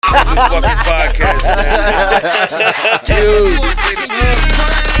fucking podcast, man. Dude.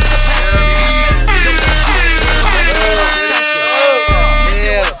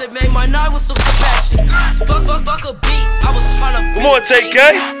 Make my night with some compassion. Fuck a beat. I was tryna. Come on, take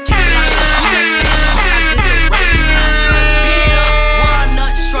K.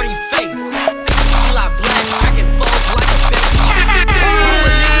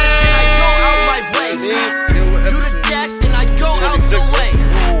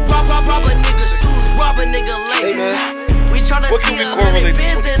 What can we correlate to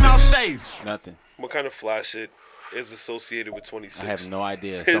 26? Nothing. What kind of fly shit is associated with 26? I have no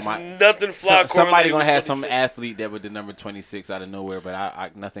idea. There's nothing fly. Somebody gonna have 26. some athlete that with the number 26 out of nowhere, but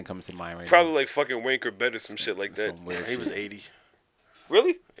I nothing comes to mind right Probably now. like fucking Wink or Bet or some shit like that. Some weird He shit. was 80.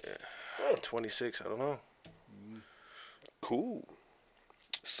 Really? Yeah. 26, I don't know. Cool.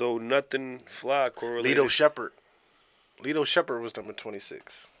 So nothing fly correlated. Lito Shepard. Lito Shepard was number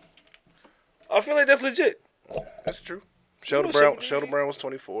 26. I feel like that's legit. That's true. Sheldon Brown was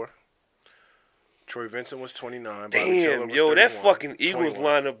 24. Troy Vincent was 29. Bobby Taylor Damn, was yo, 31, that fucking Eagles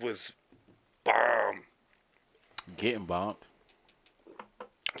 21. lineup was bomb. Getting bombed.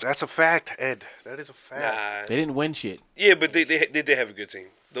 That's a fact, Ed. That is a fact. Nah. They didn't win shit. Yeah, but they did have a good team.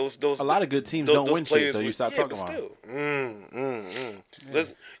 Those A lot of good teams those- don't those win shit, players so you were- stop yeah, talking but about still.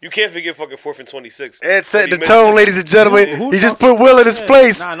 Listen, you can't forget fucking 4th and 26. Ed set the He tone, mentioned- ladies and gentlemen. Who He just talks- put Will in his Yeah,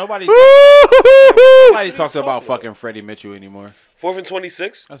 place. Nah, nobody Woo! talks about fucking Freddie Mitchell anymore. 4th and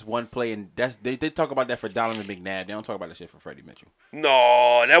 26? That's one play, and they talk about that for Donovan McNabb. They don't talk about that shit for Freddie Mitchell.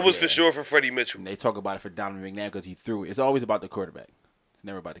 No, that was for sure for Freddie Mitchell. And they talk about it for Donovan McNabb because he threw it. It's always about the quarterback. It's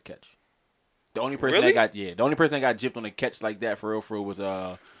never about the catch. The only person Really? the only person that got gypped on a catch like that for real was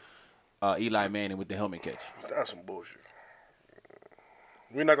Eli Manning with the helmet catch. That's some bullshit.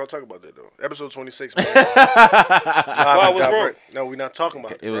 We're not gonna talk about that though. Episode 26. Man. Why was wrong? No, we're not talking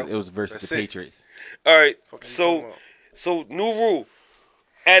about it. It was versus That's the it. Patriots. All right, Fuck you talking so about? new rule.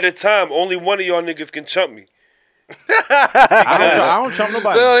 At a time, only one of y'all niggas can chump me. I don't chump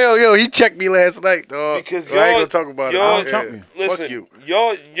nobody. Yo, he checked me last night, dog. Because so I ain't y'all- gonna talk about y'all- it. I don't chump you. Listen, Fuck you.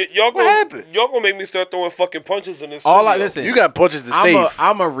 y'all What happened? Y'all gonna make me start throwing fucking punches in this. All I studio. listen. You got punches to save.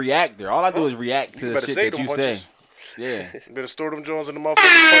 I'm a reactor. All I do is react to You the better shit save that them you say. punches. Yeah. You better store them Jones in the motherfucking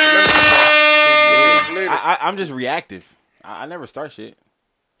punch memory. I'm just reactive. I never start shit.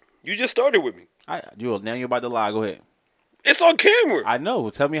 You just started with me. Now you're about to lie. Go ahead. It's on camera. I know.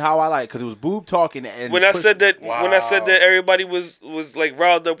 Tell me how I like, because it was boob talking. And When I said that, Wow. when I said that everybody was like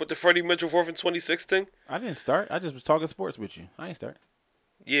riled up with the Freddie Mitchell 4th and 26 thing. I didn't start. I just was talking sports with you. I ain't start.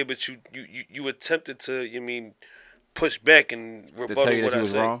 Yeah, but you attempted to, push back and To rebuttal tell you what that you I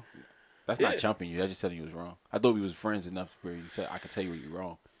was said. wrong. That's Yeah. not chumping you. I just telling you was wrong. I thought we was friends enough where you said I could tell you you were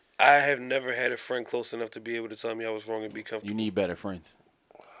wrong. I have never had a friend close enough to be able to tell me I was wrong and be comfortable. You need better friends.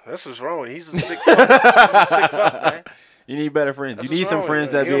 That's what's wrong with him. He's a sick fuck. He's a sick fuck, man. You need better friends. That's you need what's some wrong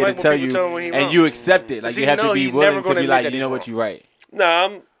friends with him. that He be don't able like to when tell people you tell him when he and wrong. you accept it. Like Does you he have to know be he willing never to gonna be like, admit that you know he's what, you're right.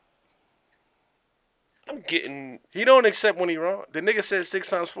 Nah, I'm getting He don't accept when he wrong. The nigga said 6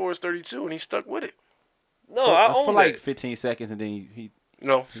 times 4 is 32, and he stuck with it. no. I for own like that. 15 seconds and then he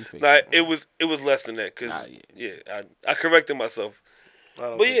No, fixed Nah, it. it was less than that because Nah, I corrected myself. I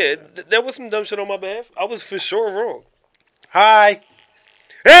don't But think yeah, that. there was some dumb shit on my behalf. I was for sure wrong. Hi.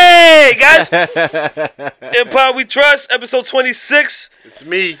 Hey guys, Empire We Trust, episode 26. It's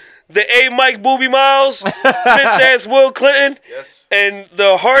me. The A Mike Booby Miles, bitch ass Will Clinton, Yes. and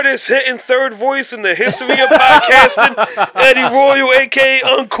the hardest hitting third voice in the history of podcasting, Eddie Royal, aka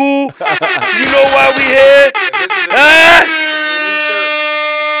Uncool. You know why we here? Ah!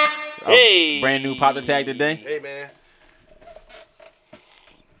 Hey, Brand new pop attack today. Hey, man.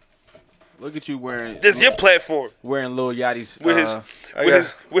 Look at you wearing this is your platform Lil Yachty's with his I with got-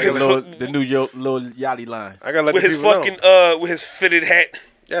 his with his the new Lil Yachty line. I gotta let with the his people fucking know. with his fitted hat,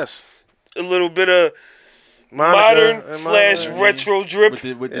 Yes. a little bit of Monica modern and slash Monica. retro drip.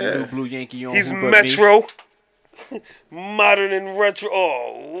 With the new blue Yankee on. He's Who But Me. Metro. Modern and retro.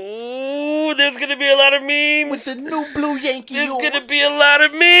 Oh, ooh, there's gonna be a lot of memes. With the new blue Yankee There's on. gonna be a lot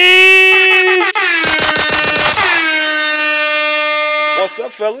of memes. What's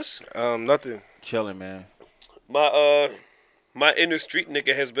up, fellas? Nothing. Chilling, man. My inner street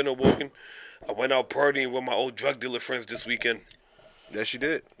nigga has been awoken. I went out partying with my old drug dealer friends this weekend. Yes, you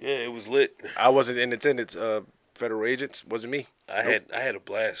did. Yeah, it was lit. I wasn't in attendance. Federal agents wasn't me. I had a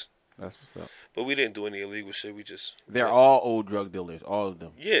blast. That's what's up. But we didn't do any illegal shit. We just They're all old drug dealers, all of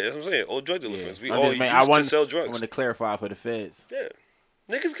them. yeah, that's what I'm saying. Old drug dealer friends. We I'm all just used saying, to sell drugs. I want to clarify for the feds. Yeah,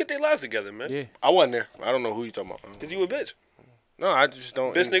 niggas get their lives together, man. Yeah. I wasn't there. I don't know who you talking about. Cause you a bitch. No, I just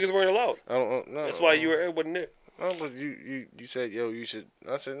don't. Bitch niggas weren't allowed. I don't. No. That's why everybody there. Oh, but you said, yo, you should.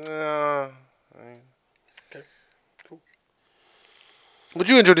 I said, nah. Okay, cool. But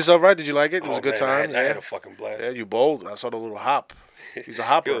you enjoyed yourself, right? Did you like it? It was a good man, time. I had a fucking blast. Yeah, you bold. I saw the little hop. He's a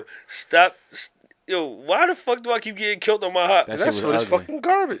hopper. Yo, stop. Yo, why the fuck do I keep getting killed on my hop? That That's shit what was is ugly. fucking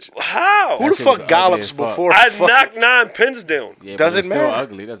garbage. How? Who the shit was fuck ugly gallops as fuck. before? I fucking- knocked 9 pins down. Yeah, but Doesn't it was still matter.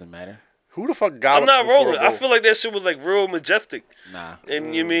 ugly. It doesn't matter. Who the fuck gallops I'm not before rolling. a I goal? feel like that shit was like real majestic. Nah.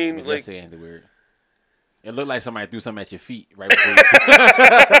 And you mean like Majestic ain't the word. It looked like somebody threw something at your feet right before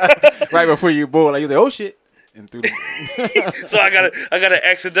you, right before you bowl. Like you was like, oh shit, and threw the so I got an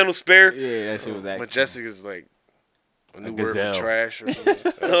accidental spare. yeah, that shit was actually Majestic is like a new word for gazelle. trash or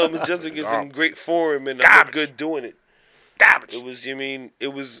something. Majestic is in great form and I Garbage. look good doing it. Garbage. It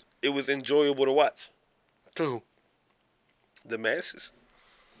was it was enjoyable to watch. To who? The masses.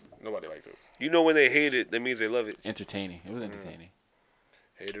 Nobody liked it. You know when they hate it, that means they love it. entertaining. It was entertaining.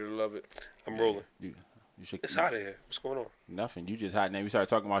 Hated or love it. I'm rolling. You should. It's hot in here. What's going on? Nothing. You just hot now. We started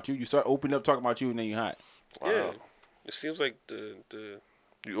talking about you. You start opening up talking about you, and then you hot. Yeah. It seems like the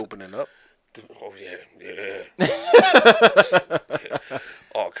You opening up? oh yeah. Yeah.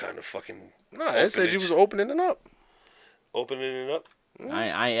 All kind of fucking Nah, it said you was opening it up. opening it up.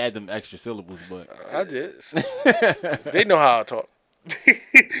 I ain't add them extra syllables, but I did. They know how I talk.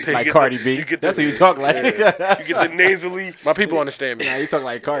 like get Cardi the- B. you get That's the- what you talk like. You get the nasally. My people understand me. Nah, you talk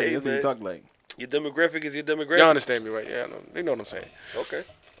like Cardi. Hey, That's what you man. talk like. Your demographic is your demographic. Y'all understand me, right? Yeah, I know. They know what I'm saying. Okay.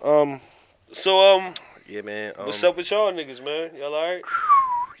 Um, So yeah, man. what's up with y'all niggas, man? Y'all alright?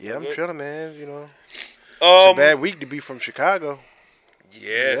 Yeah, I'm good? chilling, man. You know, it's a bad week to be from Chicago.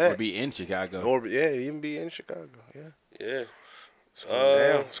 Yeah. Or be in Chicago. Or yeah, even be in Chicago. Yeah, Yeah. it's going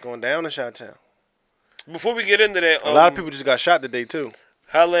down. It's going down in Chi-Town. Before we get into that, A lot of people just got shot today too.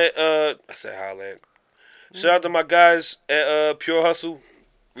 holla at, I said holla at. Shout out to my guys at Pure Hustle.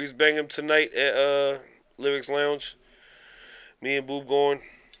 Reese Bangham tonight at Lyrics Lounge. Me and Boob going.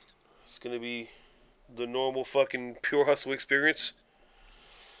 It's gonna be the normal fucking Pure Hustle experience,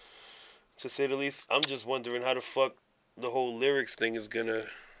 to say the least. I'm just wondering how the fuck the whole lyrics thing is gonna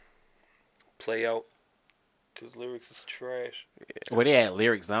play out, cause lyrics is trash. Where they at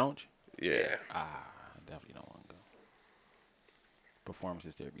Lyrics Lounge? Yeah. I definitely don't want to go.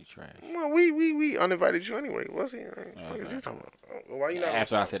 Performances there be trash. Well, we uninvited you anyway. Was he? What are you talking about? Why you not?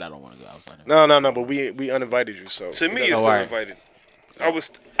 After I said I don't want to go, I was like, No. But we uninvited you. So To me, You it's got- still alright. invited. I was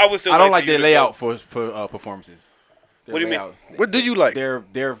still. I don't waiting like for you their to layout go. for performances. Their What do you mean? layout. What do you like? They're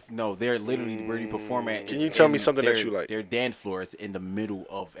literally where you perform at. Can you tell me something that you like? Their dance floor is in the middle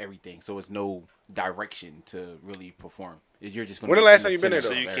of everything, so it's no direction to really perform. You're just gonna. When the be last in time you been center there,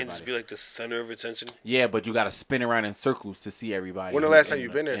 So of you can't just be everybody. like the center of attention. Yeah, but you gotta spin around in circles to see everybody. When the in- last time in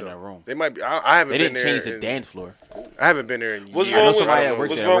you a- been there in a though? room? They might be. I haven't They been didn't there. change the dance floor. I haven't been there in years. What's I know wrong with somebody that what's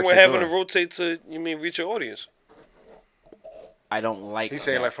works there, wrong works with at having to Dora. rotate to reach your audience? I don't like. He's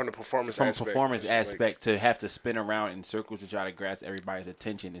saying that. like from the performance from a aspect. performance It's like- aspect to have to spin around in circles to try to grasp everybody's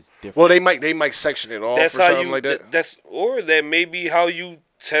attention is different. well, they might section it off That's or how something you. like that. That's or that may be how you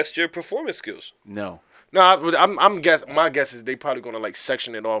test your performance skills. no. No, I'm guess. My guess is they probably gonna like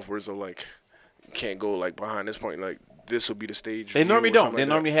section it off where so like you can't go like behind this point. Like this will be the stage. They view normally or don't. something They like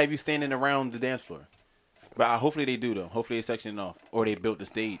that. normally have you standing around the dance floor. But hopefully they do though. Hopefully they section it off, or they built the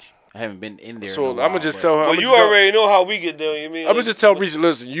stage. I haven't been in there. So in a I'm gonna while, just but- tell her. Well, you already know how we get down. You mean? I'm gonna just tell Reese,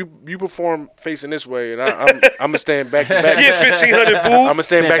 listen, you perform facing this way, and I'm gonna stand back to back. Get 1,500 I'm boo. gonna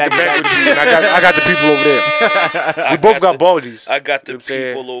stand back to back with you, and I got the people over there. We both got baldies, I got the You know what I'm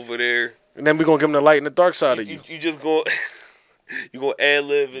saying? people over there. and then we gonna give them the light and the dark side of You, you. you just go. You gonna ad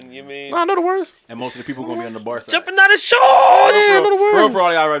lib and you mean I know the words. and most of the people gonna be on the bar side. jumping out of shorts? Yeah, I know the For words.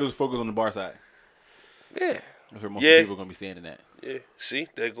 all y'all right do is focus on the bar side. Yeah. That's where most Yeah. of the people gonna be standing at. Yeah, see,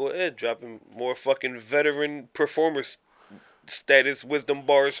 there go Ed dropping more fucking veteran performers status wisdom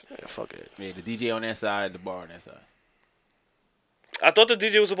bars. Yeah, fuck it. Yeah, the DJ on that side, the bar on that side. I thought the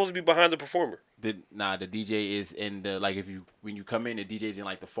DJ was supposed to be behind the performer. The DJ is in the like when you come in, the DJ's in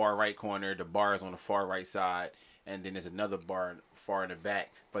like the far right corner, the bar is on the far right side, and then there's another bar far in the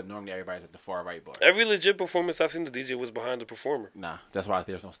back. But normally everybody's at the far right bar. Every legit performance I've seen, the DJ was behind the performer. Nah, that's why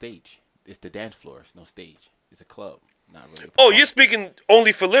there's no stage. It's the dance floor. It's no stage. It's a club. Not really. a Oh, performance. you're speaking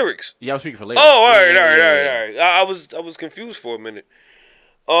only for lyrics. Yeah, I was speaking for later. Oh, all right, Yeah, all right, yeah, all yeah, right, yeah. all right. I was confused for a minute.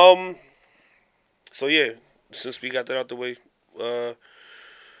 So yeah, since we got that out the way,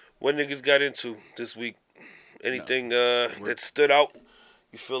 what niggas got into this week? Anything that stood out?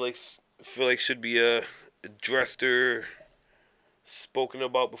 You feel like should be addressed or spoken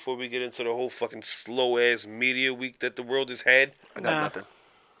about before we get into the whole fucking slow ass media week that the world has had? I got Nah. nothing.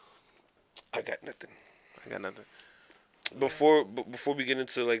 I got nothing. I got nothing. Before we get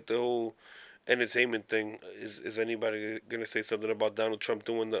into like the whole entertainment thing. Is anybody gonna say something about Donald Trump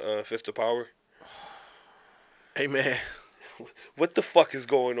doing the fist of power? Hey man, What the fuck is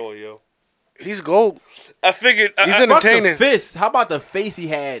going on, yo? he's gold. I figured He's I, in Fuck the entertaining. fist. How about the face he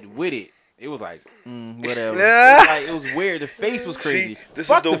had with it? It was like, whatever. It was weird. The face was crazy. see, this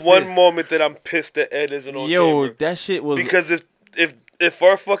Fuck is the one fist. moment that I'm pissed that Ed isn't on Yo, camera. that shit was Because if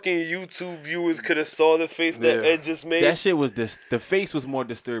our fucking YouTube viewers could have saw the face that Yeah. Ed just made, that shit was the face was more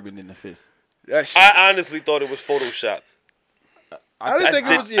disturbing than the fist. That shit. I honestly thought it was Photoshop. I didn't think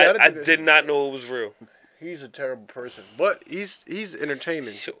it was. Yeah, I did not know it was real. He's a terrible person, but he's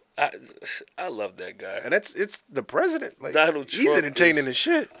entertaining, Yo, I love that guy. and it's the president. Like Donald he's Trump entertaining is as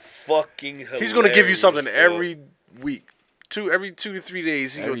shit. Fucking hilarious. He's gonna give you something dog. every week, every 2 to 3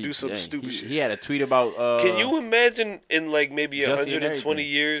 days. He's gonna Every do some day. stupid shit. He had a tweet about. Can you imagine in like maybe Jussie and 120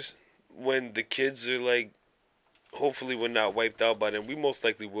 everything. years when the kids are like, hopefully we're not wiped out by then. We most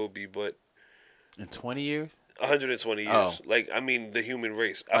likely will be, but in 20 years? 120 years. Oh. Like I mean, the human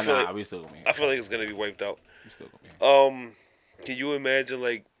race. Oh, I feel nah, like we still gonna be here. I feel like it's gonna be wiped out. We still gonna be here. Can you imagine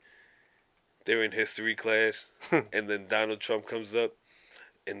like they're in history class and then Donald Trump comes up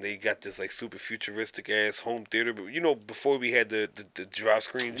and they got this like super futuristic ass home theater, but you know before we had the drop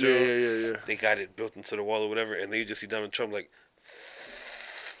screen, Joe, Yeah. they got it built into the wall or whatever, and then you just see Donald Trump like.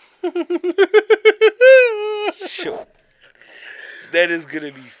 Yo, that is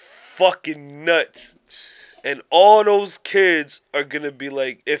gonna be fucking nuts. And all those kids are gonna be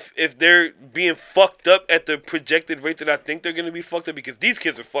like, if they're being fucked up at the projected rate that I think they're gonna be fucked up, because these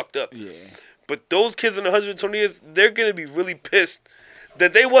kids are fucked up. Yeah. But those kids in 120 years, they're gonna be really pissed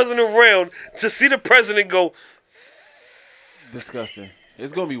that they wasn't around to see the president go, Disgusting.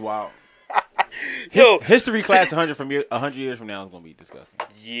 It's gonna be wild. yo, History class 100 years from now is gonna be disgusting.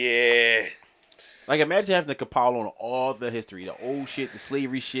 yeah. Like imagine having to compile on all the history, the old shit, the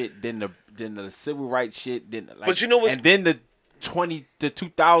slavery shit, then the civil rights shit, then like, But you know what's- and then the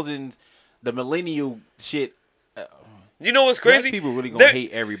 2000s, the millennial shit. You know what's Black crazy? people really gonna They're-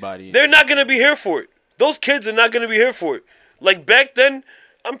 hate everybody. They're not gonna be here for it. Those kids are not gonna be here for it. Like back then,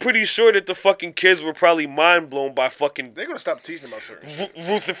 I'm pretty sure that the fucking kids were probably mind blown by fucking They're gonna stop teaching about certain shit.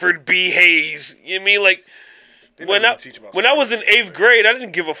 Rutherford B. Hayes. You know what I mean? Like They're when not I gonna teach about when I was in 8th grade, I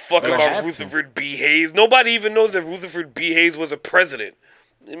didn't give a fuck They don't about have to. Rutherford B. Hayes. Nobody even knows that Rutherford B. Hayes was a president.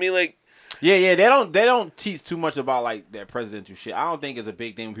 I mean, like Yeah, they don't teach too much about like that presidential shit. I don't think it's a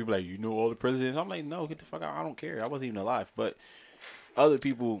big thing when people are like, you know all the presidents. I'm like, no, get the fuck out. I don't care. I wasn't even alive. But other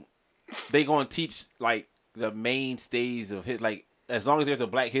people, they gonna teach like the mainstays of his like. As long as there's a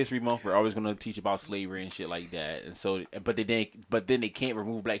Black History Month, we're always gonna teach about slavery and shit like that. And so, but then they can't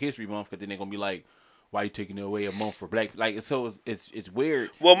remove Black History Month because then they're gonna be like, why you taking away a month for Black? Like, so it's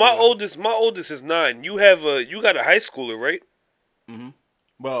weird. well, my oldest is 9. You got a high schooler, right?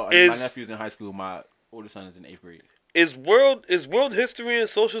 Well, my Is- nephew's in high school. My oldest son is in 8th grade. Is world history and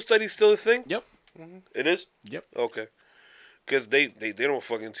social studies still a thing? Yep. It is. Yep. Okay. Because they don't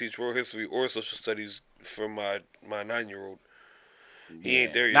fucking teach world history or social studies for my 9-year-old. He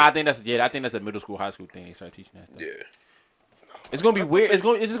ain't there yet. Nah, I think that's a middle school, high school thing. They start teaching that stuff. Yeah. It's gonna be weird. It's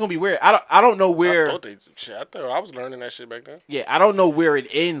just gonna be weird. I don't know where. I thought I was learning that shit back then. Yeah, I don't know where it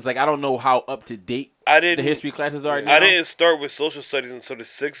ends. Like I don't know how up to date I the didn't. history classes are now. I didn't start with social studies until the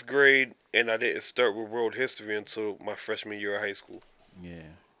 6th grade, and I didn't start with world history until my freshman year of high school. Yeah.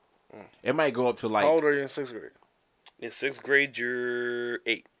 It might go up to like. How old are you in 6th grade? In 6th grade, you're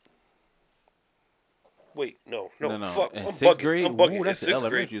 8. Wait, no, fuck. In I'm 6th bugging. grade, I'm bugging. ooh, that's in the 6th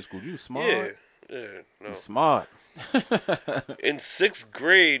grade. elementary school. You smart. Yeah, no. You smart. In 6th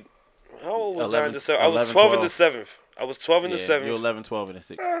grade, how old was I in 11, the 7th? I was 11, 12 in the 12. 7th. I was 12 in the Yeah, 7th. you're 11, 12, and a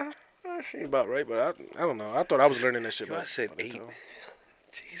 6. She ain't about right, but I don't know. I thought I was learning that shit. Yo, back I said by that 8. time.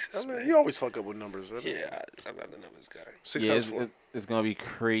 Jesus, I mean, man. you always fuck up with numbers. Yeah, I'm not the numbers guy. 6 Yeah, times 4. it's gonna be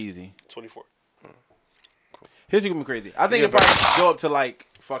crazy. 24. History gonna be crazy. I think Yeah, it'll probably go up to like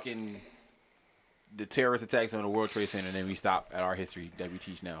fucking the terrorist attacks on the World Trade Center, and then we stop at our history that we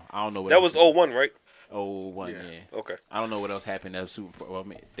teach now. I don't know what That else was 01, right? 01, Yeah. yeah. Okay. I don't know what else happened. That was super. Well, I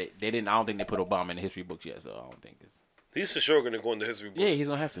mean, they didn't. I don't think they put Obama in the history books yet, so I don't think it's. He's for sure going to go in the history books. Yeah, he's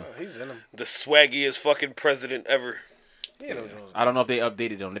gonna have to. He's in them. The swaggiest fucking president ever. Yeah. I don't know if they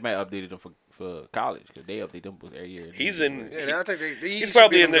updated them. They might have updated them for college because they update them every year. He's in. Yeah, I think He's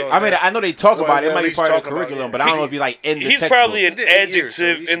probably in the- I mean, I know they talk Well, about it. It at might be least part of talk the about it, curriculum, yeah. but I don't know if he's like in the He's textbook. probably an He did a year, so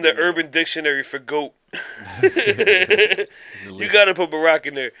adjective he in should the be- Urban Dictionary for goat. You gotta put Barack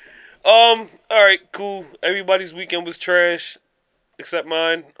in there. All right, cool. Everybody's weekend was trash, except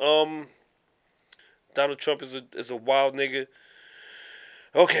mine. Donald Trump is a wild nigga.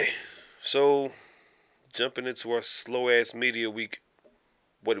 Okay, so jumping into our slow ass media week.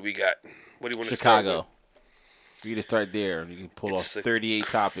 What do we got? What do you want to start Chicago. with? You can start there. You can pull It's off a 38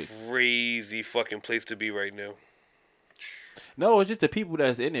 topics. Crazy fucking place to be right now. No, it's just the people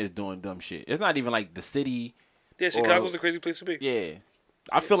that's in there is doing dumb shit. It's not even like the city. Yeah, Chicago's a crazy place to be. Yeah.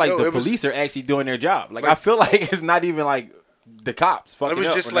 I feel like Yo, the it was- police are actually doing their job. Like I feel like it's not even like the cops fucking There was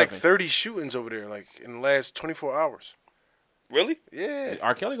up just or like nothing. 30 shootings over there, like in the last 24 hours. Really? Yeah.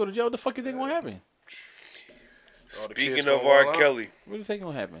 R. Kelly go to jail. What the fuck you think gonna happen? All the Speaking kids of going R. wild out. Kelly, What do you think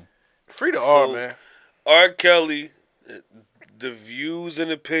gonna happen? Free the So- R, man. R. Kelly, the views and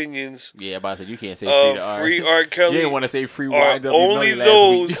opinions Yeah, but I said you can't say free to R. free R. You Kelly didn't want to say free are YW only Melly last week.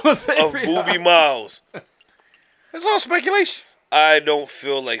 those You wanna say of free Booby R? Miles. It's all speculation. I don't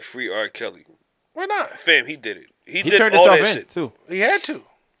feel like free R. Kelly. Why not? Fam, he did it. He He did turned all himself that in shit. too. He had to.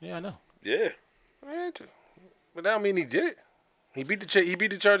 Yeah, I know. Yeah. He had to. But that don't mean he did it. He beat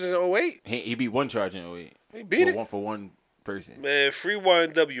the Chargers in 08. He beat one charge in 08. He beat it. One for one person. Man, free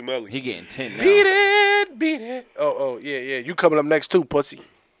YNW Melly. He getting 10 now. Beat it. Oh, yeah. You coming up next too, pussy.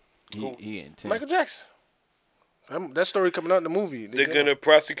 He getting 10. Michael Jackson. That story coming out in the movie. They're gonna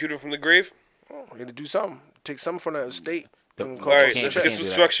prosecute him from the grave. He had to do something. Take something from the estate. The- And All call right, for let's can't get do some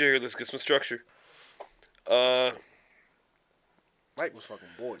that. structure here. Let's get some structure. Mike was fucking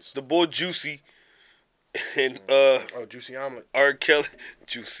boys. The boy Juicy and Oh, Juicy Omelet. R. Kelly,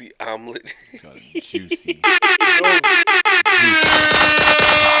 Juicy Omelet. Juicy.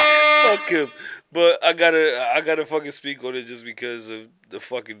 Fuck him. But I gotta fucking speak on it just because of the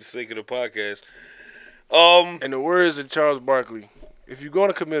fucking sake of the podcast. In the words of Charles Barkley, if you're going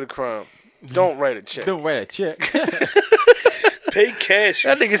to commit a crime, don't write a check. Don't write a check. Pay cash.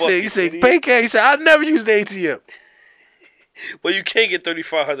 That you nigga said, fucking he said, idiot. pay cash. He said, I never used the ATM. Well, you can't get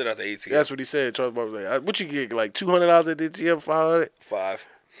 $3,500 out the ATM. That's what he said. Charles Barkley was like, what you get, like $200 at the ATM, 500? $5.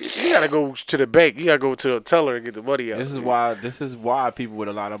 You gotta go to the bank. You gotta go to a teller and get the money out. This is why people with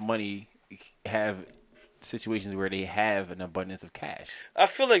a lot of money have situations where they have an abundance of cash. I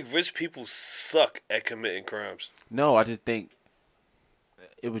feel like rich people suck at committing crimes. No, I just think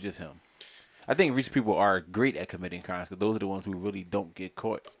it was just him. I think rich people are great at committing crimes because those are the ones who really don't get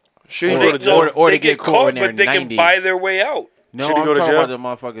caught. Should he Or go they- to jail? or they they get caught when they're but they 90. can buy their way out. No, Should he I'm go to talking jail?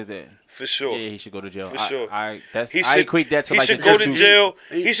 about the motherfuckers that. For sure. Yeah, he should go to jail. For sure. I He equate that to he like should the go to Jesus- jail.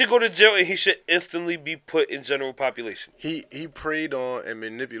 He should go to jail, and he should instantly be put in general population. He preyed on and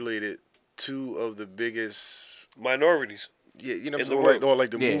manipulated two of the biggest, Minorities. yeah, you know what In the I'm saying, world. or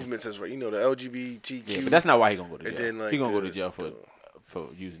like the Yeah. movements as right. You know, the LGBTQ. Yeah, but that's not why he gonna go to And jail. then, like, he gonna go to the- jail for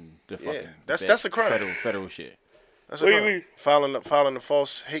using the fucking. Yeah, that's a crime. Federal shit. That's What do a you crime. mean? Filing a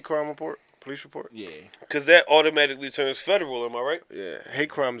false hate crime report, police report. Yeah. Because that automatically turns federal, am I right? Yeah, hate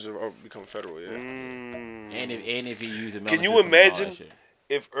crimes are become federal. Yeah, And if he uses Can you melanoma and all that imagine shit.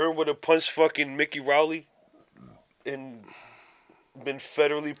 if Earn would have punched fucking Mickey Rowley and been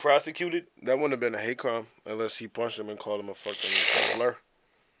federally prosecuted? that wouldn't have been a hate crime unless he punched him and called him a fucking slur.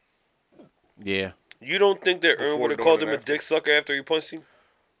 Yeah. You don't think that Earn Before, would have during, called and him a after. dick sucker after he punched him?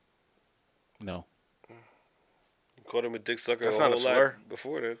 No. Called him a dick sucker That's a not whole a lot slur.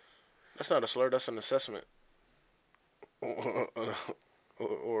 before that. That's not a slur. That's an assessment.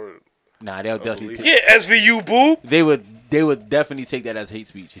 or Nah, they'll definitely. believe Yeah, SVU, boo. They would definitely take that as hate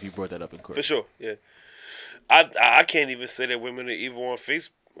speech if you brought that up in court. For sure, yeah. I can't even say that women are evil on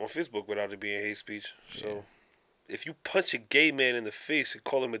Facebook without it being hate speech. So, if you punch a gay man in the face and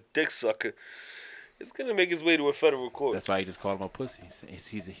call him a dick sucker, it's gonna make his way to a federal court. That's why you just called him a pussy.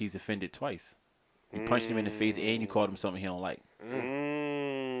 He's offended twice. You punched him in the face and you called him something he don't like.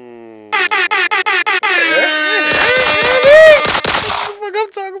 Mm. fuck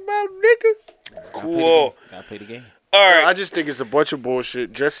I'm talking about, nigga. Cool. Gotta play the game. All right. I just think it's a bunch of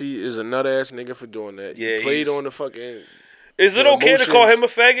bullshit. Jesse is a nut ass nigga for doing that. Yeah, He played he's- on the fucking. Is it the okay to call him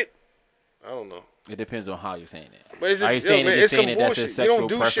emotions. a faggot? I don't know. It depends on how you're saying it. But it's Are you just, saying man, it it's just saying some it that's a bullshit. You sexual don't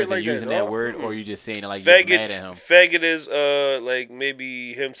do preference shit like and using that, that dog. word, or you just saying it like you're mad at him? Faggot is like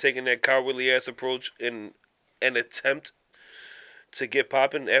maybe him taking that cowardly ass approach in an attempt to get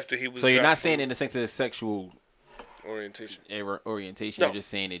popping after he was. So you're not dropped saying from- in the sense of sexual Orientation. orientation. No. You're just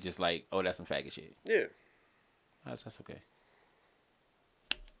saying it just like, oh, that's some faggot shit. Yeah. That's okay.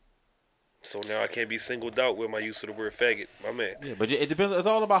 So now I can't be singled out with my use of the word faggot, my man. Yeah, but it depends. It's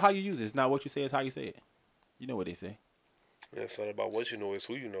all about how you use it. It's not what you say; it's how you say it. You know what they say. Yeah, it's not about what you know; it's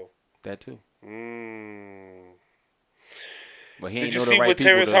who you know. That too. But he Did ain't you know see the right what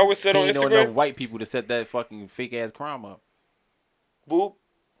people Terrence to- Howard said he on ain't know Instagram? enough white people to set that fucking fake ass crime up. Boop.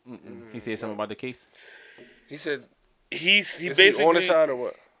 He said something about the case. He said, He is he on basically the side or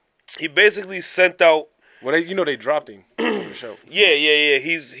what? he basically sent out. Well, they dropped him. the show. Yeah.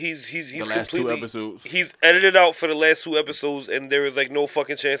 He's The last two completely. episodes. He's edited out for the last 2 episodes, and there is like no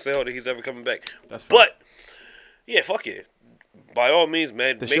fucking chance in hell that he's ever coming back. That's fine. But yeah, fuck it. By all means,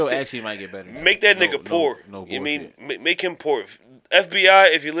 man. The show actually might get better. Make that nigga poor. No You mean bullshit. make him poor.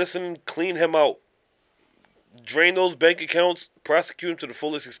 FBI, if you're listening, clean him out. Drain those bank accounts. Prosecute him to the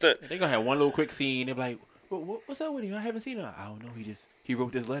fullest extent. They're gonna have one little quick scene. They're like, "What's up with him? I haven't seen him. I don't know. He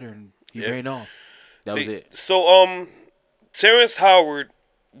wrote this letter and he ran off. That was it." So Terrence Howard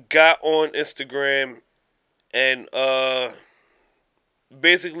got on Instagram and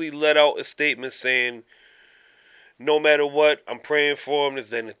basically let out a statement saying, no matter what, I'm praying for him. This,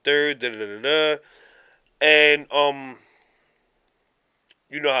 that, and the third. Da da da da. And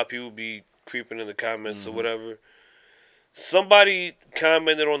you know how people be creeping in the comments or whatever. Somebody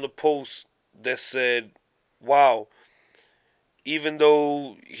commented on the post that said, "Wow, even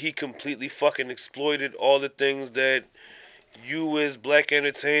though he completely fucking exploited all the things that you as black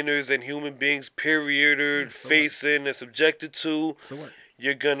entertainers and human beings, period, are facing and subjected to, So what?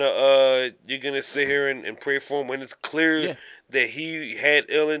 you're gonna sit here and pray for him when it's clear that he had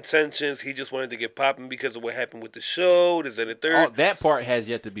ill intentions. He just wanted to get popping because of what happened with the show. This and the third. That part has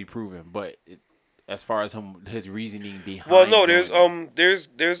yet to be proven, but as far as his reasoning behind. Well, no, there's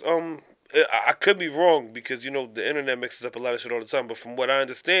doing I could be wrong because you know the internet mixes up a lot of shit all the time. But from what I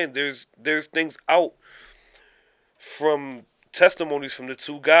understand, there's things out from testimonies from the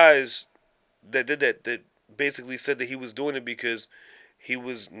 2 guys that did that basically said that he was doing it because he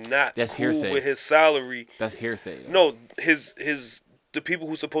was not That's cool hearsay. with his salary. that's hearsay. No, the people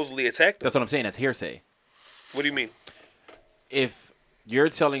who supposedly attacked him. That's what I'm saying. That's hearsay. What do you mean? If you're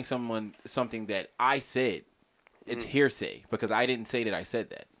telling someone something that I said, it's hearsay because I didn't say that I said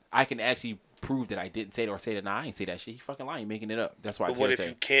that. I can actually prove that I didn't say it or say that I ain't say that shit. You fucking lying, making it up. That's why But it's what if hearsay.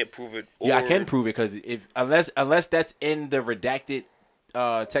 you can't prove it? Yeah, I or- can prove it because unless that's in the redacted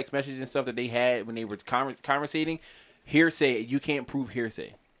text messages and stuff that they had when they were conversating, hearsay. You can't prove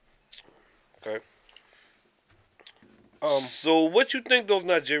hearsay. Okay. So what you think those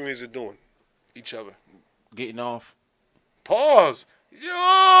Nigerians are doing? Each other. Getting off. Pause. Is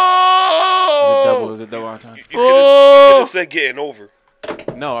Yo. it double on time? You could have said getting over.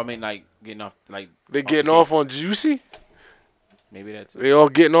 No, I mean like getting off. Like They getting off on Juicy? maybe that's They all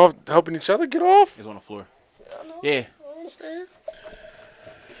getting off, helping each other get off? it's on the floor. Yeah. I understand.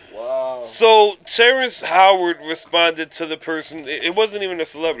 Wow. So Terrence Howard responded to the person. It wasn't even a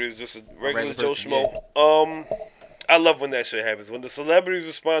celebrity. It was just a regular Joe person, Schmo. I love when that shit happens. When the celebrities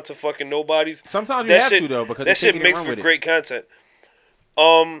respond to fucking nobodies. Sometimes you that have shit, to though because that shit makes for great content.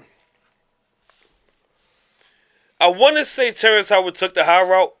 I want to say Terrence Howard took the high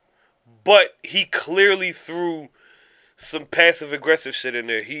route, but he clearly threw some passive aggressive shit in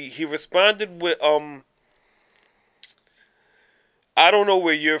there. He responded with I don't know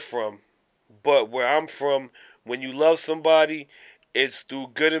where you're from, but where I'm from, when you love somebody, it's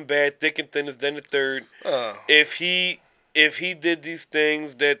through good and bad, thick and thin is then the third. If he did these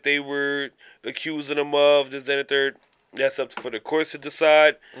things that they were accusing him of, this then the third, that's up for the courts to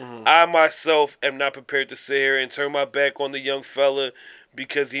decide. I myself am not prepared to sit here and turn my back on the young fella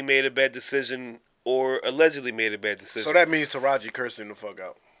because he made a bad decision or allegedly made a bad decision. So that means Taraji cursing the fuck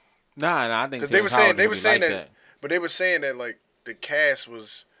out. Nah, I think Because they were saying like that, but they were saying that like the cast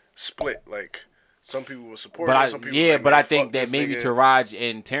was split. Like some people were supporting, But some people was like, but man, I think fuck that this maybe nigga. Taraj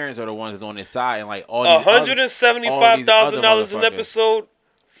and Terrence are the ones that's on his side, and like all these $175,000 an motherfuckers. episode.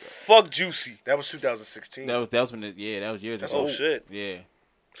 Fuck Juicy. That was 2016. That was when that was years That's ago. Oh old. shit. Yeah,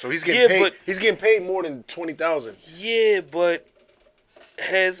 So he's getting Yeah, paid. but- He's getting paid more than 20,000. Yeah, but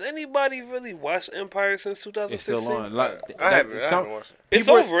has anybody really watched Empire since it's 2016? still on. Like, I haven't watched it. It's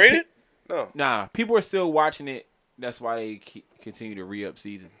people are- overrated. No. Nah, people are still watching it. That's why they continue to re-up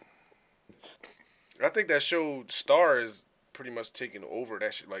seasons. I think that show Star is pretty much taking over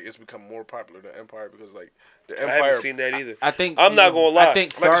that shit. Like it's become more popular than Empire because like the I Empire. haven't seen that either. I think I'm not gonna lie. I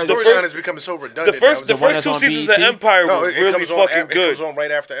think like Stars. the first- storyline is becoming so redundant. The first one 2 that's on seasons of BET? Empire no, were it really comes on. fucking It good. comes on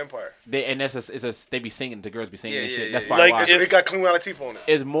right after Empire. They be singing. The girls be singing Yeah, and yeah, shit. yeah, That's yeah. why Like, I watch. if- It got Queen Latifah on it.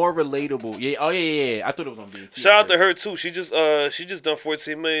 It's more relatable. Yeah. Oh yeah. I thought it was on BET. Shout out to her too. She just done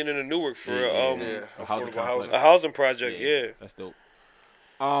 $14 million in Newark for Yeah, A housing affordable complex. housing. a housing project. Yeah. That's dope.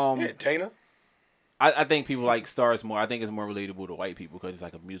 Yeah, Dana. I think people like Stars more. I think it's more relatable to white people because it's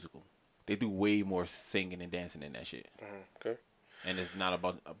like a musical. They do way more singing and dancing in that shit. Okay. And it's not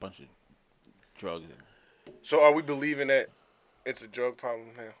about a bunch of drugs. So are we believing that it's a drug problem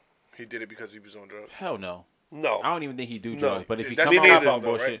now? He did it because he was on drugs. Hell no. No. I don't even think he do No. drugs. But if he That's come the me out neither, on cop-out,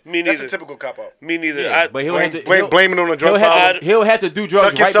 though, bullshit, right? Me That's neither. a typical cop out. Me neither. yeah, but he'll have to Blame it on the drug he'll problem. have to do drugs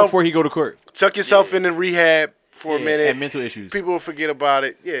Tuck right yourself- before he go to court. Tuck yourself in rehab for a minute. and mental issues. People will forget about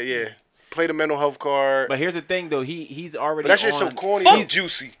it. Yeah. Play the mental health card. But here's the thing, though. He's already. But that shit's on, so corny. Fuck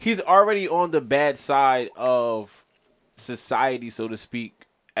Juicy. He's already on the bad side of society, so to speak,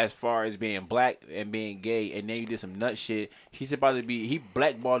 as far as being black and being gay. And then you did some nut shit. He's about to be. He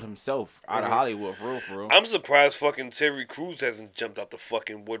blackballed himself out of Hollywood for real. I'm surprised fucking Terry Crews hasn't jumped out the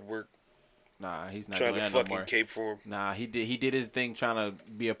fucking woodwork Nah, he's not trying doing to that no fucking more. cape for him. Nah, he did his thing trying to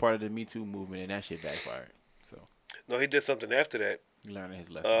be a part of the Me Too movement, and that shit backfired. So No, he did something after that. he learned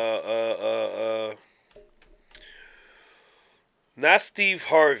his lesson. Not Steve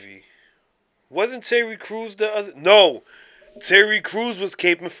Harvey. Wasn't Terry Crews the other? No, Terry Crews was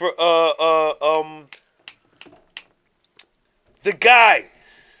caping for the guy.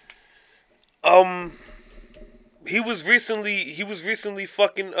 He was recently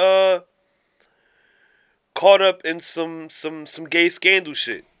fucking caught up in some gay scandal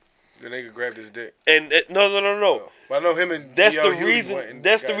shit. The nigga grabbed his dick. And no. But I know him and That's D.L. the Hughley reason. went and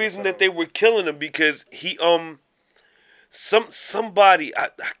That's got the reason his that they were killing him, because he somebody I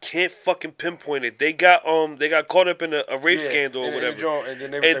can't fucking pinpoint it. They got caught up in a rape scandal or whatever. And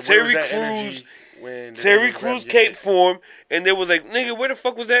then they And was like, Terry where was that Crews- energy when the Terry nigga Crews grabbed your cape dick? for him, and they was like, nigga, where the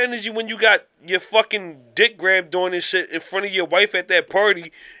fuck was that energy when you got your fucking dick grabbed doing this shit in front of your wife at that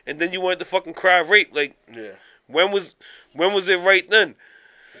party, and then you wanted to fucking cry rape? Like, Yeah. when was it right then?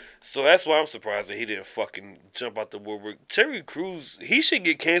 So that's why I'm surprised that he didn't fucking jump out the woodwork. Terry Crews, he should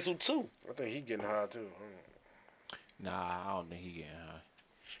get canceled too. I think he getting high too. Nah, I don't think he getting high.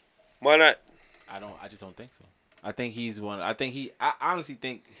 Why not? I just don't think so. I think he's one. I honestly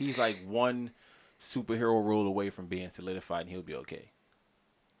think he's like one superhero role away from being solidified, and he'll be okay.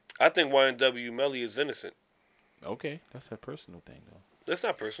 I think YNW Melly is innocent. Okay, that's a personal thing though. That's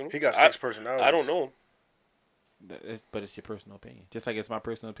not personal. He got 6 personalities. I don't know him. But it's your personal opinion. Just like it's my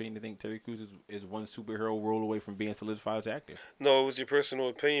personal opinion to think Terry Crews is one superhero role away from being solidified as an actor. No, it was your personal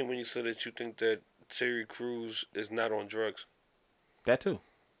opinion when you said that you think that Terry Crews is not on drugs. That too.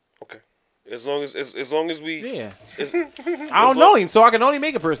 Okay. As long as we Yeah. as- I don't know him, so I can only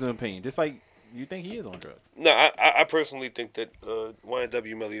make a personal opinion. Just like you think he is on drugs. No, I personally think that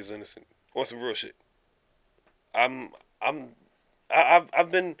YNW Melly is innocent. On some real shit.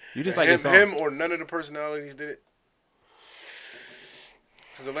 I've been You just like his song. him or none of the personalities did it.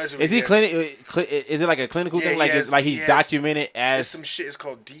 'Cause allegedly Is he Is it like a clinical Yeah, thing? Like he it's has- like he he's has- documented It's as some shit. It's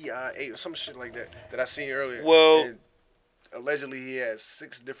called DIA or some shit like that I seen earlier. Well- And allegedly he has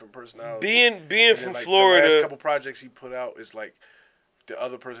 6 different personalities. being And then, from like, the Florida. last couple projects he put out is like the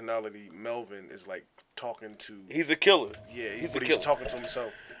other personality, Melvin, is like talking to. He's a killer. Yeah, he's a but killer. he's talking to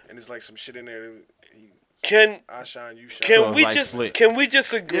himself, and there's like some shit in there. Can I shine, you shine. So can it's we like just Split. can we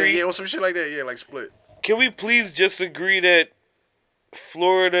just Yeah, agree? yeah, or some shit like that. Yeah, like Split. Can we please just agree that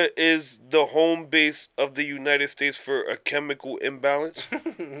Florida is the home base of the United States for a chemical imbalance?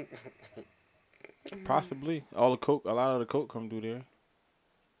 possibly a lot of the coke come through there.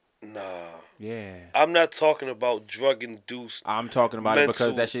 Nah. Yeah. I'm not talking about drug induced. I'm talking about it because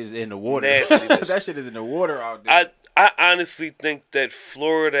Mental that shit is in the water. nastiness. That shit is in the water out there. I honestly think that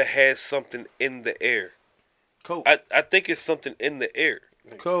Florida has something in the air. Coke. I think it's something in the air.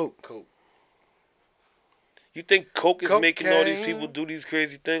 Coke. Coke. You think Coke is making all these Cocaine. people do these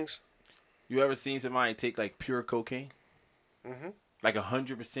crazy things? You ever seen somebody take like pure cocaine? Mm-hmm. Like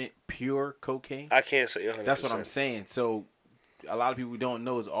 100% pure cocaine? I can't say 100%. That's what I'm saying. So a lot of people don't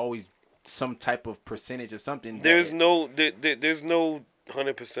know is always some type of percentage of something. There's that no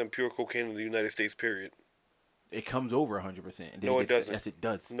 100% pure cocaine in the United States, period. it comes over 100%. And then No, it gets- doesn't. Yes, it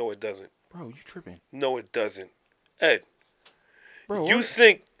does. No, it doesn't. Bro, you tripping? No, it doesn't. Ed, Bro, you what?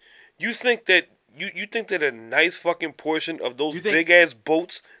 think that you think that a nice fucking portion of those You think- big ass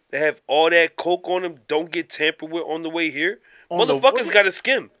boats that have all that coke on them don't get tampered with on the way here? On the- Motherfuckers got to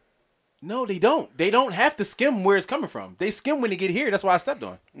skim. No, they don't. They don't have to skim where it's coming from. They skim when they get here. That's why I stepped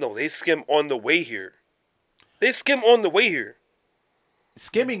on. No, they skim on the way here. They skim on the way here.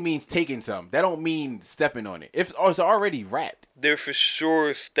 Skimming means taking some. That don't mean stepping on it. If it's already wrapped. They're for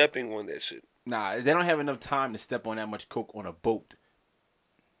sure stepping on that shit. Nah, they don't have enough time to step on that much coke on a boat.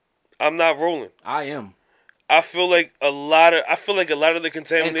 I'm not rolling. I am. I feel like a lot of the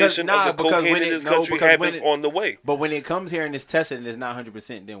contamination nah, of the because cocaine when in it- this no, country because when happens it- on the way. But when it comes here and it's tested and it's not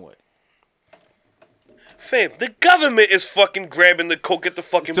 100%, then what? Fam, the government is fucking grabbing the coke at the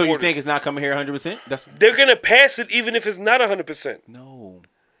fucking So you borders. think it's not coming here 100%? That's They're gonna pass it even if it's not 100%. no.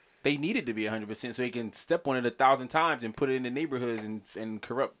 They need it to be 100% so they can step on it 1,000 times and put it in the neighborhoods and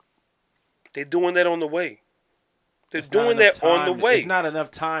corrupt. They're doing that on the way. They're It's not doing enough that on the time- way. It's not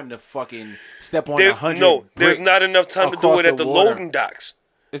enough time to fucking step on There's 100. there's bricks not enough time to do across it at the water. loading docks.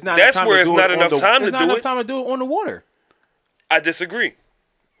 It's not That's enough time where to it's do not it on enough the- time to It's not do enough it. time to do it on the water. I disagree.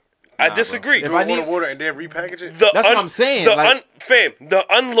 I Nah, disagree. bro. Do If I it on need- the water and then repackage it. The That's what I'm saying, The like- fam, the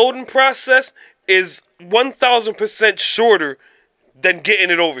unloading process is 1,000% shorter than getting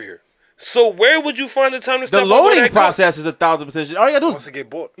it over here. So where would you find the time to step The up on loading that process is 1,000%. All you gotta do Once is it get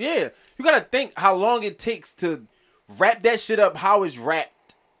bought. yeah. You gotta think how long it takes to wrap that shit up. How it's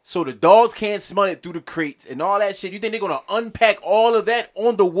wrapped, so the dogs can't smell it through the crates and all that shit. You think they're gonna unpack all of that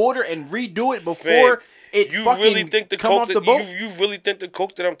on the water and redo it before Fam, it you fucking really think the come coke off that the boat? you really think the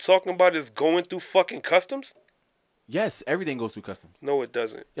coke that I'm talking about is going through fucking customs? Yes, everything goes through customs. No, it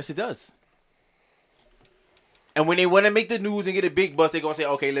doesn't. Yes, it does. And when they want to make the news and get a big bust, they're gonna say,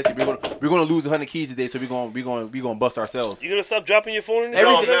 "Okay, listen, we're gonna lose 100 keys today, so we're gonna bust ourselves." You gonna stop dropping your phone in the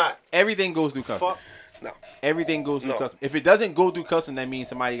Everything, car? not. everything goes through customs. No. Everything goes through No. customs. If it doesn't go through customs, that means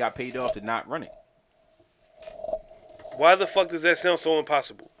somebody got paid off to not run it. Why the fuck does that sound so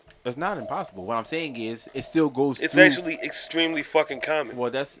impossible? It's not impossible. What I'm saying is, it still goes. It's through. actually extremely fucking common.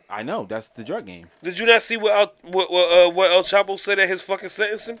 Well, I know that's the drug game. Did you not see what El Chapo said at his fucking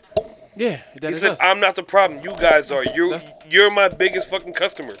sentencing? Yeah, that He is said, us. "I'm not the problem. You guys are. You're my biggest fucking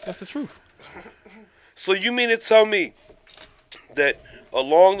customer." That's the truth. So you mean to tell me that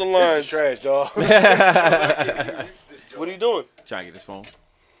along the lines? Trash, dog. What are you doing? Trying to get this phone.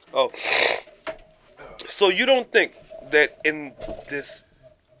 Oh, so you don't think that in this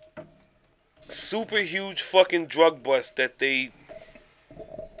super huge fucking drug bust that they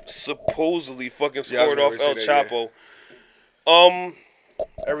supposedly fucking Yeah, I was scored gonna off say El that, Chapo,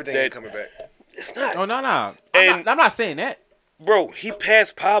 Everything That- ain't coming back. it's not. Oh no. I'm And- not saying that Bro, he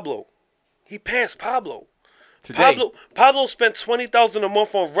passed Pablo. He passed Pablo. today. Pablo spent $20,000 a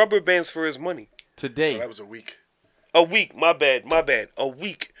month on rubber bands for his money. Today, That was a week. A week. My bad. A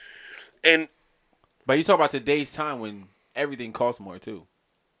week. And but you talk about today's time when everything costs more too.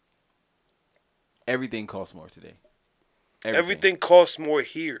 Everything costs more today. everything costs more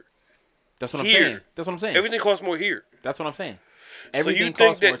here. That's what I'm here. saying. That's what I'm saying. Everything costs more here. That's what I'm saying. So Everything you think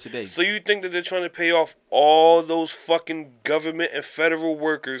costs more that? today. So you think that they're trying to pay off all those fucking government and federal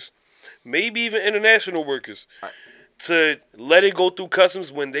workers, maybe even international workers, to let it go through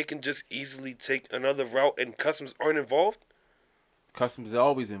customs when they can just easily take another route and customs aren't involved? Customs is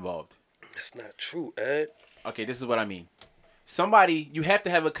always involved. That's not true, Ed. Okay, this is what I mean. You have to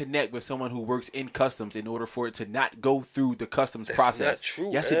have a connect with someone who works in customs in order for it to not go through the customs process. not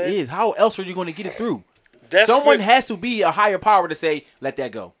true, Yes, Ed. it is. How else are you going to get it through? That's Someone for, has to be a higher power to say, let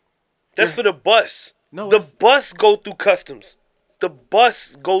that go. That's for the bus. No, the it's- bus go through customs. The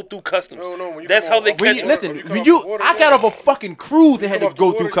bus go through customs. No, when you That's come how on- they when catch you- it. Listen, you come when off you, the water, I got off a fucking cruise and You had come to off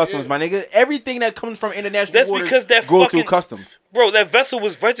go the through water, customs, yeah. my nigga. Everything that comes from international That's waters because that goes fucking through customs. Bro, that vessel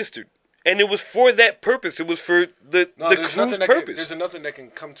was registered, and it was for that purpose. It was for the there's cruise nothing that purpose. there's nothing that can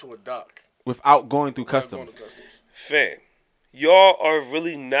come to a dock. Without going through without going customs. to customs. Fam, y'all are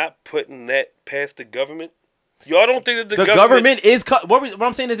really not putting that past the government. Y'all don't think that The government is what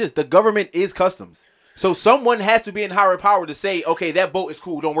I'm saying is this: the government is customs. So someone has to be in higher power to say, okay, that boat is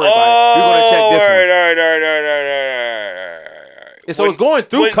cool. Don't worry about it. We're gonna check this all one. right. And so it's going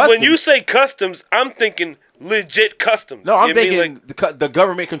through When customs. you say customs, I'm thinking legit customs. No, I'm You know what I mean? thinking Like, the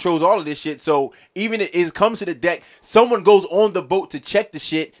government controls all of this shit. So even if it comes to the deck, someone goes on the boat to check the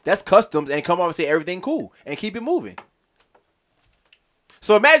shit. That's customs, and come on and say everything cool and keep it moving.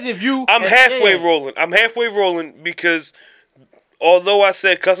 So imagine if you. I'm halfway rolling. I'm halfway rolling because although I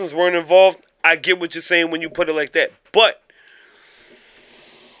said customs weren't involved, I get what you're saying when you put it like that. But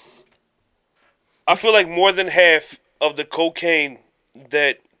I feel like more than half of the cocaine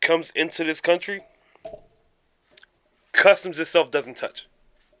that comes into this country, customs itself doesn't touch.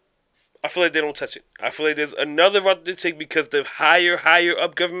 I feel like they don't touch it. I feel like there's another route to take because the higher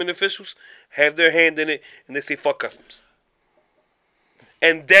up government officials have their hand in it and they say fuck customs.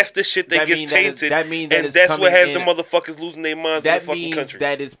 And that's the shit that That gets mean that is- tainted. that mean that and is that's what coming has in- the motherfuckers losing their minds in the That fucking means country.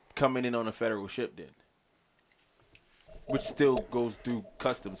 that is coming in on a federal ship then, which still goes through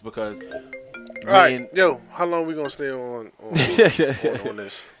customs because. All right, yo, how long we gonna stay on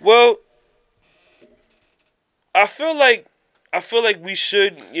this? Well, I feel like we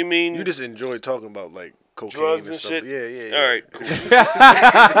should. You mean You just enjoy talking about like cocaine drugs and and stuff. shit? Yeah. All right, cool.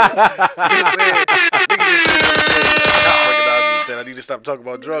 I need to stop talking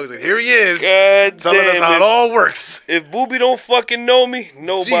about drugs. And here he is, God telling us damn how it it. all works. If Booby don't fucking know me,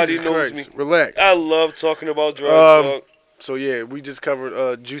 nobody Jesus knows Christ. me. Relax. I love talking about drugs. Dog. So yeah, we just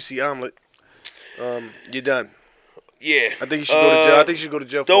covered Juicy Omelet. You're done. Yeah, I think you should go to jail. I think you should go to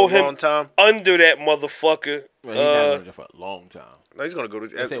jail throw for a him long time. under that motherfucker. Well, he's not going to for a long time. No, he's gonna go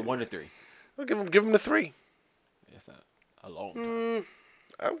to. I say 1 to 3. Give him the 3. That's not a long time.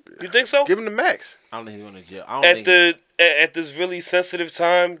 You think so? Give him the max. I don't think he's going to jail. I don't think At this really sensitive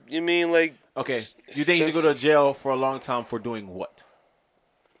time, you mean like? Okay. You think he should go to jail for a long time for doing what?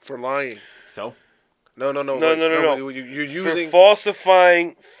 For lying. So? No. No. You're using. For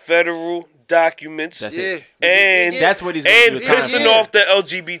falsifying federal documents. That's Yeah. it. And That's what he's going to and do. Time. pissing Yeah. off the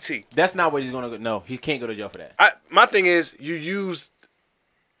LGBT. That's not what he's going to go. No, he can't go to jail for that. My thing is, you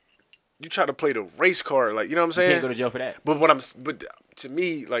try to play the race card, like, you know what I'm He saying? can't go to jail for that. But to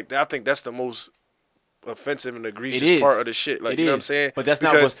me, like, I think that's the most offensive and It egregious is. part of the shit. Like, It you know what I'm is. saying? But that's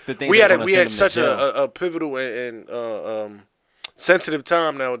not Because what's the thing we that's had gonna we send had him such to jail. a pivotal and sensitive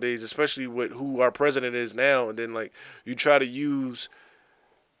time nowadays, especially with who our president is now. And then, like, you try to use.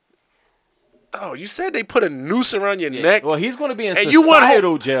 Oh, you said they put a noose around your neck. Well, he's going to be in And you went societal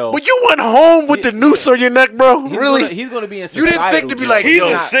home, jail. But you went home with the noose on your neck, bro. He's Really? He's going to be in You societal didn't think to be jail. like, He's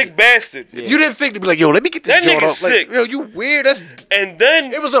yo, a sick bastard. Yeah. You didn't think to be like, yo, let me get this That joint nigga's off. Like, sick. yo, you weird. That's And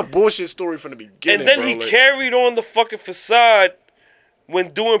then it was a bullshit story from the beginning. and then bro. he Like, carried on the fucking facade when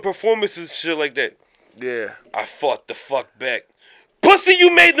doing performances and shit like that. yeah. I fought the fuck back. Pussy,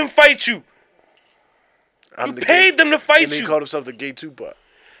 you made them fight you. I'm You the paid them to fight and he you. called himself the gay Tupac.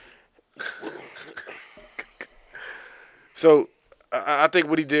 So I think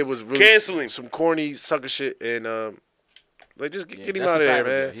what he did was really Cancel him. some corny sucker shit and like just get him that's out of there,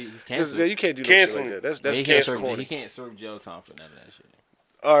 societal man. jail. He's 'Cause, canceled. yeah, you can't do no Cancel shit like him. that. That's he, cancel can't serve, corny. he can't serve jail time for none of that shit.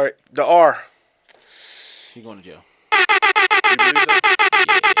 All right, the R. He's going to jail. You believe so?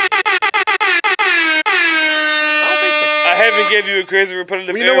 I haven't gave you a crazy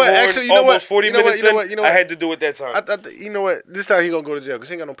repetitive Well, you know what? air horn Actually, you know almost what? 40 You know what? minutes You know in. what? You know I what? had to do it that time. You know what? This time he gonna go to jail because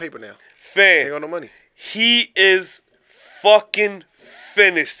he ain't got no paper now. He ain't Fan, got no money. he is fucking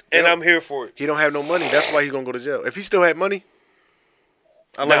finished, and Yep. I'm here for it. He don't have no money. That's why he gonna go to jail. If he still had money,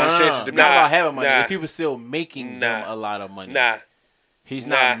 I like Nah, his chances to be. Not Nah, about having money. nah. If he was still making them Nah. a lot of money. Nah, He's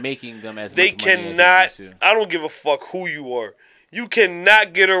nah. not making them as they much money as cannot. he used to. I don't give a fuck who you are. You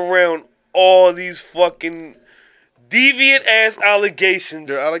cannot get around all these fucking deviant ass allegations.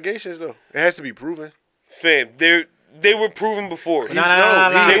 They're allegations though. It has to be proven. Fam, they were proven before.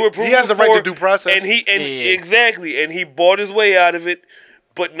 Nah. They were proven He has the right before, to due process. and he and Yeah. exactly, and he bought his way out of it.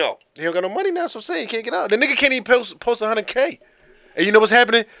 But no, He don't got no money now, so I'm saying he can't get out. The nigga can't even post 100K. And you know what's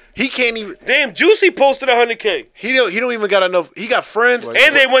happening? He can't even. damn, Juicy posted 100K, He don't even got enough. He got friends. Well,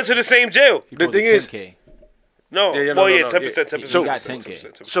 and they went to the same jail. He The posted thing is- 10K. No, Yeah, well, no, yeah, no, 10%, yeah. 10%. So- He got 10K.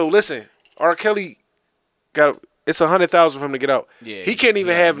 10%. So listen, R. Kelly got it's 100,000 for him to get out. Yeah, he can't he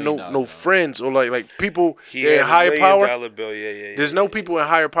even got have $1 no million no friends or like people He in had higher $1 power. million bill. Yeah. There's no people in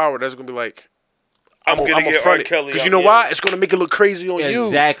higher power that's gonna be like, I'm gonna I'm get R. front it Kelly because out, you know yeah. why? It's gonna make it look crazy on you.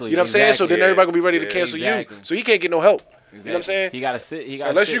 Exactly, You know what I'm saying? So then exactly. everybody gonna be ready to Yeah, cancel exactly. you. So he can't get no help. You know what I'm Exactly. saying? He got to sit. He got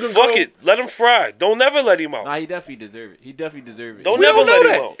Unless sit. you can Fuck go- it, let him fry. Don't never let him out. Nah, he definitely deserve it. He definitely deserve it. Don't We never don't know let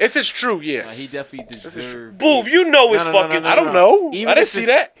him that. out. If it's true, yeah. Nah, he definitely deserves. Boob, you know it's fucking. I don't know. I didn't if see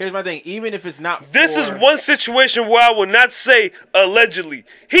it's- that. Here's my thing. Even if it's not, This is for- one situation where I will not say allegedly.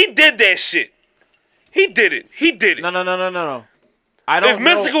 He did that shit. He did it. He did it. No. I don't If know.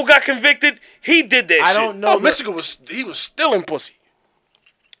 Mystical got convicted, he did that I shit. don't know. No, Mystical was stealing pussy.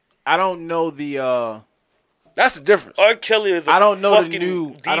 I don't know the. That's the difference. R. Kelly is a I don't know the fucking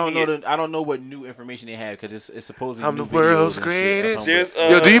new. deviant. I don't know what new information they have because it's supposedly. I'm new the world's videos and shit or greatest. something. There's,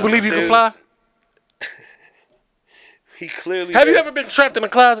 Yo, do you believe you can there's- fly? He clearly Have you does. ever been trapped in a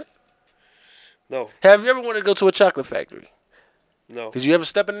closet? No, Have you ever wanted to go to a chocolate factory? no, Did you ever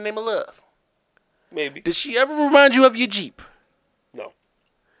step in the name of love? maybe. Did she ever remind you of your Jeep? No.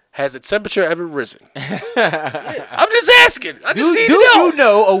 Has the temperature ever risen? I'm just asking. I just Do need to know. you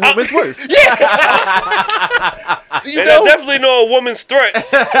know a woman's worth? Do you And know I definitely know a woman's threat. And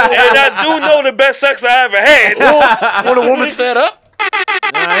I do know the best sex I ever had. when a woman's fed up?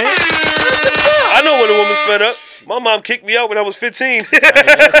 Alright? I know when a woman's fed up. My mom kicked me out when I was 15. And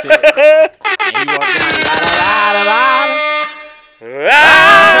he walked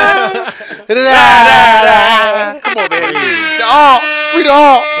down, Come on, man. The all. Free the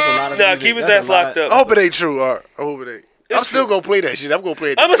all. Nah, keep his ass locked I up. hope it ain't true, Art. I hope it ain't. I'm It's still true. gonna play that shit. I'm gonna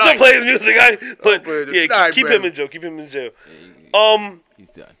play it. I'm gonna still tonight. play his music. But play it yeah, tonight, keep baby. him in jail. Keep him in jail. He's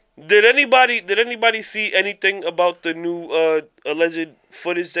done. Did anybody see anything about the new alleged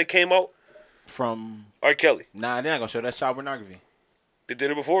footage that came out? From R. Kelly. they're not gonna show that child pornography. They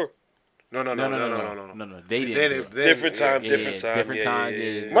did it before. No. No. They See, didn't. do it. Different time, Yeah, different time. different yeah, times, yeah,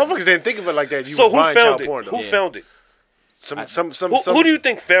 yeah. yeah. Motherfuckers didn't think of it like that. You So was who buying found child it? porn, though. Who found it? Who do you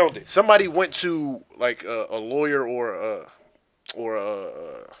think found it? Somebody went to like a lawyer or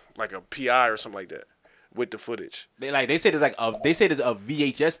like a PI or something like that with the footage. They say there's there's a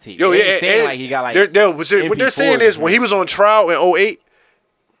VHS tape. Yo, They yeah, ain't saying and like he got like. what they're saying MP4s is when he was on trial in 2008,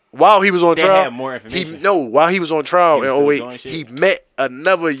 while he was on They trial, had more information. while he was on trial He was in still 08, doing shit? he met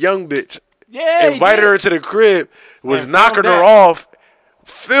another young bitch, Yeah, he invited did. her to the crib, was And knocking filmed her that. off,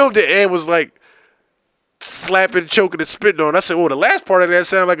 filmed it, and was like slapping, choking, and spitting on. I said, "Oh, the last part of that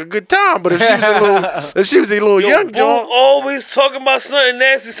sounded like a good time." But if she was a little young Boo John, always talking about something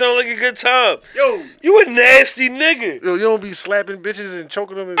nasty, sound like a good time. yo, You a nasty nigga. you don't be slapping bitches and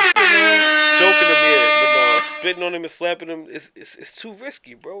choking them and spitting on them. Choking them, yeah, but no, spitting on them and slapping them, it's too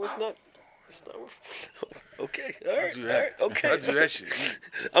risky, bro. It's not. Okay, all right, do all that. right, okay. I do that shit.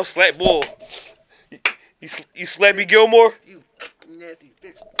 I'm slap ball. You Slappy Gilmore? You nasty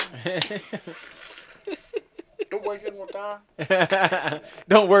bitch. Don't worry, you ain't gonna die.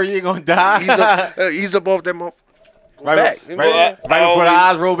 Don't worry, you ain't gonna die. Ease up off that motherfucker. right, back. right, Well, right before the always-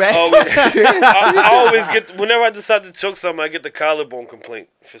 eyes roll back. I always get whenever I decide to choke something, I get the collarbone complaint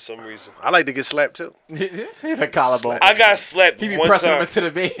for some reason. I like to get slapped too. The collarbone. I got slapped He be one pressing him time. into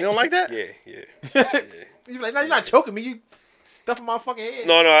the bed. You don't like that? Yeah. You be like, no, you're not choking me. You stuffing my fucking head.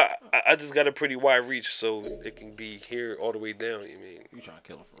 No, I just got a pretty wide reach, so it can be here all the way down. You mean? You trying to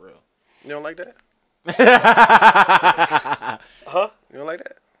kill him for real? You don't like that? Huh? You don't like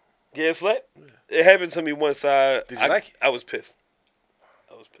that? Getting slapped? It happened to me once. Did you like it? I was pissed.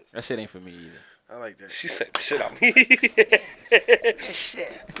 That shit ain't for me either. I like that. She slapped the shit out of me.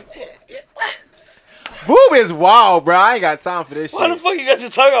 Boob is wild, bro. I ain't got time for this Why the shit. fuck you got your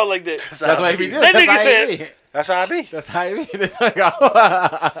tongue out like that? That's why he be doing. That That's nigga how said- he be. That's how I be. That's how he be.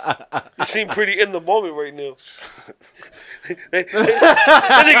 You seem pretty in the moment right now. that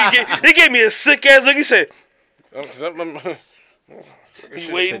nigga he gave me a sick ass look. He said,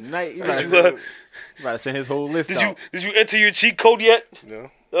 "You waiting? Tonight, you Did about you, to send his whole list out. did you enter your cheat code yet? No.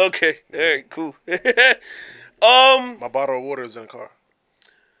 Okay, all right, cool. My bottle of water is in the car.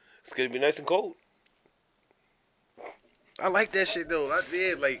 It's gonna be nice and cold. I like that shit though. I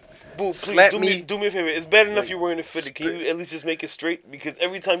did like Boo, please slap do me. do me a favor. It's bad enough you're wearing a fitted. Can you at least just make it straight? Because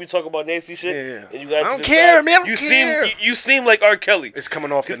every time you talk about nasty shit, Yeah. and you got I don't care, man. I don't care. You seem like R. Kelly. It's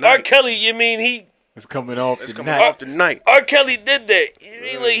coming off the Because R. night. Kelly, you mean It's coming off. It's the coming night. off the night. R. Kelly did that. You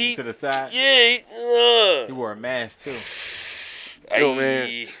mean like he? To the side. Yeah. He wore a mask too. Yo, Aye.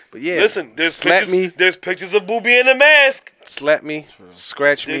 man. But yeah, Listen, there's slap pictures. me, There's pictures of Booby in a mask. slap me,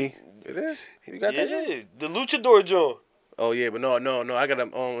 scratch me. There's- It is. You got that? Joint? Yeah, the luchador John, Oh yeah, but no. I got a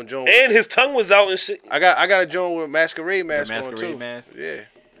joint. and his tongue was out and shit. I got a joint with masquerade mask on masquerade too. mask? Yeah.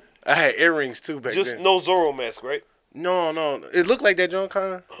 I had earrings too back Just then. no Zorro mask, right? No. It looked like that joint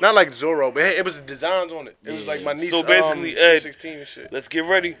kind of. Not like Zorro, but it was designs on it. It was like my niece. So basically, she Ed- was 16 and shit. Let's get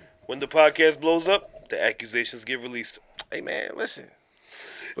ready. When the podcast blows up, the accusations get released. Hey man, listen,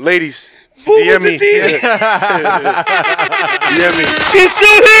 ladies, Boo DM was a me. demon. DM me. He's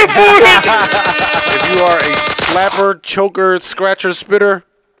still here for it. If you are a slapper, choker, scratcher, spitter,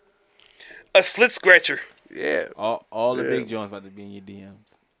 A slit scratcher. yeah, All the Yeah. big Jones about to be in your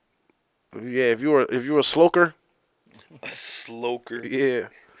DMs. yeah. If you were a sloker, A sloker. yeah,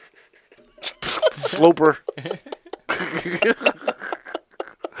 sloper.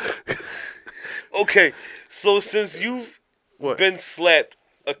 Okay, so since you've What? been slapped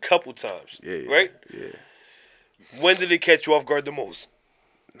a couple times, Yeah, right? yeah. When did it catch you off guard the most?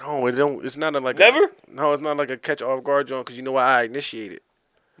 No, it don't. It's not like Never? No, it's not like a catch off guard joint because you know why I initiate it.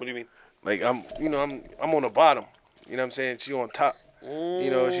 What do you mean? Like I'm on the bottom. You know what I'm saying? She on top. You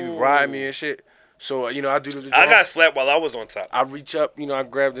know, she ride me and shit. So I do the. I got slapped while I was on top. I reach up, I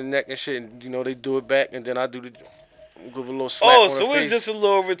grab the neck and shit, and they do it back, and then I do the give a little slap Oh, on so the it's face. just a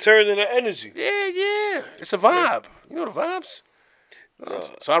little return of the energy. Yeah. It's a vibe. You know the vibes.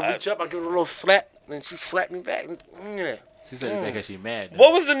 So I reach up, I give her a little slap, and she slap me back. And, yeah. She said it because she mad. though.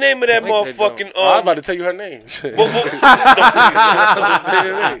 What was the name of that I like that motherfucking joint. I was about to tell you her name.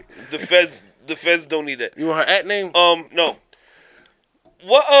 The feds don't need that. You want her at name? No.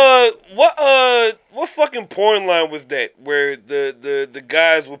 What fucking porn line was that where the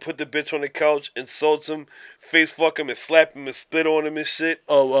guys would put the bitch on the couch, insult him, face fuck him, and slap him and spit on him and shit?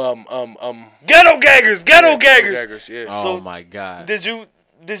 Oh, Ghetto gaggers, ghetto gaggers. Gaggers, yeah. Oh so- my god. Did you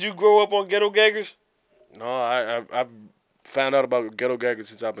grow up on ghetto gaggers? No, I've found out about ghetto gaggers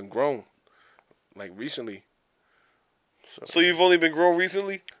since I've been grown, like recently. So you've only been grown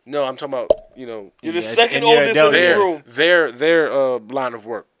recently? No, I'm talking about You're the Yeah, second and you're oldest in adult. this their room. their line of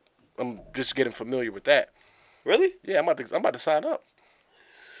work. I'm just getting familiar with that. Really? Yeah, I'm about to sign up.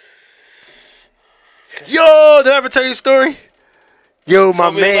 Yo, did I ever tell you a story? Yo,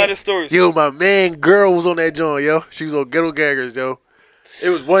 Tell me a lot of stories. Yo, my man, girl was on that joint. Yo, she was on Ghetto Gaggers. Yo, it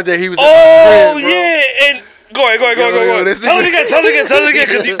was one day he was. Oh at my crib, bro. yeah, and go ahead. Yo, this Tell it nigga-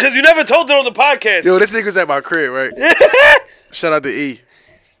 again, because you never told it on the podcast. Yo, this nigga's at my crib, right? Shout out to E.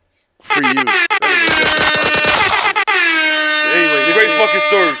 Free you. Anyway, this Great nigga- fucking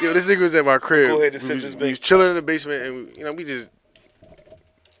story. Yo, this nigga was at my crib. Go ahead and sip we this we big. was chilling in the basement, and we just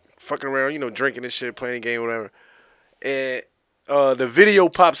fucking around, drinking and shit, playing a game, whatever. And the video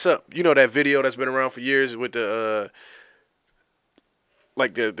pops up. You know that video that's been around for years with the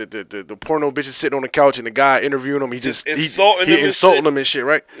like the porno bitches sitting on the couch and the guy interviewing him. He Insulting them and insulting shit. them and shit,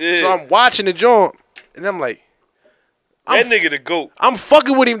 right? Yeah. So I'm watching the joint, and I'm like, That nigga the GOAT. I'm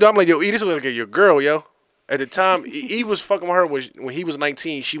fucking with him, though. I'm like, yo, E, this look like your girl, yo. At the time, he was fucking with her when he was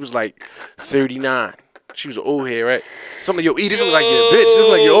 19. She was like 39. She was an old head, right? So I'm like, yo, E, this look like your bitch. This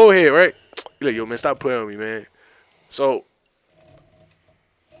look like your old head, right? He like, yo, man, stop playing with me, man. So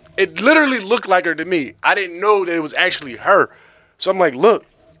it literally looked like her to me. I didn't know that it was actually her. So I'm like, look.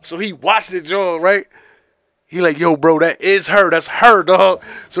 So he watched the joint, right? He like, yo, bro, that is her. That's her, dog.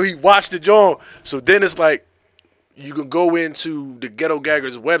 So he watched the joint. So then it's like, you can go into the Ghetto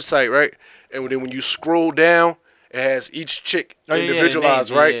Gaggers website, right? And then when you scroll down, it has each chick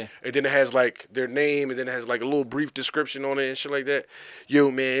individualized, right? yeah. And then it has like their name, and then it has like a little brief description on it and shit like that.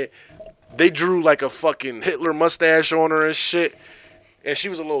 Yo, man, they drew like a fucking Hitler mustache on her and shit. And she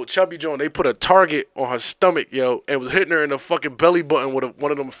was a little chubby joint. They put a target on her stomach, yo, and was hitting her in the fucking belly button with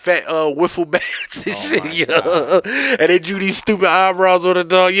one of them fat wiffle bats and shit, yo. And they drew these stupid eyebrows on her,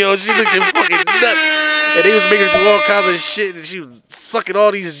 dog, yo. She looked fucking nuts. And they was making her do all kinds of shit, and she was sucking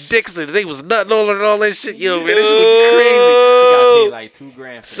all these dicks, and they was nutting on her and all that shit, yo, man. This shit look crazy. She got paid like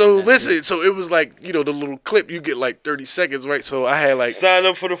 $2,000. So listen, so it was like, the little clip, you get like 30 seconds, right? So I had like, Sign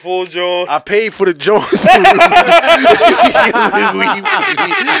up for the full joint. I paid for the joints.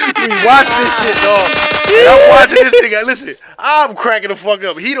 we watched this shit, dog. And I'm watching this nigga. Listen, I'm cracking the fuck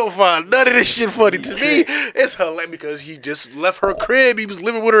up. He don't find none of this shit funny. To me, it's hilarious because he just left her crib. He was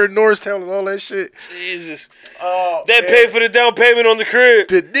living with her in Norristown and all that shit. Jesus. Oh, That man. paid for the down payment on the crib.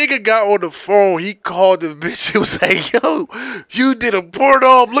 The nigga got on the phone. He called the bitch. He was like, yo, you did a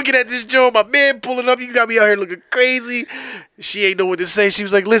porno. I'm looking at this joint. My man pulling up. You got me out here looking crazy. She ain't know what to say. She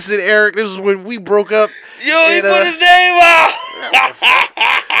was like, listen, Eric, this was when we broke up. Yo, he And, put his name out.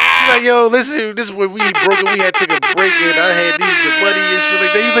 She's like, yo, listen, this is when we broke up. We had to take a break and I had the money and shit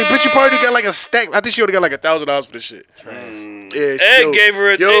like that. He was like, bitch, you probably got like a stack. I think she only got like $1,000 for this shit. Yeah, Ed gave her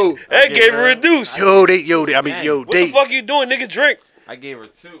a gave her a deuce. What the fuck you doing, nigga? Drink. I gave her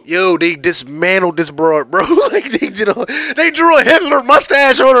 2. They dismantled this broad, bro. Like they drew a Hitler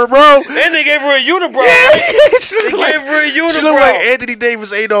mustache on her, bro. And they gave her a unibrow. She They looked like, gave her a she looked like unibrow. Anthony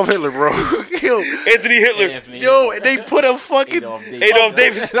Davis Adolf Hitler, bro. Yo, Anthony Hitler. yo, and they put a fucking Adolf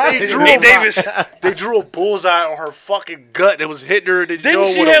Davis. They drew Hey, a Davis. They drew a bullseye on her fucking gut that was hitting her in the jaw Didn't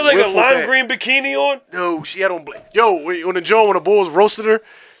she with have like a wiffle lime bat. green bikini on? No, she had on black. Yo, on the Joe when the Bulls roasted her,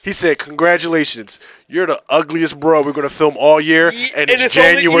 he said, "Congratulations, you're the ugliest bro we're gonna film all year, and it's it's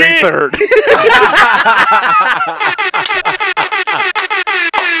only- January yeah. 3rd."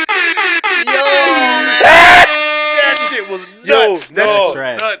 Yo, that shit was nuts. Yo, That no. shit was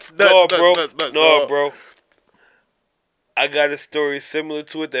Trash. nuts, No, nuts, bro. nuts, nuts, No, dog. bro. I got a story similar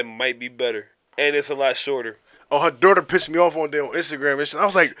to it that might be better. And it's a lot shorter. Oh, her daughter pissed me off one day on Instagram and shit. I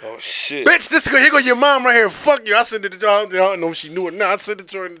was like, Oh, shit. bitch, here go your mom right here. Fuck you. I sent it to her. I don't know if she knew it now. I sent it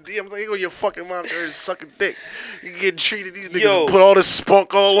to her in the DM. I was like, here go your fucking mom. Her sucking dick. You getting treated. These niggas Yo. put all this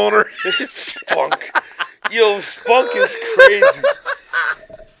spunk all on her. Spunk. Yo, Spunk is crazy.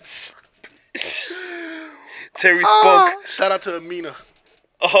 Terry Spunk. Shout out to Amina.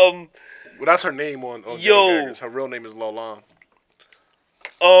 Um, Well, that's her name on Yo. Ghetto Gaggers. Her real name is Lolan.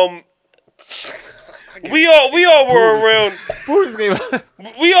 we all were around. Who's game?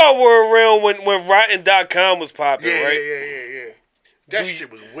 We all were around when Rotten.com was popping, right? Yeah. That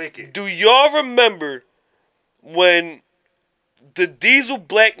shit was wicked. Do y'all remember when the Diesel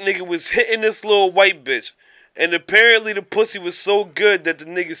black nigga was hitting this little white bitch, and apparently the pussy was so good that the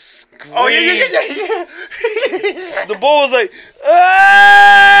nigga screamed? Oh, yeah. The boy was like,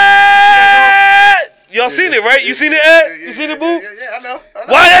 ah! Y'all seen it, right? You seen it, Ed? You seen it, boo? Yeah, I know.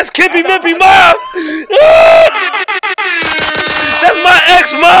 Why, that's Kippy Mippy mom! That's my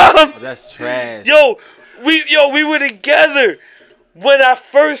ex-mom! That's trash. Yo, we were together when I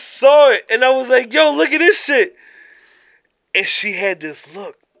first saw it, and I was like, yo, look at this shit. And she had this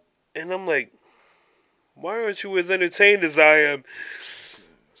look, and I'm like, why aren't you as entertained as I am?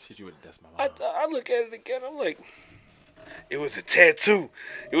 Shit, you would that's my mom. I look at it again, I'm like, it was a tattoo.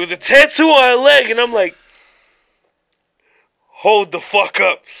 It was a tattoo on her leg, and I'm like, hold the fuck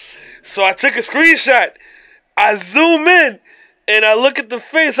up. So I took a screenshot. I zoom in, and I look at the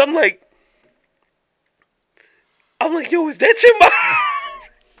face. I'm like, yo, is that your mom?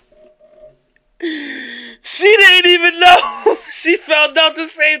 She didn't even know. She found out the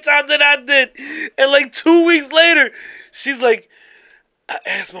same time that I did. And like 2 weeks later, she's like, I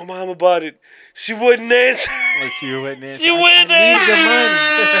asked my mom about it. She wouldn't answer. Like she wouldn't answer. She wouldn't I need answer. the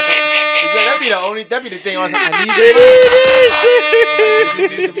money. That'd be the thing. I was like, I need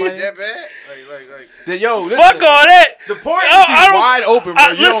She the money. That bad? Yo, listen, Fuck all that. the porn I industry's don't- wide open, bro.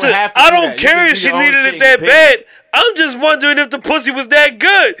 You listen, don't have to I do don't that. You care can if do she your own needed shit it and that get paid. bad. I'm just wondering if the pussy was that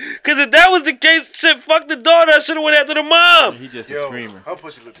good. Because if that was the case, shit, fuck the daughter. I should have went after the mom. He just a Yo, screamer. her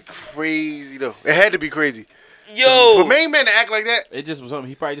pussy looked crazy though. It had to be crazy. Yo, For main man to act like that, It just was something.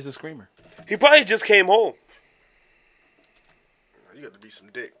 He probably just a screamer. he probably just came home. you got to be some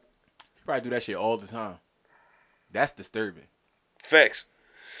dick. He probably do that shit all the time. That's disturbing. Facts.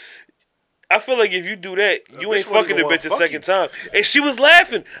 I feel like if you do that, you bitch ain't wasn't fucking the gonna bitch a fuck second you. time. And she was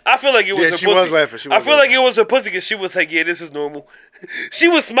laughing. I feel like it was Yeah, her she pussy. was laughing. She I was feel like laughing. it was her pussy because she was like, yeah, this is normal. She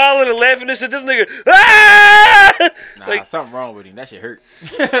was smiling and laughing and shit. This nigga, ah! Nah, Like, something wrong with him. That shit hurt.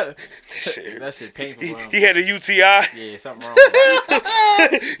 shit. That shit painful. He, for him. he had a UTI. Yeah, something wrong with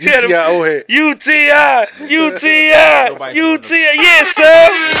him. He had a T.I.O. head. UTI. UTI. Nobody's doing UTI. Yes,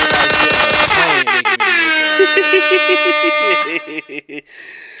 sir.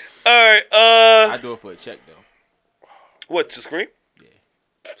 All right. I do it for a check though. What, to scream? Yeah.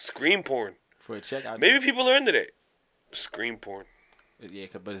 Scream porn. For a check, I do Maybe it. people are into that. Scream porn. Yeah,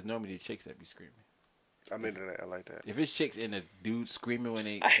 but it's normally the chicks that be screaming. I'm into that. I like that. If it's chicks and a dude screaming when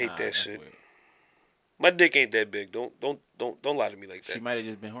they, I hate that that's shit. weird. My dick ain't that big. Don't lie to me like that. She might have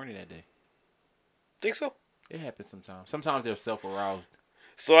just been horny that day. Think so? It happens sometimes. Sometimes they're self-aroused.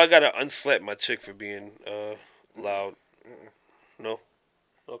 So I gotta unslap my chick for being loud. No?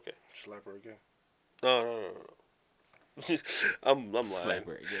 Okay. Slap her again. No. I'm lying. Slap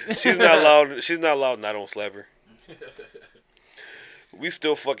her again. She's not loud. She's not loud and I don't slap her. We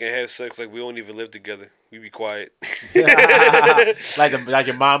still fucking have sex like we don't even live together. We be quiet. like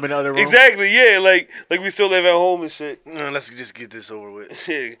your mom in the other room. Exactly, yeah. Like we still live at home and shit. Let's just get this over with.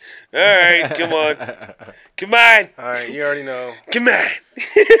 All right, come on. Come on. All right, you already know. Come on.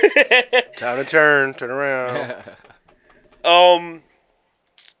 Time to turn around.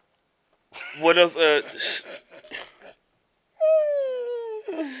 What else?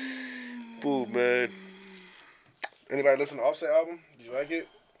 Boo, man. Anybody listen to Offset album? Did you like it?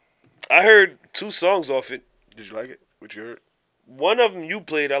 I heard 2 songs off it. Did you like it? What you heard? One of them you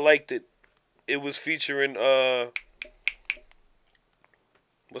played. I liked it. It was featuring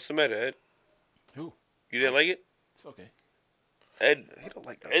what's the matter, Ed? Who? You didn't like it? It's okay. Ed, He don't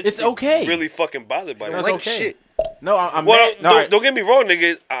like that. Ed It's seemed okay. really fucking bothered by That's that. like okay. shit. No, I'm Well, mad. No, don't get me wrong,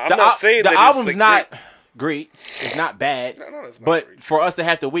 nigga. I'm the not saying the that album's it's like not great. great. It's not bad. No, it's not but great. for us to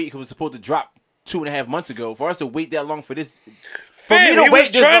have to wait, because it was supposed to drop 2.5 months ago, for us to wait that long for this, for Fam, he was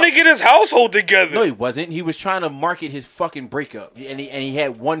trying to get his household together. No, he wasn't. He was trying to market his fucking breakup, and he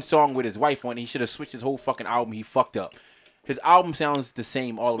had one song with his wife on it. He should have switched his whole fucking album. He fucked up. His album sounds the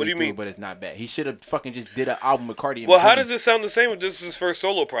same all the What do way you through, mean? but it's not bad. He should have fucking just did an album with Cardi. Well, how does it sound the same if this is his first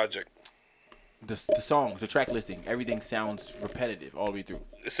solo project? The songs, the track listing, everything sounds repetitive all the way through.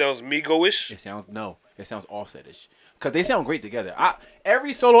 It sounds Migo-ish. It sounds Offset-ish. Because they sound great together.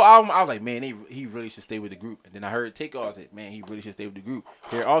 Every solo album, I was like, man, he really should stay with the group. And then I heard Takeoff, I said, man, he really should stay with the group.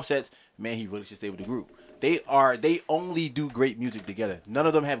 Hear Offsets, man, he really should stay with the group. They only do great music together. None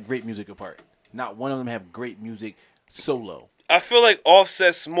of them have great music apart. Not one of them have great music solo. I feel like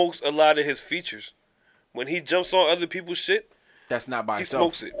Offset smokes a lot of his features. When he jumps on other people's shit, That's not by he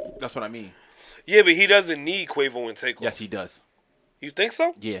himself. smokes it. That's what I mean. Yeah, but he doesn't need Quavo and Takeoff. Yes, he does. You think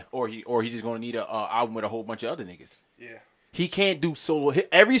so? Yeah, or he's just gonna need a album with a whole bunch of other niggas. Yeah. He can't do solo.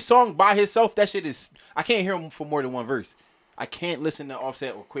 Every song by himself, that shit is. I can't hear him for more than one verse. I can't listen to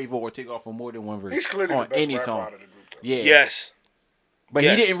Offset or Quavo or Takeoff for more than one verse He's clearly on the best any rapper song. out of the group. Though. Yeah, Yes. but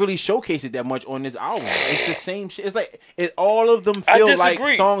yes. he didn't really showcase it that much on this album. It's the same shit. It's like all of them I feel like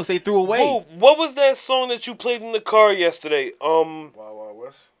disagree. songs they threw away. Boo, what was that song that you played in the car yesterday? Wild Wild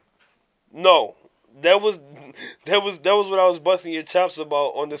West. No. That was what I was busting your chops about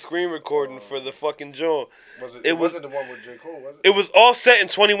on the screen recording for the fucking joint. Was it? It was- wasn't the one with J Cole, was it? It was Offset and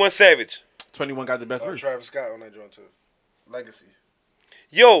 21 Savage. 21 got the best verse. Travis Scott on that joint too. Legacy.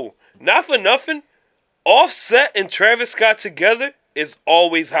 Yo, not for nothing, Offset and Travis Scott together is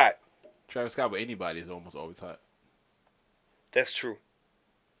always hot. Travis Scott with anybody is almost always hot. That's true.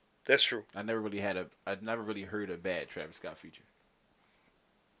 That's true. I never really heard a bad Travis Scott feature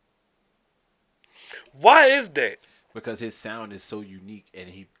Why is that? because his sound is so unique and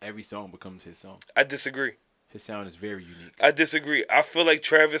every song becomes his song. I disagree. His sound is very unique. I disagree. I feel like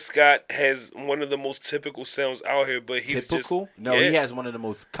Travis Scott has one of the most typical sounds out here, but he's Typical? just No, yeah. he has one of the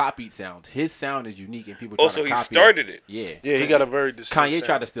most copied sounds. His sound is unique, and people try Also, to he copy started it. Yeah, Yeah, he got a very distinct Kanye sound.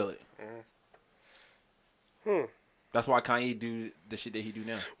 tried to steal it. That's why Kanye do the shit that he do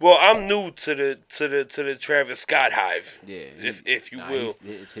now. Well, I'm new to the Travis Scott hive. Yeah, if you will.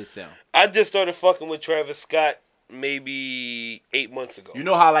 it's his sound. I just started fucking with Travis Scott maybe 8 months ago. You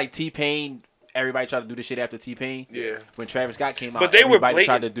know how like T-Pain, everybody tried to do the shit after T-Pain. Yeah. When Travis Scott came out, But they were everybody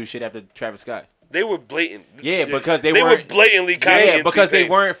tried to blatant. do shit after Travis Scott. They were blatant. Yeah, because they They were weren't. blatantly Kanye Yeah, and because they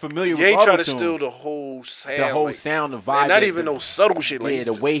T-Pain. weren't familiar Ye with tried to auto-tune. steal the whole sound. The whole like, sound, the vibe. and not the- even no subtle shit. Like, Yeah,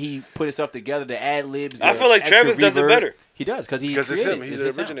 the way he put himself together, the ad libs. I feel like Travis does it better. He does because because it's him. He's the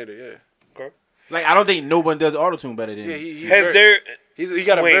originator. Yeah. Okay. Like I don't think no one does auto tune better than. Yeah. him. He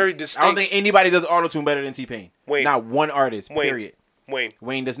got a Wayne. very I don't distinct. think anybody does auto tune better than T-Pain. Wayne. Not one artist. Wayne. Period. Wayne.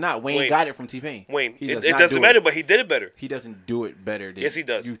 Wayne does not. Wayne Wayne. got it from T-Pain. Wayne. He It does not doesn't do matter, it. but he did it better. He doesn't do it better than. Yes, he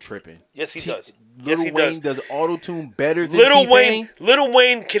does. You tripping? Yes, he does. Yes, Little he Wayne does. does auto tune better than Little T-Pain. Little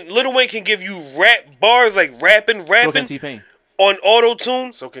Wayne can give you rap bars like rapping So can T-Pain. on auto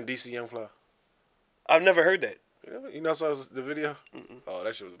tune. So can DC Young Fly. I've never heard that. You know, saw the video. Oh,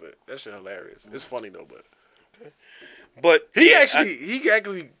 that shit was lit. That shit hilarious. It's funny though, but But he yeah,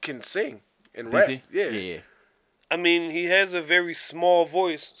 actually can sing and rap. DC? Yeah. I mean, he has a very small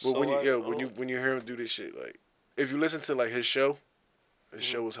voice. But so when you I don't when you hear him do this shit, like if you listen to like his show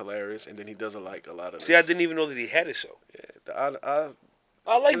is hilarious, and then he does a lot of. see, I didn't even know that he had a show. Yeah, the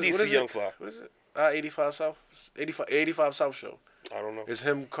I like what DC is Young it? Fly. What is it? 85 South, 85 South show. I don't know. It's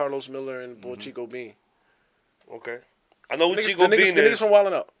him, Carlos Miller, and Boy Chico Bean. Okay, I know what Niggas, Chico the Bean niggas is. from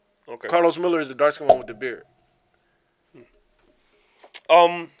Wildin' Out. Okay. Carlos Miller is the dark skinned one with the beard.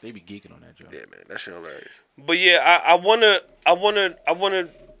 They be geeking on that job. Yeah, man, that shit hilarious. But yeah, I wanna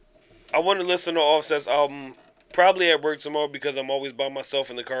listen to Offset's album probably at work tomorrow because I'm always by myself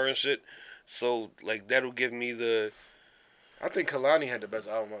in the car and shit. So like that'll give me the. I think Kalani had the best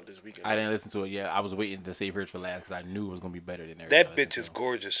album out this weekend. I didn't listen to it yet. I was waiting to save hers for last because I knew it was gonna be better than everything. That I listened bitch is to.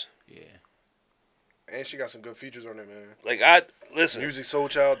 gorgeous. Yeah. And she got some good features on it, man. Like I listen. Music Soul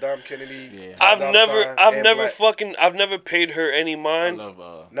Child, Dom Kennedy. Yeah. I've Dollar never Sign, I've and never Black. fucking I've never paid her any I mind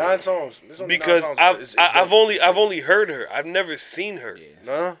love 9 songs. There's only 9 because songs, but it's I've dope. only heard her. I've never seen her. yeah.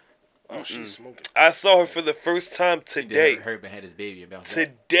 Nah. Oh, she's smoking. I saw her for the first time today. Herb had his baby and bounced back.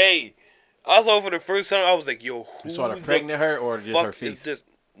 Today. I saw her for the first time. I was like, yo, who You saw her the pregnant her or just fuck her is face? this?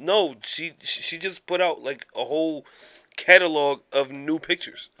 No, she just put out like a whole catalog of new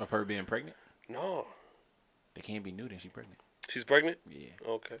pictures. Of her being pregnant? No. They can't be new then she's pregnant. She's pregnant? Yeah.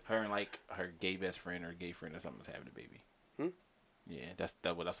 Okay. Her and like her gay best friend or gay friend or something is having a baby. Yeah, that's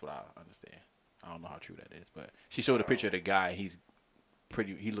what I understand. I don't know how true that is, but she showed a picture of the guy. He's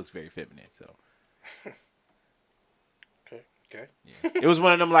pretty. He looks very feminine. So Okay. it was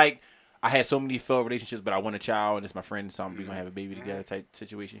one of them like I had so many failed relationships, but I want a child and it's my friend, so we gonna have a baby together type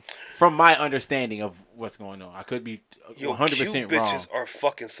situation. From my understanding of what's going on, I could be Yo, 100% cute wrong. bitches are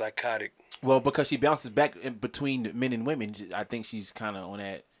fucking psychotic. Well, because she bounces back in between men and women, I think she's kind of on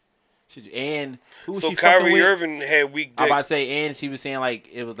that. And who was So she fucking Kyrie with? Irving had weak I'm dick. about to say, and she was saying like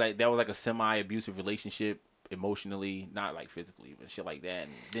it was like that was like a semi-abusive relationship, emotionally, not like physically, but shit like that.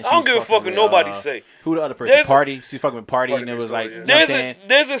 And then I she don't was give a fucking fuck what with, nobody say. Who the other person? There's a- Party. She's fucking with Party, Party and it was next like door, you yeah. know what I'm saying?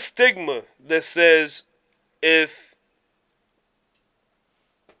 There's a stigma that says if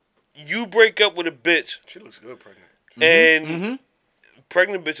you break up with a bitch She looks good pregnant. and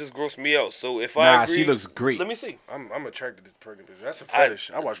pregnant bitches gross me out. So if I Nah, agree, she looks great. Let me see. I'm attracted to pregnant bitches. That's a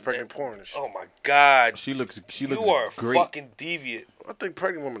fetish. I watch pregnant porn and shit. Oh my god, She looks you are great. fucking deviant. I think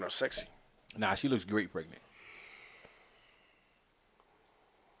pregnant women are sexy. Nah, she looks great pregnant.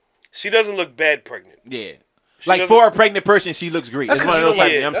 She doesn't look bad pregnant. Yeah. Like doesn't- for a pregnant person, she looks great. It's one of those like-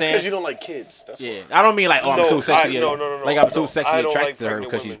 type, you know what I'm That's saying? because you don't like kids. That's Yeah, I don't mean like I'm No, so sexually. no. Like I'm so No, sexually I don't attracted like to her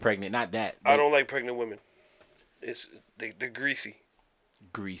pregnant because she's women. pregnant. Not that. I but don't like pregnant women. It's they're greasy.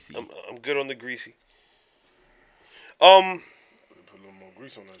 greasy. I'm good on the greasy. Put a little more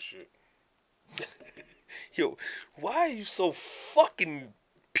grease on that shit. Yo, why are you so fucking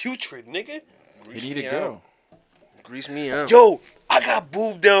putrid, nigga? You need a me girl. out. Grease me out. Yo, I got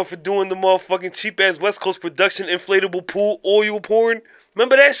booed down for doing the motherfucking cheap ass West Coast production inflatable pool oil porn.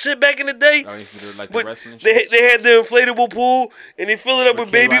 Remember that shit back in the day? Oh, you used to do like the But wrestling they shit. they had the inflatable pool and they fill it up With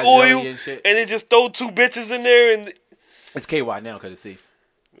with baby KY oil jelly and shit. and they just throw 2 bitches in there and It's KY now because it's safe.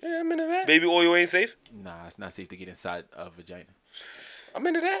 Yeah, I'm into that. baby oil ain't safe. Nah, it's not safe to get inside a vagina. I'm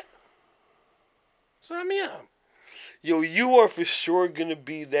into that. Sign me up. Yo, you are for sure gonna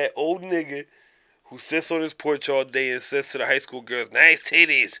be that old nigga who sits on his porch all day and says to the high school girls, "Nice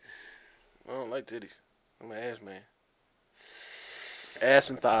titties." I don't like titties. I'm an ass man. Ass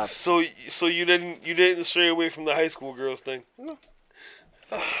and thighs. So you didn't stray away from the high school girls thing? No.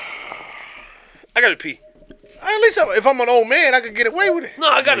 I gotta pee. At least if I'm an old man, I could get away with it. No,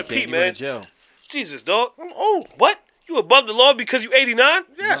 I gotta You pee, can't- you went man. to jail. Jesus, dog. I'm old. What? You above the law because you 89?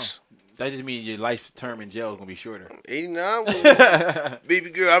 Yes. That just means your life term in jail is gonna be shorter. 89. Baby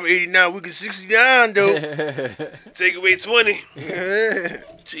girl, I'm 89. We can 69 though. Take away 20.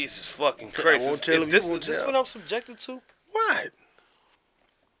 Jesus fucking Christ. won't tell him you Is won't this tell. what I'm subjected to? What?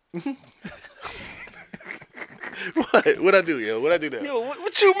 What I do, yo? What I do now? Yo,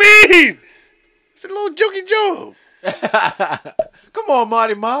 what you mean? It's a little jokey joke. Come on,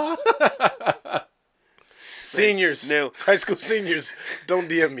 Marty Ma. Seniors, Now- high school seniors, don't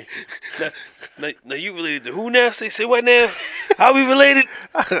DM me. Now you related to who now? Say what now? How we related?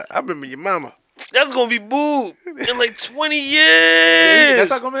 I remember your mama. That's gonna be booed in like 20 years.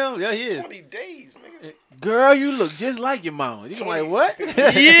 That's how come he is. 20 days, nigga. Girl, you look just like your mama. You like what?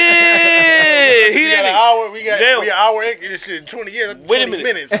 Yeah, he We got an didn't. hour. We got Now- an hour. This shit 20 years. That's Wait a 20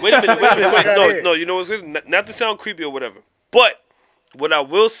 minute. minutes. Wait a minute. Fuck outta No, here. no. You know what's crazy? Not to sound creepy or whatever, but what I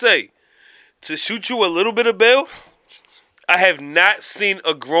will say, to shoot you a little bit of bail, I have not seen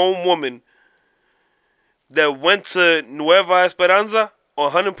a grown woman that went to Nueva Esperanza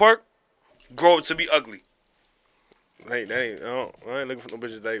on Hunting Park grow up to be ugly. I ain't looking for no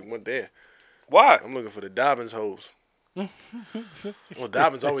bitches that went there. Why? I'm looking for the Dobbins hoes. Well,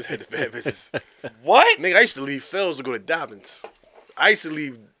 Dobbins always had the bad bitches. What? Nigga, I used to leave Fells to go to Dobbins. I used to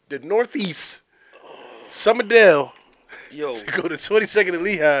leave the Northeast, Summerdale, Yo, to go to 22nd and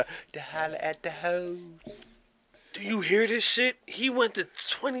Lehigh to holler at the hoes. do you hear this shit? He went to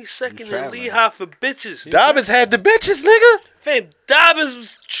 22nd and traveling. Lehigh for bitches. Dobbins had the bitches, nigga. Fam, Dobbins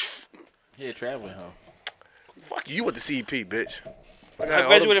was. Yeah, traveling, huh? Fuck you with the CP, bitch. I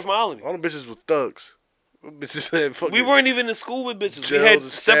graduated from Allenby. All them bitches was thugs. Them bitches had fucking We weren't even in school with bitches. We gels had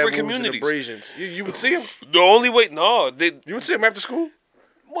and separate stab wounds and communities. abrasions. You would see them? The only way, no, they. You would see them after school?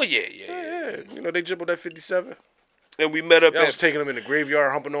 Well, yeah. Yeah. You know, they dribbled that 57. And we met up I was at. taking them in the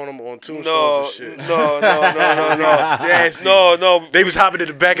graveyard, humping on them on tombstones No, and shit. no. Nasty. No. They was hopping in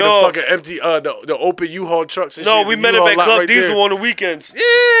the back No. of the fucking empty, the open U-Haul trucks and No, shit. we The met up U-Haul at lot Club right Diesel there. on the weekends.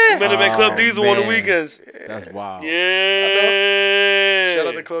 Yeah. We met up at Club Diesel on the man. weekends. That's wild. Yeah. Shout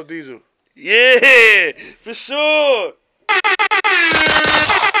out to Club Diesel. Yeah, for sure.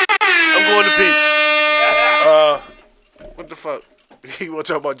 I'm going to pee. What the fuck? You want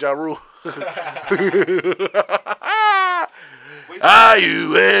to talk about Ja Rule? Are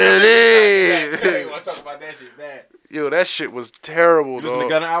you ready? want to talk about that shit bad. Yo, that shit was terrible, You listen to dog.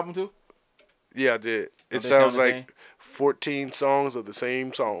 Gunna album too? Yeah, I did. It they sounds sound the like same? 14 songs of the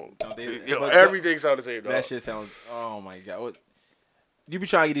same song. No, they- Yo, but- everything sounds the same, dog. That shit sounds. Oh my god. What? You be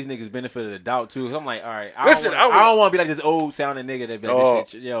trying to get these niggas benefit of the doubt too. I'm like, all right. Listen, I don't want to be like this old sounding nigga that be like, Dog. this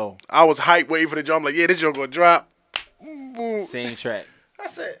shit, yo, I was hyped waiting for the drum. Like, yeah, this joke gonna drop. Boom. same track. I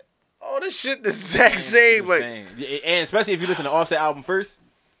said, oh, this shit the exact same. Like, Same. And especially if you listen to Offset album first.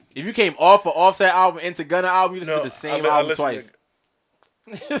 If you came off of Offset album into Gunna album, you listen to the same album twice.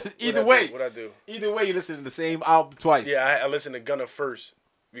 Either way, What I do? either way, you listen to the same album twice. Yeah, I listened to Gunna first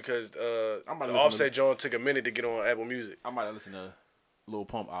because I'm about the to listen Offset John took a minute to get on Apple Music. I might have listened to Lil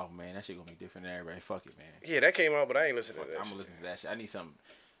Pump album, man. That shit gonna be different than everybody. Fuck it, man. Yeah, that came out, but I ain't listening to that. I'm shit. gonna listen to that shit. I need something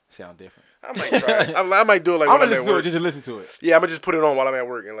sound different. I might try it. I might do it like I'm when gonna I'm at listen to it work. just to listen to it. Yeah, I'm gonna just put it on while I'm at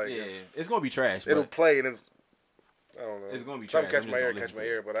work and like Yeah, it's gonna be trash. it'll But play and it's, I don't know. It's gonna be Something trash. catch I'm my just ear, gonna catch my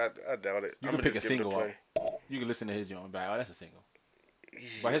listen ear, but I doubt it. you I'ma can pick a just give it single play. out. You can listen to his joint. Like, oh, that's a single.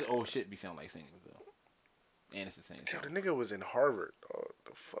 But his old shit be sound like singles though, and it's the same. Yo, Song. the nigga was in Harvard. Oh,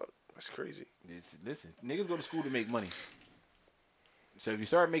 the fuck, that's crazy. Listen, niggas go to school to make money. So if you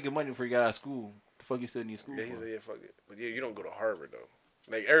start making money before you got out of school, the fuck you still need school Yeah, he for? said, yeah, fuck it. But yeah, you don't go to Harvard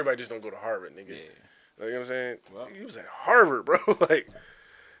though. Like everybody just don't go to Harvard, nigga. Yeah. Like, you know what I'm saying? Well. He was at Harvard, bro. Like,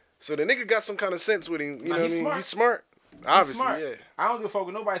 so the nigga got some kind of sense with him. You Nah, know what I he's mean? smart. He's smart. He's Obviously, smart. yeah. I don't give a fuck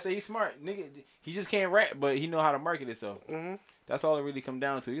when nobody say he's smart. Nigga, he just can't rap, but he know how to market himself. Mhm. That's all it really come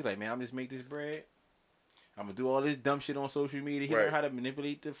down to. He's like, man, I'm just make this bread. I'm gonna do all this dumb shit on social media. He Right. learned how to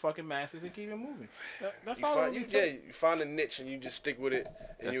manipulate the fucking masses and keep it moving. That's You all. find, it you, really yeah, take. you find a niche and you just stick with it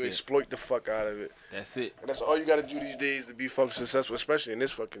and That's you it. exploit the fuck out of it. That's it. And that's all you gotta do these days to be fucking successful, especially in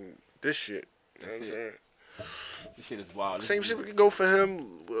this shit. You know what That's I'm it. saying? This shit is wild. This Same is- shit we could go for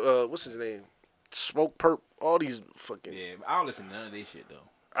him. What's his name? Smoke Perp. All these fucking. Yeah, but I don't listen to none of this shit though.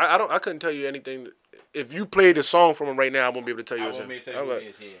 I couldn't tell you anything. If you played a song from him right now, I won't be able to tell you. I what's won't in. make sense I'm who like, it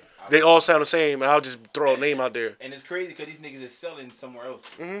is here. they all sound the same, and I'll just throw a name out there. And it's crazy because these niggas is selling somewhere else.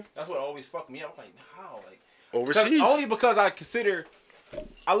 That's what always fucked me up. I'm like, how? Like, Overseas. only because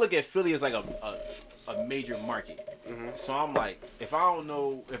I look at Philly as like a a major market. Mm-hmm. So I'm like, if I don't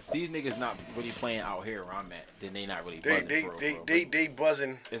know if these niggas not really playing out here where I'm at, then they not really buzzing for real. They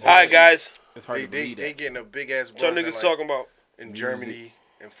buzzing. It's All right, guys. It's hard They to believe they that. getting a big ass buzz What y'all niggas talking about? in Music. Germany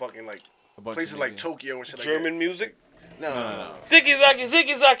and fucking like A bunch places of like niggas. Tokyo and shit like German music? that. No.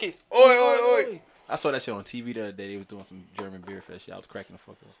 Ziki Zaki. Oi, oi, oi. I saw that shit on TV the other day. They was doing some German beer fest shit. I was cracking the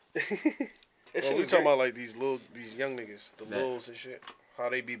fuck up. That Well, shit we was talking great. about like these young niggas, the That- Lils and shit, how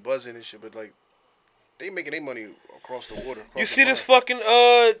they be buzzing and shit, but like they making their money across the water. You across see the this pond. fucking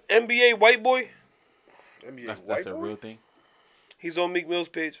NBA white boy? NBA That's white a boy? real thing. He's on Meek Mill's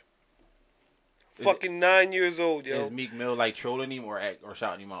page. Is Fucking 9 years old, yo. Is Meek Mill like trolling him or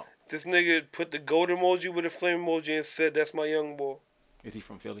shouting him out? This nigga put the gold emoji with a flame emoji and said, "That's my young boy." Is he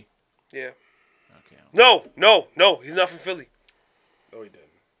from Philly? Yeah. Okay. No. He's not from Philly. No, he didn't.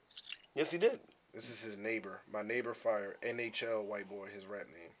 Yes, he did. This is his neighbor, my neighbor Fire, NHL white boy, his rap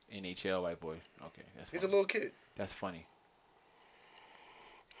name. NHL white boy. Okay, that's He's a funny. little kid. That's funny.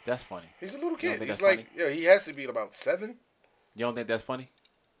 That's funny. He's a little don't kid. think He's that's like, funny? yeah, he has to be about 7. You don't think that's funny?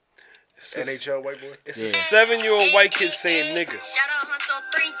 It's a, NHL white boy. it's Yeah. a 7-year-old white kid saying nigga. Shout out Huncho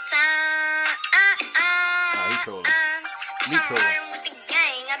 3 times. Nah, he trolling. Me I'm trolling. riding with the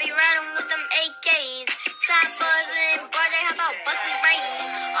gang. I be riding with them AKs. Side buzzing, boy, they how about busting rain.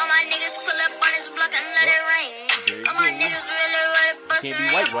 All my niggas pull up on this block and let it rain. Very All my good. niggas really busting Can't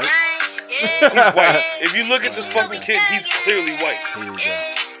be white, right? He's white. If you look at this fucking kid, he's clearly white. Here you go.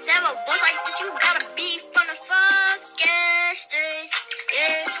 To have a boss like this, you gotta be from the fucking streets.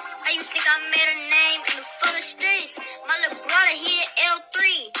 Yeah, how you think I made a name in the fucking streets? My little brother here,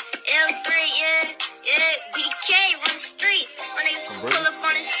 L3, yeah. BDK run the streets. My niggas pull up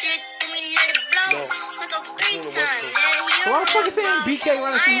on this shit, then we let it blow. No. Hook up 3 times, So why the fuck is saying BK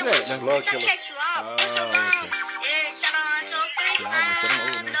running through that? That's Blood killer. catch you out. Push Oh, around. Yeah, shout out Huncho 3 Yeah,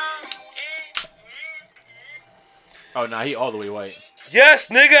 I'm old, man. times. Oh, nah, he all the way white. Yes,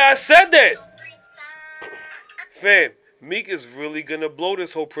 nigga, I said that. Fam, Meek is really gonna blow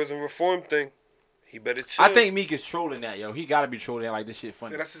this whole prison reform thing. He better chill. I think Meek is trolling that, yo. He gotta be trolling that like this shit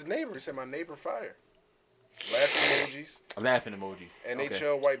funny. See, that's his neighbor. He said my neighbor Fire. Laughing emojis. Laughing emojis.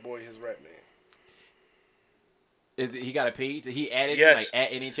 NHL white boy, his rap name. He got a page? He added Yes. like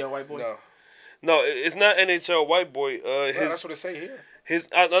at NHL white boy? No, No, it's not NHL white boy. no, that's His what it say here.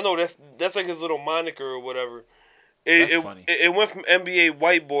 I know that's like his little moniker or whatever. That's It funny. it went from NBA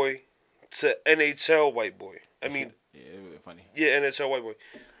white boy to NHL white boy. I mean, Yeah, it was funny. yeah, NHL white boy.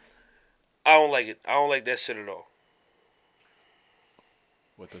 I don't like it. I don't like that shit at all.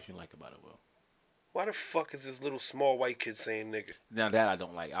 What don't you like about it, Will? Why the fuck is this little small white kid saying nigga? Now that I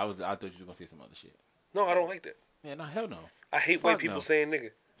don't like. I thought you was gonna say some other shit. No, I don't like that. Yeah, no, hell no. I hate Fuck white people no. saying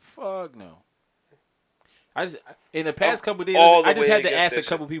nigga. Fuck no. I just in the past couple days, all the I just way had to against ask that a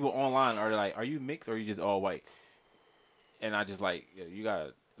couple people online, are they like, are you mixed or are you just all white? And I just like, yeah, you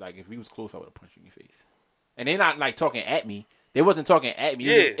gotta like, if we was close, I would have punched you in your face. And they not like talking at me. They wasn't talking at me.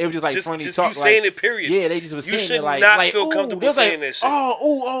 Yeah, It was just like just- funny just talk. you like, saying it, period. Yeah, they just was You saying should it like, not like, feel ooh, comfortable they was like, saying that shit.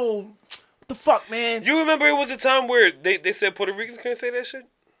 Oh, what the fuck, man? You remember it was a time where they said Puerto Ricans couldn't say that shit?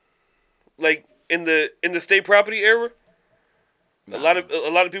 Like in the state property era? A lot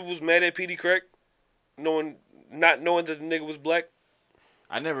of people was mad at PD Craig, not knowing that the nigga was black.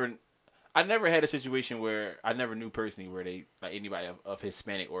 I never had a situation where I never knew personally where they like anybody of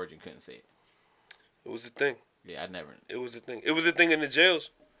Hispanic origin couldn't say it. It was a thing. Yeah, I never. It was a thing. It was a thing in the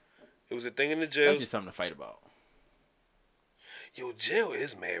jails. It was a thing in the That's jails. just something to fight about. Yo, jail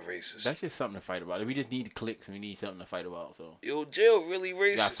is mad racist. That's just something to fight about. We just need clicks and we need something to fight about. So Yo, jail really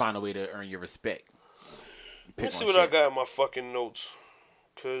you gotta racist. find a way to earn your respect. Let me Pick see on what I shit. got in my fucking notes.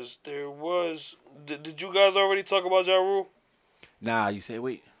 Cause there was. Did you guys already talk about Ja Rule? Nah, you say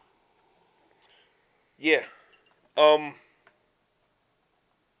wait. Yeah.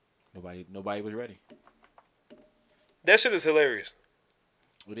 Nobody was ready. That shit is hilarious.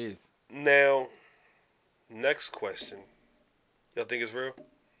 It is. Now, next question. Y'all think it's real?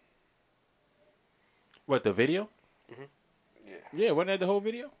 What, the video? Mm-hmm. Yeah, wasn't that the whole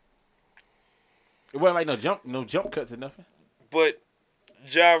video? It wasn't like no jump cuts or nothing. But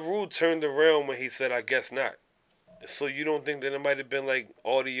Ja Rule turned around when he said, "I guess not." So you don't think that it might have been like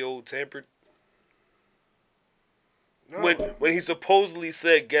audio tampered? No. When he supposedly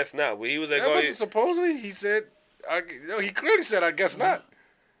said, "Guess not," when he was like, That "Oh wasn't yeah," supposedly. He said, he clearly said, I guess not.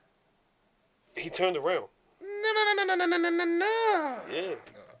 he turned around. No. Yeah,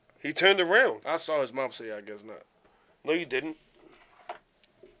 he turned around. I saw his mom say, I guess not. No, you didn't.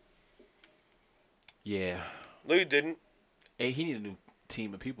 Yeah. No, you didn't. Hey, he need a new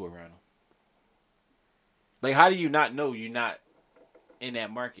team of people around him. Like, how do you not know you're not in that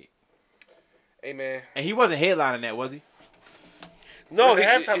market? Hey man, And he wasn't headlining that, was he? No, It was a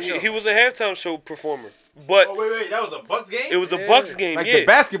halftime show. he was a halftime show performer. But wait, that was a Bucks game. it was a Bucks game, like yeah. the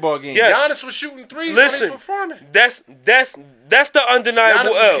basketball game. Yes. Giannis was shooting threes Listen, when he was performing. that's the undeniable Giannis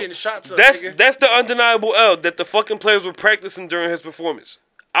was L. getting shots up, nigga. That's the undeniable L that the fucking players were practicing during his performance.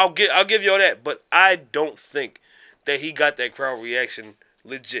 I'll give y'all that, but I don't think that he got that crowd reaction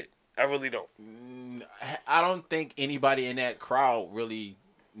legit. I really don't. I don't think anybody in that crowd really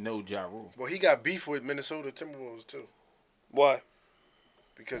know Ja Rule. Well, he got beef with Minnesota Timberwolves too Why?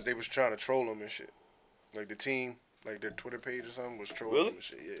 because they was trying to troll him and shit. Like the team, like their Twitter page or something was trolling Really? him and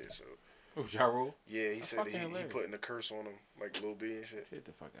shit. Yeah, so Oh, Ja Rule? yeah, he That's said that fucking he hilarious. putting a curse on him, like Lil B and shit. Get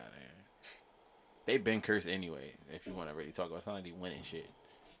the fuck out of here. They've been cursed anyway. If you want to really talk about something, they winning shit.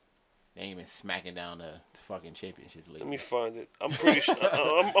 They ain't even smacking down the fucking championship lately. Let me find it. I'm pretty sure.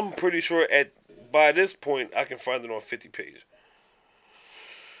 I'm pretty sure by this point I can find it on 50 page.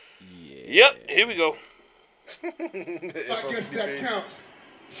 Yeah. Yep. Here we go. I guess that counts.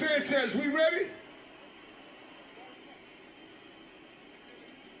 Sanchez, we ready?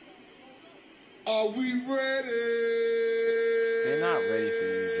 Are we ready? They're not ready for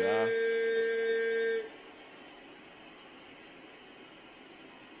you, Ja.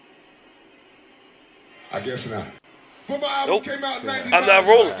 I guess not. But my album Nope. came out in 99, I'm not so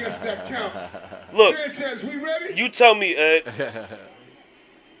rolling. I guess that counts. Look, Sanchez, we ready? you tell me, Ed.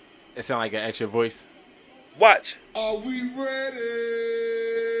 It sound like an extra voice. Watch. Are we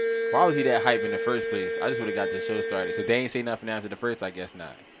ready? Why was he that hype in the first place? I just would have got the show started because they ain't say nothing after the first. I guess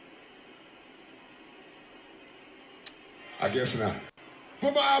not. I guess not.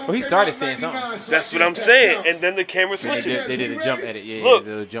 But my album Well, he came started out saying 99, something. so That's I what I'm guess that saying. counts. And then the camera They switches. did, they did a jump edit. Yeah, Look.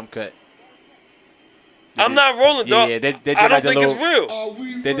 the jump cut. I'm not rolling, Yeah, dog. yeah, they did I don't like the think it's little- real. Are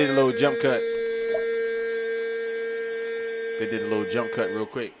we They did a little ready? jump cut. They did a little jump cut real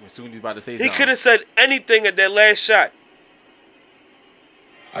quick. As soon as he's about to say He something. could have said anything at that last shot.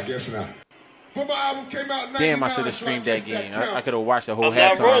 I guess not. But my album came out in 99, Damn, I should have so streamed guess that game. I counts. could have watched the whole I'm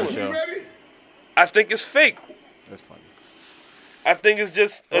not halftime rolling. We show. ready? I think it's fake. That's funny. I think it's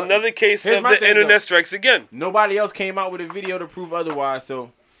just Well, another case here's of my the thing, internet though. strikes again. Nobody else came out with a video to prove otherwise,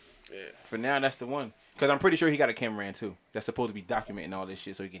 so for now, that's the one. Because I'm pretty sure he got a cameraman, too. That's supposed to be documenting all this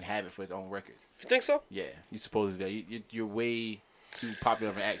shit so he can have it for his own records. You think so? Yeah, you're supposed to be. You're way too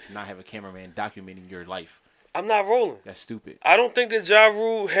popular of an act to not have a cameraman documenting your life. I'm not rolling. That's stupid. I don't think that Ja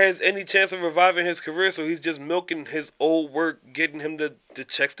Rule has any chance of reviving his career, so he's just milking his old work, getting him the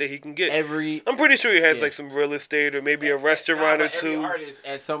checks that he can get. Every I'm pretty sure he has Yeah. like some real estate or maybe a restaurant or every two. artist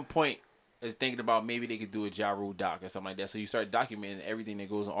at some point is thinking about maybe they could do a Ja Rule doc or something like that. So you start documenting everything that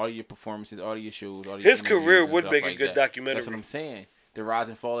goes on, all your performances, all your shows, all your His interviews career and would stuff make a like good that. documentary. That's what I'm saying. The rise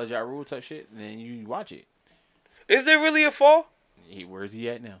and fall of Ja Rule type shit, and then you watch it. Is there really a fall? Where's he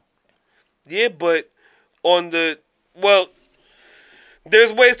at now? Yeah, but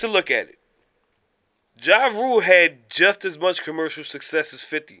there's ways to look at it. Ja Rule had just as much commercial success as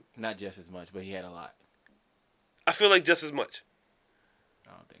 50. Not just as much, but he had a lot. I feel like just as much.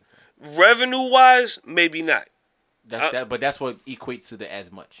 I don't think so. Revenue-wise, maybe not. But that's what equates to the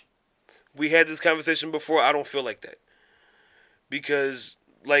as much. We had this conversation before. I don't feel like that. Because,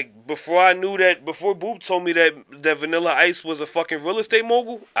 like, before Boop told me that Vanilla Ice was a fucking real estate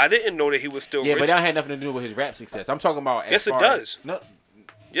mogul, I didn't know that he was still Yeah, rich. but that had nothing to do with his rap success. I'm talking about. Yes, it does. No,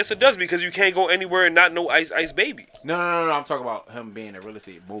 Yes, it does, because you can't go anywhere and not know Ice Baby. no. I'm talking about him being a real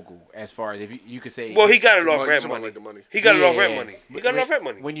estate mogul. As far as if you could say. Well, he got it off money, rent somebody money. like the money. He got it off rent Yeah. money. He got it off rent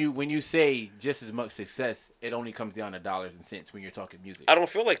money. When you say just as much success, it only comes down to dollars and cents when you're talking music. I don't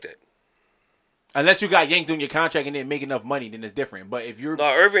feel like that. Unless you got yanked on your contract and didn't make enough money, then it's different. But if you're, No,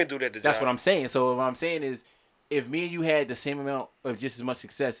 Irving do that to that's Ja. what I'm saying. So what I'm saying is, if me and you had the same amount of just as much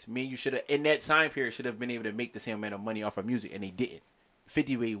success, me and you should have in that time period should have been able to make the same amount of money off of music, and they didn't.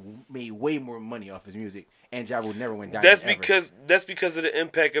 50 made way more money off his music, and Ja Rule never went down. That's because of the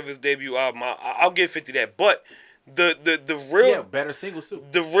impact of his debut album. I'll give 50 that. But the real better singles too.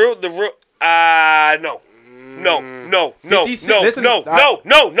 no. No, 50 Cent, listen, no,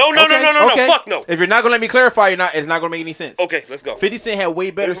 okay. fuck no. If you're not gonna let me clarify, it's not gonna make any sense. Okay, let's go. 50 Cent had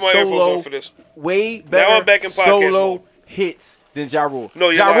way better Maybe my earphones solo, on for this. way better I'm back in podcast solo mode. hits than Ja Rule. No,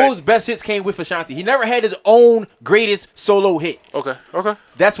 you're Ja right. Rule's best hits came with Ashanti. He never had his own greatest solo hit. Okay.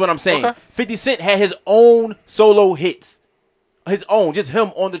 That's what I'm saying. Okay. 50 Cent had his own solo hits. His own, just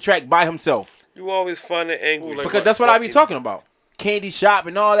him on the track by himself. You always find it angry. Ooh, like Because that's what I be talking about. Candy Shop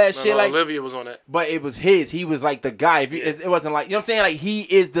and all that shit. Like, Olivia was on that. but it was his. He was like the guy. If you, it wasn't like, you know what I'm saying? Like, he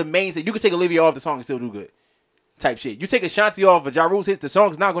is the main. You could take Olivia off the song and still do good. Type shit. You take Ashanti off of Ja Rule's hits, the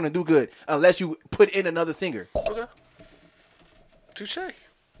song's not going to do good unless you put in another singer. Okay. Touche.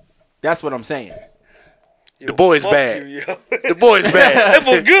 That's what I'm saying. The boy's Fuck bad. you, yo. The boy's bad. That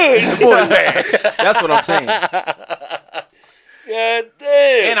boy good. The boy's bad. That's what I'm saying. God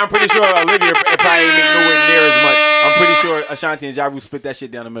damn. And I'm pretty sure Olivia probably ain't make nowhere near as much. I'm pretty sure Ashanti and Ja Rule split that shit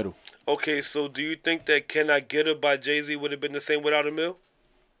down the middle. Okay, so do you think that Can I Get Her by Jay-Z would have been the same without a mill?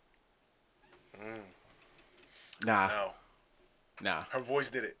 Nah. No. Nah. Her voice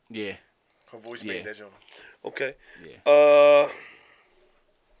did it. Yeah. Her voice Yeah. made that joint. Okay. Yeah.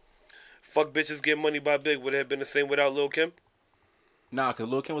 Fuck Bitches Get Money by Big would it have been the same without Lil Kim? Nah, because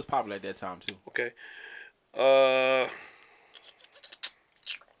Lil Kim was popular at that time, too. Okay.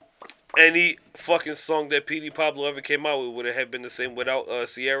 Any fucking song that P.D. Pablo ever came out with would it have been the same without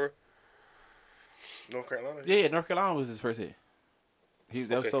Sierra? North Carolina. Yeah, North Carolina was his first hit.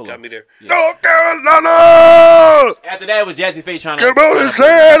 That was solo. Got me there. North Carolina! After that was Jazzy Faye trying to Get on his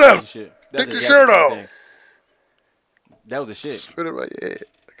head up. Shit. Take That's your a shirt Jazzy Faye off. thing. That was the shit. Spit it right, yeah.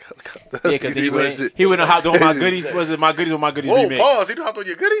 Yeah, because he went and hopped on My Goodies. Was it My Goodies or My Goodies Whoa, remix? pause. He done hopped on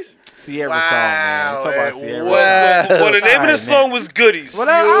your goodies? Sierra song, man. Talk about Sierra. Wow. Well, the name of the Alright, song was Goodies.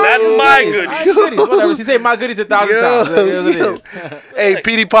 Whatever. Not My Goodies. My Goodies. Whatever. She said My Goodies 1,000 times. It is what it is. Hey,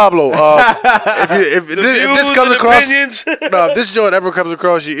 P.D. Pablo, if this comes across, Opinions. no, if this joint ever comes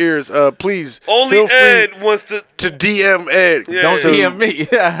across your ears, please Only feel free Ed wants to. to DM Ed. Yeah. Don't So DM me.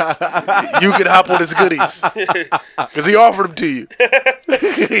 you can hop on his goodies because he offered them to you.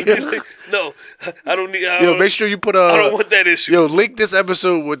 No, I don't need. Yo, make sure you put I don't want that issue. Yo, link this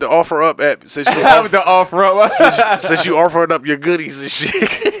episode with the offer up app since you With the offer up. since you offering up your goodies and shit.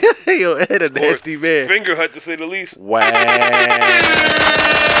 Yo, Ed a nasty man. Finger hut to say the least. Wow. Ed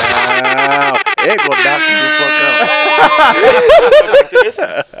gonna knock you the fuck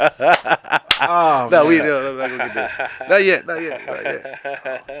out. Oh, No, man. we no, not gonna get that. Not yet.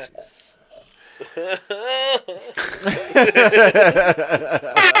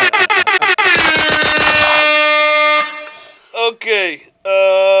 Okay.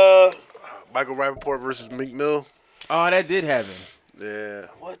 Michael Rappaport versus Meek Mill. Oh, that did happen. Yeah.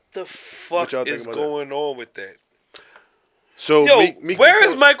 What the fuck y'all think is about going on with that? So Yo, Meek where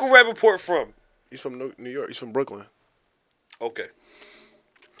is Michael Rappaport from? He's from New York. He's from Brooklyn. Okay.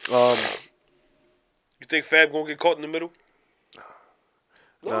 Um, You think Fab gonna get caught in the middle?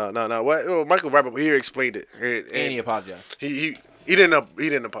 no. What? Well, Michael Rappaport here explained it. And he apologized. He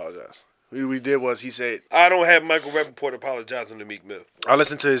didn't apologize. What he did was he said, I don't have Michael Rappaport apologizing to Meek Mill. I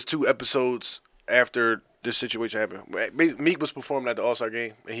listened to his 2 episodes after this situation happened. Meek was performing at the All-Star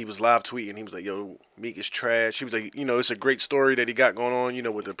game, and he was live tweeting. He was like, yo, Meek is trash. He was like, it's a great story that he got going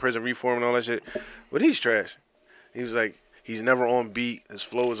on, with the prison reform and all that shit. But he's trash. He was like, he's never on beat. His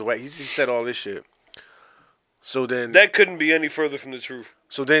flow is whack. He just said all this shit. So then, That couldn't be any further from the truth.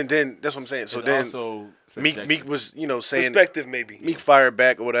 so then that's what I'm saying. So It's then also Meek was, saying Perspective, maybe. Meek fired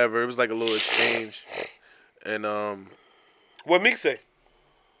back or whatever. It was like a little exchange. And What Meek say?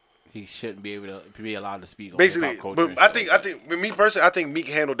 he shouldn't be able to be allowed to speak on basically, hip-hop culture and but I shit think like that. with me personally, I think Meek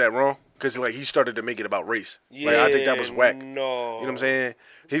handled that wrong because like he started to make it about race. Like I think that was whack. No. You know what I'm saying?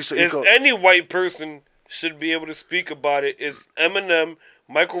 If any white person should be able to speak about it, it's Eminem,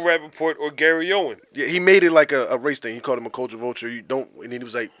 Michael Rappaport, or Gary Owen. Yeah, he made it like a race thing. He called him a culture vulture. You don't, and he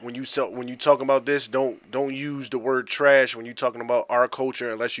was like, when you talking about this, don't use the word trash when you talking about our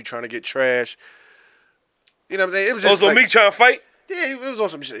culture unless you're trying to get trash. You know what I'm saying? It was just So like, Meek trying to fight? yeah, it was on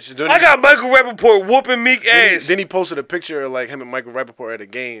some shit. So I got Michael Rappaport whooping Meek ass. Then he posted a picture of like him and Michael Rappaport at a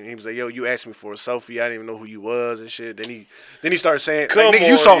game. He was like, "Yo, you asked me for a selfie. I didn't even know who you was and shit." Then he started saying, Come like, "Nigga, on,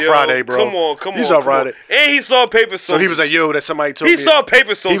 you saw yo. Friday, bro. Come on. You saw come on. Friday." And he saw Paper Soldiers. So he was like, "Yo, that somebody told He me." saw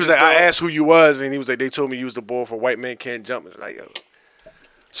Paper Soldiers. He was like, "I dog. asked who you was," and he was like, "They told me you was the boy for White Man Can't Jump." It's like, yo.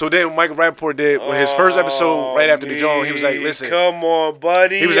 So then Michael Rappaport did when his first episode right after the joint. He was like, "Listen, come on,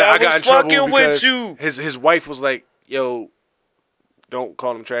 buddy. he was like, I got in trouble fucking because with you." his wife was like, yo, don't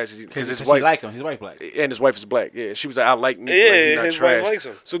call him trash because his She wife like him. His wife black. and his wife is black. Yeah, she was like, I like me. Yeah, like, he's not his trash. wife likes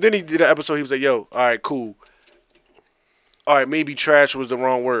him. So then he did an episode. He was like, yo, all right, cool. All right, maybe trash was the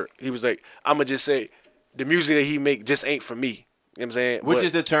wrong word. He was like, I'm gonna just say the music that he make just ain't for me. You know what I'm saying? Which But-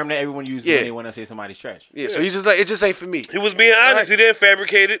 is the term that everyone uses Yeah. when they want to say somebody's trash. yeah. So he's just like, it just ain't for me. He was being honest. Right. He didn't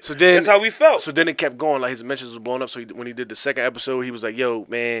fabricate it. So then That's how we felt. So then it kept going. Like his mentions was blowing up. So when he did the second episode, he was like, yo,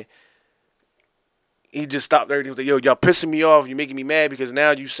 man. He just stopped there. He was like, yo, y'all pissing me off. You making me mad because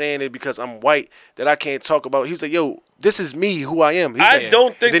now you saying it because I'm white that I can't talk about. He was like, yo, this is me, who I am. He's I like,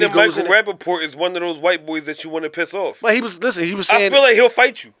 don't think then that he goes Michael in Rappaport is one of those white boys that you want to piss off. But he was saying I feel like he'll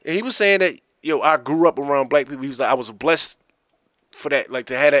fight you. and he was saying that, yo, I grew up around black people. He was like, I was blessed for that, like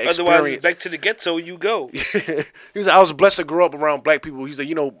to have that Otherwise, experience. back to the ghetto you go. He was like, I was blessed to grow up around black people. He's like,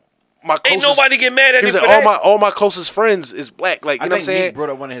 my closest, Ain't nobody get mad at he him was for like, that. all my closest friends is black. Like, you I know what I'm think Meek saying? brought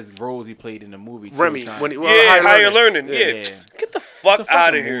up one of his roles he played in the movie. Remy, Times. when he, Yeah, higher learning. Yeah. Yeah. Get the It's fuck a fucking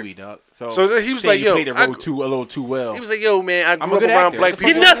out of here. movie, dog. So he was saying like, he yo, played the I role gr- a little too well. He was like, yo, man, I a grew up good around actor. black What the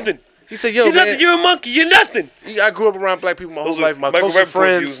You're people. nothing. He said, yo, You're man, nothing. You're a monkey. You're nothing. I grew up around black people my whole Those are life. My Michael closest Rapaport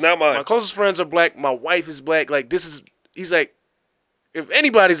friends, views, not mine. my closest friends are black. My wife is black. Like, this is, he's like, if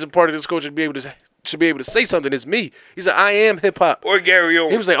anybody's a part of this culture should be able to say something, it's me. He's like, I am hip hop. Or Gary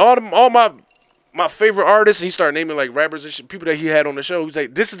Owen. He was like, all my favorite artists, and he started naming like rappers and shit, people that he had on the show. He was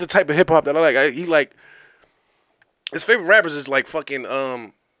like, this is the type of hip hop that I like. He like, his favorite rappers is like fucking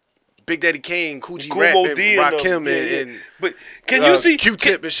Big Daddy Kane, Coogee Kool Rap, Moe and Dee and Rakim, them. and But can you see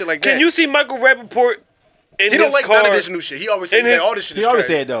Q-Tip and shit like Can that. you see Michael Rappaport in He his don't like car? none of this new shit. He always said in that his- all this shit he is always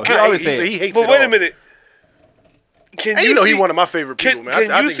trash. said, though. He God, always said. he hates But it wait all. a minute. Can And you know he see- one of my favorite people, man.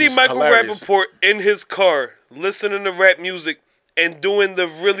 Can I you think see he's Michael hilarious. Rappaport in his car listening to rap music and doing the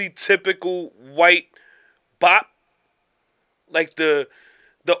really typical white bop, like the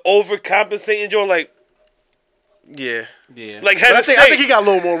overcompensating joint, like Yeah. Head But of state, I think he got a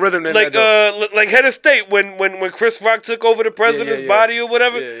little more rhythm than like that, though. like Head of State when Chris Rock took over the president's yeah. body or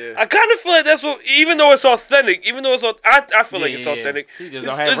whatever. Yeah. I kind of feel like that's what, even though it's authentic, I feel like it's yeah. authentic. He just It's,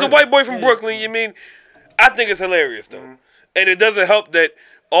 don't have it's a rhythm. white boy from Brooklyn. You mean? I think it's hilarious though, and it doesn't help that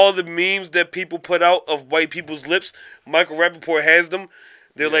all the memes that people put out of white people's lips, Michael Rappaport has them.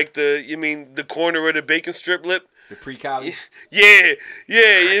 They're like the corner of the bacon strip lip. The pre-college. Yeah,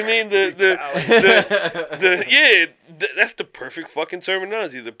 you mean that's the perfect fucking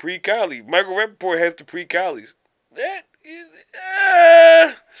terminology. The pre-collie. Michael Rappaport has the pre-collies. That is,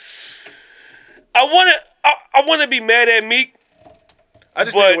 I wanna be mad at Meek. I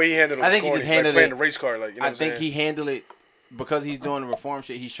just But- think the way he handled it I was think he corny, just handled like playing it- the race car, like, you know I what I'm think saying? he handled it because he's doing the reform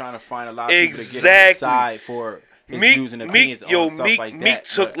shit. He's trying to find a lot of people to get on his Exactly. side for his views and opinions on stuff like that. Meek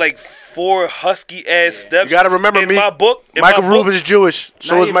took but like 4 husky ass steps. You got to remember, in Meek. my book. Michael Rubin's Jewish.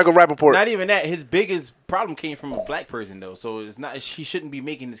 So not is even- Michael Rappaport. Not even that. His biggest problem came from a black person though, so it's not. He shouldn't be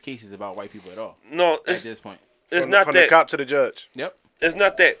making his cases about white people at all No, at it's this point. not from that. the cop to the judge. Yep. It's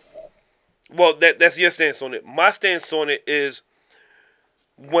not that. Well, that's your stance on it. My stance on it is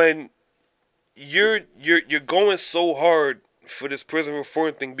when you're going so hard for this prison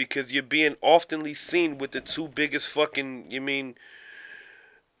reform thing because you're being oftenly seen with the two biggest fucking,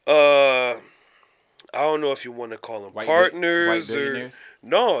 I don't know if you want to call them White partners or billionaires?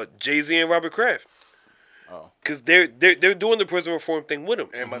 no, Jay-Z and Robert Kraft. Oh. Cause they're doing the prison reform thing with him.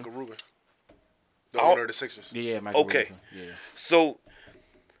 And Michael Rubin, the Oh. owner of the Sixers. Yeah. Michael Okay. Wilson. Yeah. So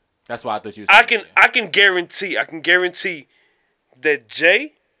That's why I thought you. I can guarantee that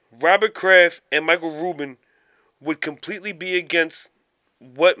Jay, Robert Kraft, and Michael Rubin would completely be against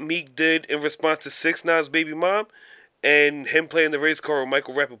what Meek did in response to 6ix9ine's baby mom and him playing the race car with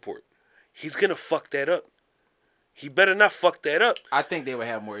Michael Rappaport. He's gonna fuck that up. He better not fuck that up. I think they would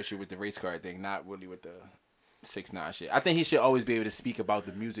have more issue with the race car thing, not really with the 6ix9ine shit. I think he should always be able to speak about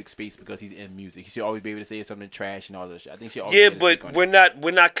the music space because he's in music. He should always be able to say something trash and all that shit. I think he should always Yeah, be able to speak but on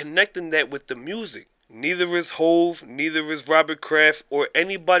we're not connecting that with the music. Neither is Hove, neither is Robert Kraft, or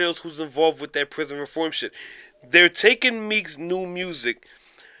anybody else who's involved with that prison reform shit. They're taking Meek's new music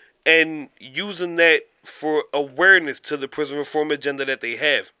and using that for awareness to the prison reform agenda that they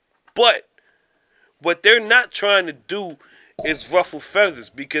have. But what they're not trying to do is ruffle feathers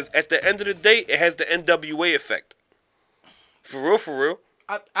because at the end of the day, it has the NWA effect. For real.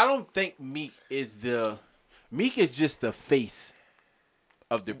 I don't think Meek is just the face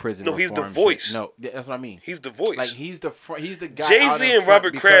of the prison. No, he's the reform voice. shit. No, that's what I mean. He's the voice. Like he's the guy. Jay-Z out in and front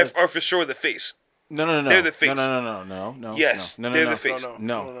Robert Kraft because- are for sure the face. No. They're the face. No. Yes, no. they're the face.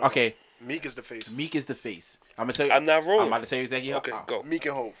 No. Okay. Meek is the face. Meek is the face. I'm gonna tell you. I'm not wrong. I'm about to tell you exactly. Okay, go. Meek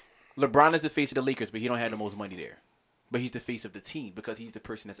and Hove. LeBron is the face of the Lakers, but he don't have the most money there. But he's the face of the team because he's the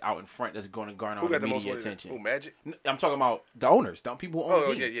person that's out in front that's going to garner all Who the got the most media money? attention. Who, Magic? I'm talking about the owners, the people who own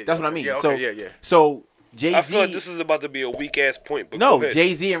the team. yeah. That's what I mean. Yeah, so, okay, yeah. So Jay-Z. I feel like this is about to be a weak ass point, but No, go ahead.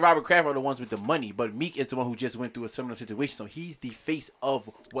 Jay-Z and Robert Kraft are the ones with the money, but Meek is the one who just went through a similar situation. So he's the face of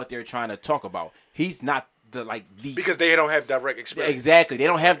what they're trying to talk about. He's not the Because they don't have direct experience. Exactly. They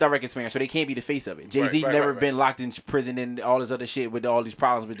don't have direct experience, so they can't be the face of it. Jay-Z right, never right. been locked in prison and all this other shit with all these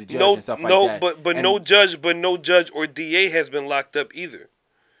problems with the judge No, and stuff like that. but And no judge or DA has been locked up either.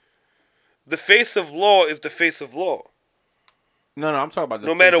 The face of law is the face of law. No, I'm talking about the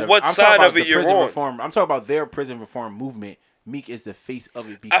No face matter what I'm side talking about of it the you're prison on. Reform. I'm talking about their prison reform movement. Meek is the face of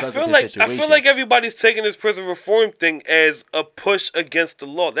it because I of feel his like situation. everybody's taking this prison reform thing as a push against the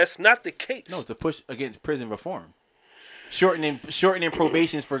law. That's not the case. No, it's a push against prison reform. shortening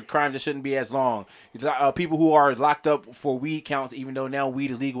probations for crimes that shouldn't be as long. People who are locked up for weed counts, even though now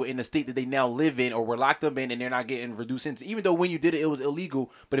weed is legal in the state that they now live in or were locked up in, and they're not getting reduced sentence. Even though when you did it, it was illegal,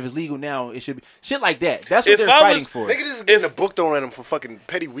 but if it's legal now, it should be shit like that. That's what If they're I fighting was- for. Niggas is getting a book thrown at them for fucking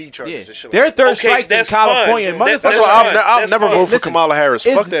petty weed charges and shit. Their Like that. third Okay, strikes in that's California. fine. Motherfuckers. That's That's why fine. I'll That's never fine. vote for Listen, Kamala Harris.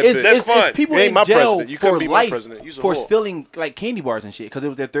 Fuck that bitch. That's fine. It's people You ain't in my jail president. You couldn't for be my life president. You's a for whore. stealing like candy bars and shit because it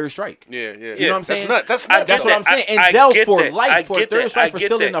was their third strike. Yeah, yeah. You know what I'm saying? That's I nuts. That's get what I'm that. saying. In I jail get for that. life I for a get third that. strike I for get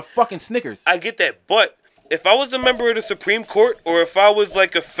stealing that. a fucking Snickers. I get that, but if I was a member of the Supreme Court, or if I was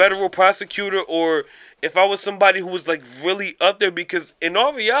like a federal prosecutor, or if I was somebody who was like really up there, because in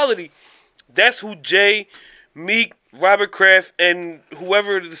all reality, that's who Jay, Meek, Robert Kraft, and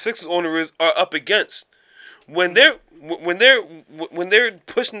whoever the Sixers owner is are up against. When they're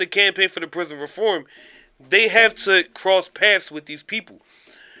pushing the campaign for the prison reform, they have to cross paths with these people.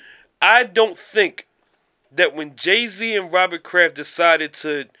 I don't think that when Jay-Z and Robert Kraft decided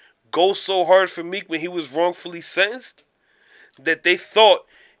to go so hard for Meek when he was wrongfully sentenced, that they thought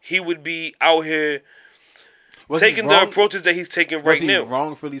he would be out here taking the approaches that he's taking Was right he now.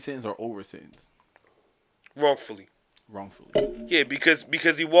 wrongfully sentenced or over sentenced? Wrongfully. Wrongfully. Yeah,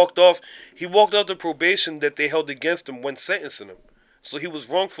 because he walked off the probation that they held against him when sentencing him. So he was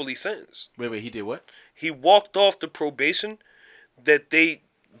wrongfully sentenced. Wait, he did what? He walked off the probation that they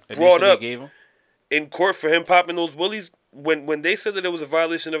Initially brought up gave him? in court for him popping those willies. When they said that it was a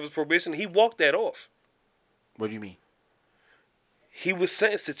violation of his probation, he walked that off. What do you mean? He was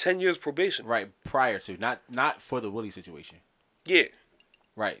sentenced to 10 years probation. Right, prior to, not for the Willie situation. Yeah.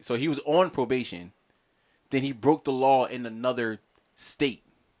 Right. So he was on probation. Then he broke the law in another state.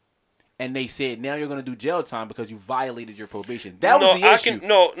 And they said, now you're going to do jail time because you violated your probation. That was the issue.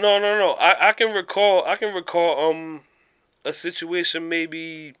 No. I can recall a situation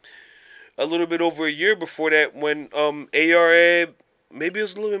maybe a little bit over a year before that when ARAB, maybe it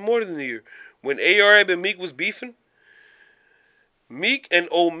was a little bit more than a year, when ARAB and Meek was beefing. Meek and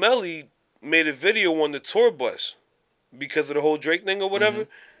O'Malley made a video on the tour bus because of the whole Drake thing or whatever.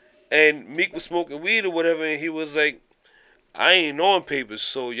 And Meek was smoking weed or whatever, and he was like, I ain't on papers,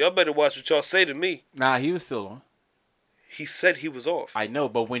 so y'all better watch what y'all say to me. Nah, he was still on. He said he was off. I know,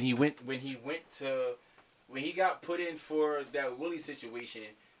 but when he got put in for that Willie situation,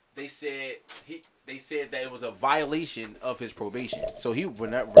 they said that it was a violation of his probation. So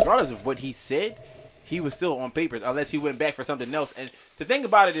regardless of what he said, he was still on papers unless he went back for something else. And the thing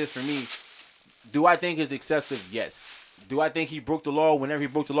about it is, for me, do I think it's excessive? Yes. Do I think he broke the law whenever he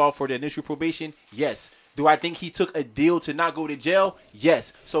broke the law for the initial probation? Yes. Do I think he took a deal to not go to jail?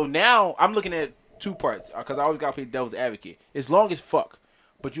 Yes. So now I'm looking at two parts because I always got to play devil's advocate. It's long as fuck,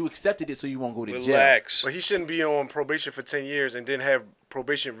 but you accepted it so you won't go to jail. Relax. But he shouldn't be on probation for 10 years and then have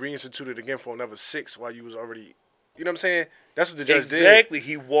probation reinstituted again for another 6 while you was already, you know what I'm saying? That's what the judge did. Exactly.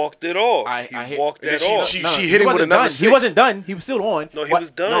 He walked it off. I walked And that then off. she No, hit him with wasn't another done. 6. He wasn't done. He was still on. No, he was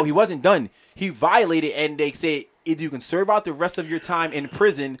done. No, he wasn't done. He violated, and they said either you can serve out the rest of your time in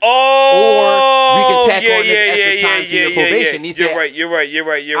prison, Oh, or we can tack on this extra time to your probation. He You're said, right. You're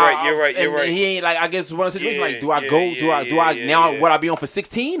right. He ain't like, I guess one of the situations Yeah, like, do I yeah, go? yeah, do I yeah, now? yeah. Would I be on for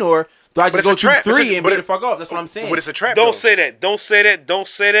 16 or do I But just it's go a trap. through 3 It's a- and but be it- the fuck off? That's what I'm saying. But it's a trap. Don't though. say that. Don't say that. Don't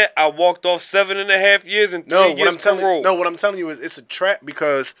say that. I walked off 7.5 years and 3 No, years what I'm telling parole. no, what I'm telling you is it's a trap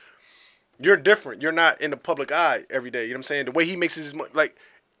because you're different. You're not in the public eye every day. You know what I'm saying? The way he makes his money, like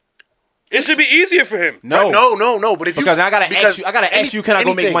It should be easier for him. no, no. But if Because you I gotta ask you- I gotta ask you, can I go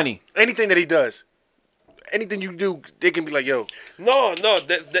make anything- money? Anything that he does, anything you do, they can be like, yo. No,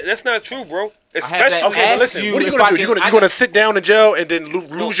 that's not true, bro. have Especially that Okay, ask but listen. you What are you if gonna I do? can- You're I gonna can- sit down in jail and then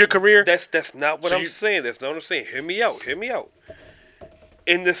lose your career? That's not what So I'm you- saying. That's not what I'm saying. Hear me out.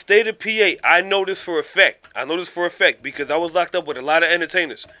 In the state of PA, I know this for a fact. Because I was locked up with a lot of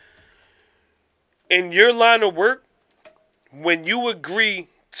entertainers. In your line of work, when you agree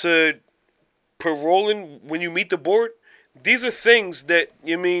to paroling, when you meet the board, these are things that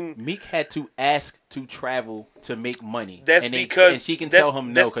Meek had to ask to travel to make money. That's and because and she can that's- tell him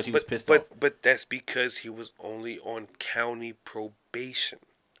no that's- because he was but- pissed but, off. But that's because he was only on county probation.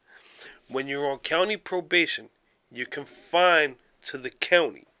 When you're on county probation, you're confined to the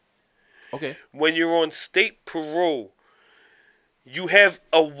county. Okay. When you're on state parole, you have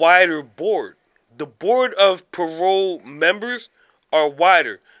a wider board. The board of parole members are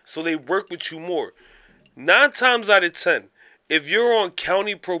wider, so they work with you more. 9 times out of 10, if you're on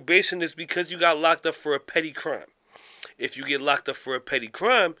county probation, it's because you got locked up for a petty crime. If you get locked up for a petty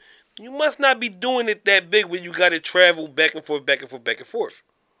crime, you must not be doing it that big when you got to travel back and forth.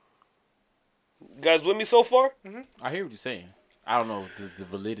 You guys with me so far? I hear what you're saying. I don't know the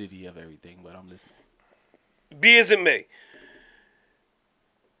validity of everything, but I'm listening. be as it may,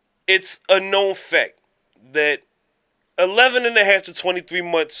 it's a known fact that 11 and a half to 23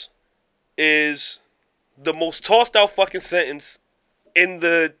 months is the most tossed out fucking sentence in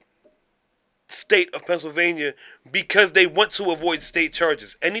the state of Pennsylvania because they want to avoid state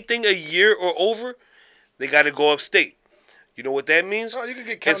charges. Anything a year or over, they got to go upstate. You know what that means? Oh, you can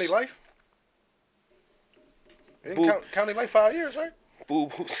get county life. County life 5 years, right? Boo.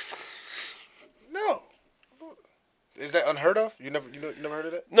 No. Is that unheard of? You never heard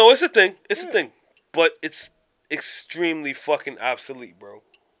of that? No, it's a thing. It's a thing. But it's extremely fucking obsolete, bro.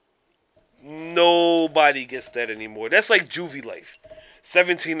 Nobody gets that anymore. That's like juvie life.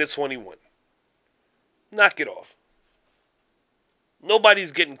 17 to 21. Knock it off.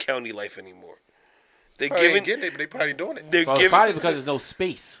 Nobody's getting county life anymore. They're Ain't getting it, but they probably doing it. They're Well, it's giving. probably because there's no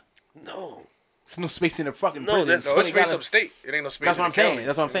space. No. There's no space in the fucking No, prison. that's- so No, it's they space gotta- upstate. It ain't no space That's in what the I'm county. saying.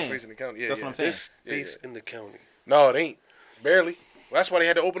 That's what I'm Ain't no saying. space in the county. Yeah, That's yeah. what I'm saying. There's space in the county. No, it ain't. Barely. Well, that's why they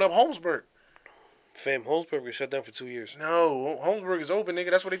had to open up Holmesburg. Fam, Holmesburg was shut down for 2 years. No, Holmesburg is open,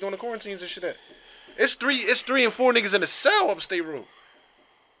 nigga. That's what they doing the quarantines and shit at. It's three and four niggas in the cell upstate room.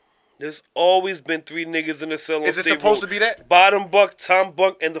 There's always been 3 niggas in the cell. Is it supposed to be that? Bottom Buck, Tom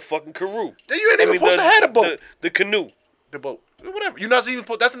Buck, and the fucking Carew. Then you ain't even supposed to have a boat. The canoe. The boat. Whatever. You're not even.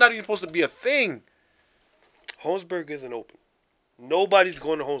 That's not even supposed to be a thing. Holmesburg isn't open. Nobody's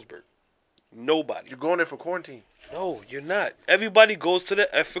going to Holmesburg. Nobody. You're going there for quarantine. No, you're not. Everybody goes to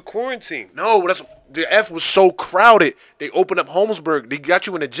the F for quarantine. No, the F was so crowded. They opened up Holmesburg. They got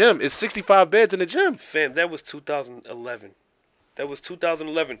you in the gym. It's 65 beds in the gym. Fam, that was 2011. That was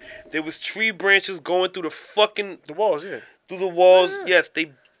 2011. There was tree branches going through the fucking The walls, yeah. through the walls. Yeah. Yes,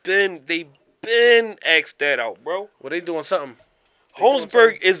 they been axed that out, bro. Well, they doing something.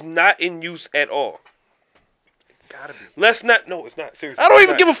 Holmesburg is not in use at all. Gotta be. Let's not. No, it's not. Seriously. I don't it's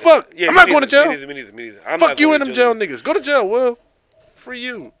even not. give a fuck. Yeah, I'm me not going to neither, jail. Me neither. I'm Fuck not you going and to them jail niggas. Go to jail, Will. Free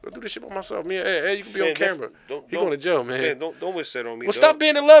you. I'll do this shit by myself. Me, hey, you can be Fam, on camera. don't- You going to jail, man. Fam, don't wish that on me. Well, dog. stop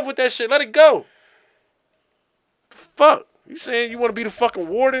being in love with that shit. Let it go. Fuck. You saying you want to be the fucking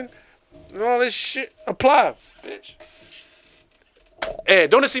warden and all this shit? Apply, bitch. Hey,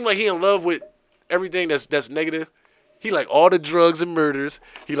 don't it seem like he in love with everything that's negative? He like all the drugs and murders.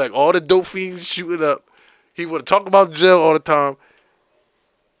 He like all the dope fiends shooting up. He want to talk about jail all the time.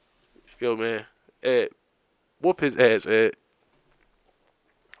 Yo, man. Ed, whoop his ass, Ed.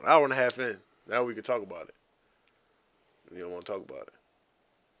 An hour and a half in. Now we can talk about it. You don't want to talk about it.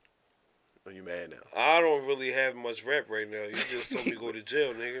 Are you mad now? I don't really have much rap right now. You just told me go to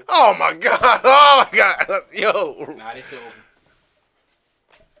jail, nigga. Oh my god! Oh my god! Yo. Nah, they still open.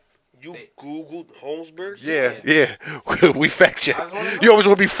 You Googled Holmesburg? Yeah. We fact check. I just wanna know. You always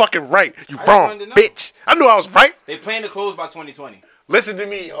want to be fucking right. You just wrong, wanted to know. bitch. I knew I was right. They plan to close by 2020. Listen to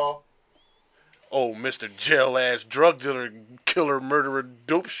me, y'all. Oh, Mr. Jail ass drug dealer, killer, murderer,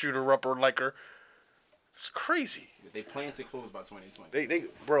 dope shooter, upper liker. It's crazy. They plan to close by 2020. They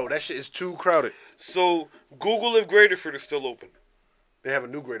bro, that shit is too crowded. So Google if Graterford is still open. They have a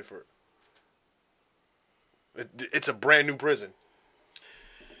new Graterford. It's a brand new prison.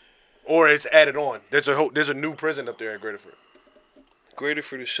 Or it's added on. There's a new prison up there at Graterford.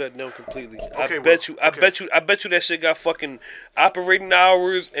 Graterford is shut down completely. Okay, I bet you that shit got fucking operating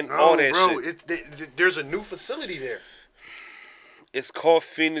hours and all that shit. There's a new facility there. It's called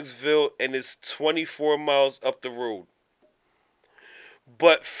Phoenixville and it's 24 miles up the road.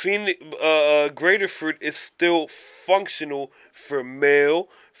 But Graterford is still functional for mail,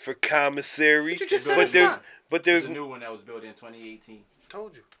 for commissary. But you just said but it's there's not. but There's there's a new one that was built in 2018.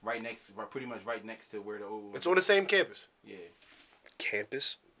 Told you. Pretty much right next to where the old one. It's on the same campus. Yeah.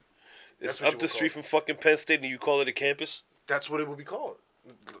 campus. That's It's what up you the would street call from fucking Penn State and you call it a campus? That's what it would be called.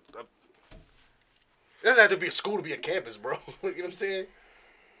 It doesn't have to be a school to be a campus, bro. You know what I'm saying?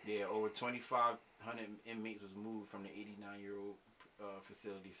 Yeah, over 2,500 inmates was moved from the 89-year-old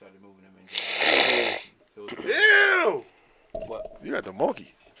facility, started moving them into so it was- Ew! What? You got the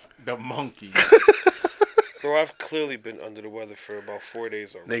monkey. the monkey. Bro, I've clearly been under the weather for about 4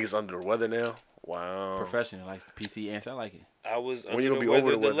 days already. Niggas under the weather now. Wow. Professional, like the PC answer. I like it. I was When under you the gonna be weather.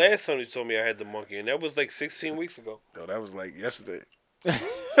 over the The weather? last time you told me I had the monkey, and that was like 16 weeks ago. No, that was like yesterday.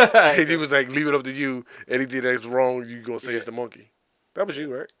 And he was like, leave it up to you. Anything that's wrong, you gonna say it's the monkey. That was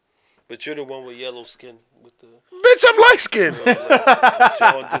you, right? But you're the one with yellow skin with the Bitch, I'm light skinned.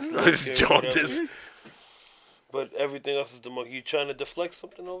 jaundice. light skin, Jaundice. whatever. But everything else is the monkey. You trying to deflect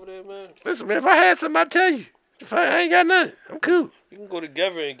something over there, man? Listen, man, if I had something, I'd tell you. If I ain't got nothing, I'm cool. You can go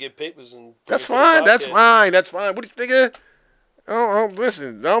together and get papers and. That's put it for the fine. That's podcast. fine. That's fine. What do you think? I don't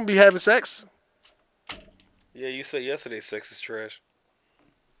listen. I don't be having sex. Yeah, you said yesterday sex is trash.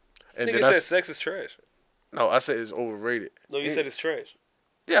 And Nigga then said sex is trash. No, I said it's overrated. No, you said it's trash.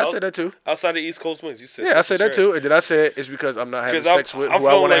 Yeah, I said that too. Outside the East Coast wings, you said. Yeah, I said that too. And then I said it's because I'm not having 'Cause sex with I'm who I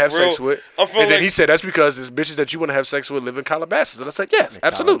feeling want to like have sex real- with. I'm feeling And then like- he said that's because there's bitches that you want to have sex with live in Calabasas. And I said yes,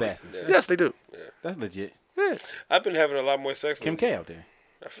 absolutely. Calabasas. Yes, they do. That's legit. Yeah. I've been having a lot more sex. Kim lately. K out there.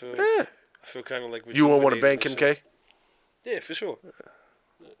 I feel. Yeah. I feel kind of like. You wouldn't want to bang rejuvenated Kim and K? shit. Yeah, for sure.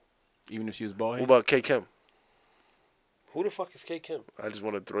 Even if she was bald What head. about K Kim? Who the fuck is K Kim? I just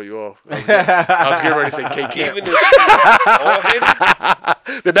want to throw you off. I was getting ready to say K Camp. Even if she's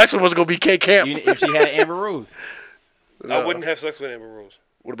all-headed, The next one was gonna be K Camp. Even if she had Amber Rose. I wouldn't have sex with Amber Rose.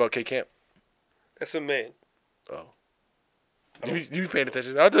 What about K Camp? That's a man. Oh. You paying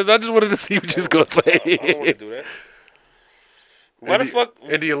attention? I just wanted to see what you was gonna I don't want to say. do that. Why the fuck?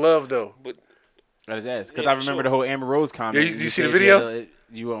 Indian love though. That is ass. Because Yeah, I for remember sure. the whole Amber Rose comment. Yeah, you see said the she video? had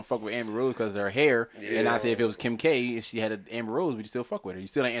you won't fuck with Amber Rose because of her hair. And I said if it was Kim K, if she had an Amber Rose, would you still fuck with her? You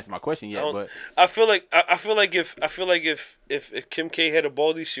still ain't answered my question yet, but I feel like if Kim K had a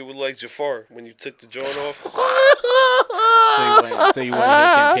baldy, she would like Jafar when you took the joint off. so you want to hit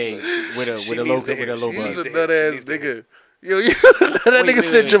Kim K with a She low needs the with a hair. low She He's needs buzz. a the nut hair. ass She needs the nigga. Yo, that nigga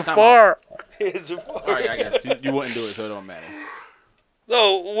said wait, time Jafar. Jafar. All right, I guess you wouldn't do it, so it don't matter.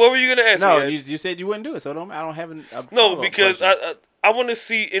 No, what were you gonna ask No, me? you said you wouldn't do it, so I don't have a No, follow-up because question. I want to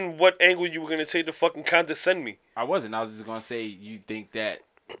see in what angle you were gonna take to fucking condescend me. I wasn't. I was just gonna say you think that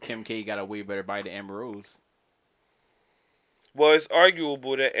Kim K got a way better body than Amber Rose. Well, it's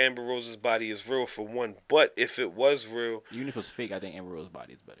arguable that Amber Rose's body is real for one, but if it was real, Even if it was fake, I think Amber Rose's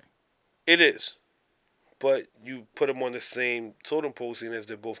body is better. it is. But you put them on the same totem pole, seeing as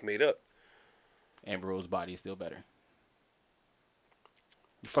they're both made up. Amber Rose's body is still better.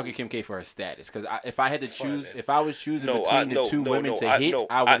 You fucking Kim K for her status, because if I had to choose, man. if I was choosing between the two women to I hit,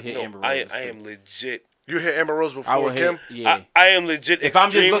 I would hit Amber Rose. I first. am legit. You hit Amber Rose I before would Kim? hit. Yeah. I am legit. If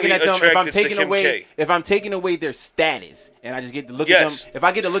I'm just looking at them, if I'm attracted to taking Kim away, K. if I'm taking away their status, and I just get to look Yes. at them, if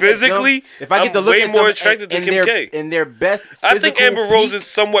I get to look Physically, at them, if I get to I'm look way at more them attracted to in Kim their, K. in their best, I think physical Amber Rose peak, is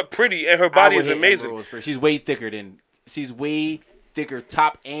somewhat pretty, and her I body would is hit Amber amazing. Rose first. She's way thicker,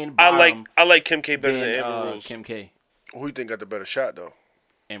 top and bottom. I like Kim K better than than Amber Rose. Kim K. Who you think got the better shot though?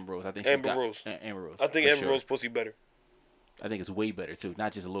 Amber Rose. I think Amber she's got Rose. Amber Rose. I think for Amber sure. Rose pussy better. I think it's way better too,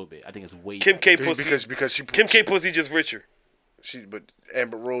 not just a little bit. I think it's way. Kim better. K pussy Because she Kim K pussy just richer. but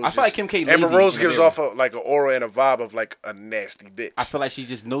Amber Rose. I feel like Kim K Amber lazy Rose in the gives bedroom. off like an aura and a vibe of like a nasty bitch. I feel like she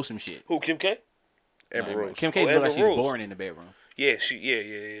just knows some shit. Who Kim K? Amber Rose. Kim K Oh, look Amber like she's Rose. born in the bedroom. Yeah,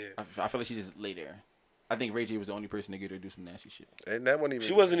 I feel like she just lay there. I think Ray J was the only person to get her to do some nasty shit. And that wasn't even.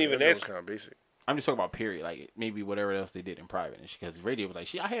 She wasn't even that was nasty. kind of basic. I'm just talking about period, like maybe whatever else they did in private, because Ray J was like,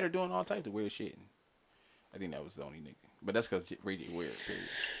 I had her doing all types of weird shit. And I think that was the only nigga, but that's because Ray J weird. Period.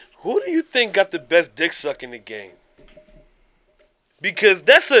 Who do you think got the best dick suck in the game? Because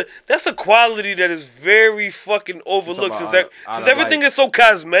that's a quality that is very fucking overlooked about since out since of, everything like- is so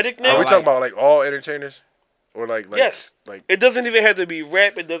cosmetic Are now. we talking about like all entertainers, or like Yes. like It doesn't even have to be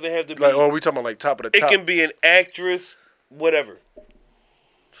rap. It doesn't have to be. or are we talking about like top of the It top? can be an actress, whatever.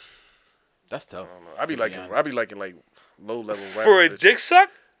 That's tough. I be to be liking honest. like low level For a dick suck?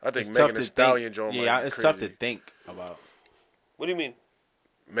 I think It's Megan tough Thee to Stallion think. joint. Yeah, like it's crazy. tough to think about. What do you mean?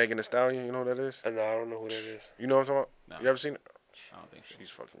 Megan Thee Stallion, you know what that is? No, I don't know who that is. You know what I'm talking about? No. You ever seen it? I don't think so. She's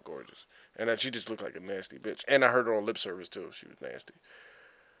fucking gorgeous. And then she just looked like a nasty bitch. And I heard her on lip service too. She was nasty.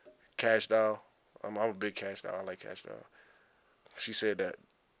 Cash Doll. I'm a big Cash Doll. I like Cash Doll. She said that,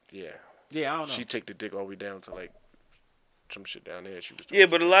 yeah. Yeah, I don't know. She take the dick all the way down to like some shit down there. She was Yeah,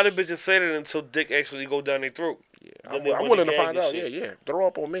 but a lot of bitches say that until dick actually go down their throat. yeah. Then they I'm wanna willing to gag find and out. Yeah, shit. yeah. Throw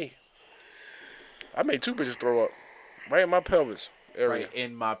up on me. I made 2 bitches throw up. Right in my pelvis area. right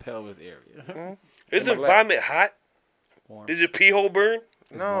in my pelvis area. Isn't lap. vomit hot? Warm. Did your pee hole burn?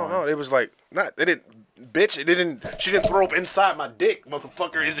 No, it was like not. It didn't, bitch. It didn't. She didn't throw up inside my dick,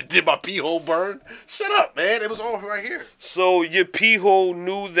 motherfucker. Is it? Did my pee hole burn? Shut up, man. It was all right here. So your pee hole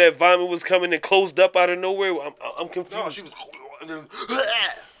knew that vomit was coming and closed up out of nowhere? I'm confused. No, she was. And then,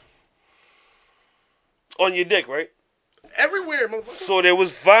 On your dick, right? everywhere, motherfucker. So there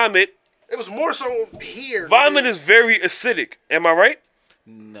was vomit. It was more so here. Vomit is very acidic. Am I right?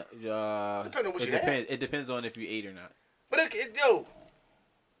 No, Depending on what it you had. depends. It depends on if you ate or not. But yo,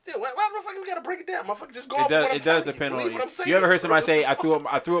 why the fuck we gotta break it down, motherfucker? Just go off It does. what I'm It does telling depend you. on. Believe what I'm saying. You ever heard somebody What say, the "I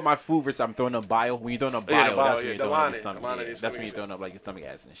fuck? threw up my food versus I'm throwing up bile"? When you throwing up bile, Yeah, the bile, that's yeah, when you're the throwing up line your it, stomach. the line it Yeah, is that's what when you you're throwing up like your stomach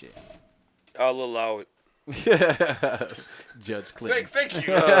acid and shit. I'll allow it. Judge Clinton. Thank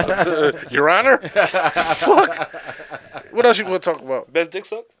you, Your Honor. Fuck. What else you want to talk about? Best dick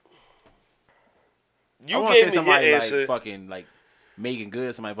suck? I You want to gave say me your somebody answer. like fucking like Megan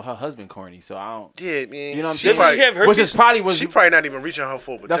Good, somebody, but her husband corny, so I don't. Yeah, man. You know what I'm She saying? Doesn't she have herpes? Which is probably was. She probably not even reaching her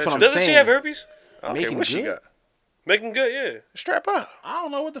full potential. That's what I'm Doesn't she saying. have herpes? Okay, Making what she good? got? Making good, yeah. Strap up. I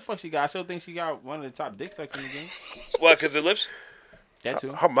don't know what the fuck she got. I still think she got one of the top dick sucks in the game. Why? Because her lips? That too.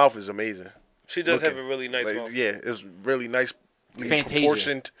 Her mouth is amazing. She does have Looking. a really nice Like, mouth. yeah, it's really nice. Fantasia.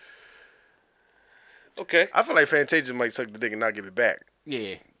 Proportioned. Okay. I feel like Fantasia might suck the dick and not give it back.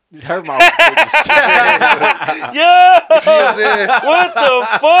 Yeah. Her mouth is big as shit. Yeah! See what I'm saying? What the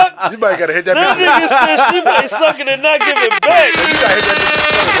fuck? You might gotta hit that That bitch. nigga said she might suck it and not give it back. You gotta hit that bitch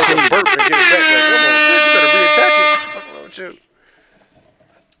with a burp and get it back. Like, come on, bitch, you better reattach it. What's wrong with you?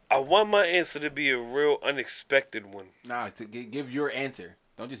 I want my answer to be a real unexpected one. Nah, to give your answer.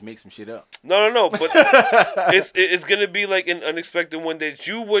 Don't just make some shit up. No, but it's gonna be like an unexpected one that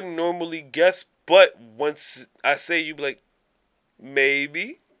you wouldn't normally guess, but once I say, you be like,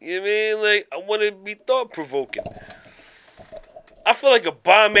 maybe. You know what I mean? Like, I want to be thought provoking. I feel like a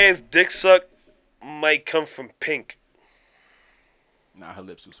bomb ass dick suck might come from Pink. Nah, her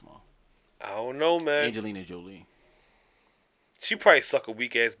lips too small. I don't know, man. Angelina Jolie. She probably suck a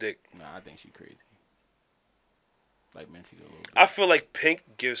weak ass dick. Nah, I think she crazy. Like mentally a little bit. I feel like Pink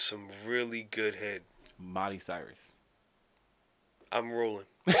gives some really good head. Miley Cyrus. I'm rolling.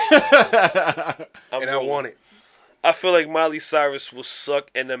 And I rolling. want it. I feel like Miley Cyrus will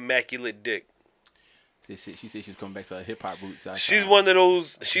suck an immaculate dick. She said she's coming back to her hip hop roots. She's one of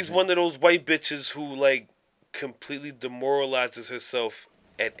those. She's one of those white bitches who like completely demoralizes herself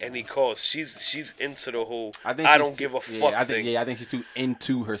at any cost. She's into the whole. I don't give a fuck thing. I think she's too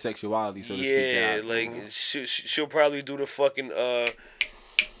into her sexuality. So to speak. Yeah, like she'll probably do the fucking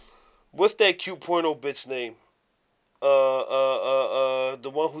what's that cute porno bitch name? The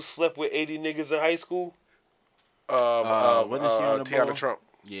one who slept with 80 niggas in high school. Wasn't she on the Tiana ball? Trump.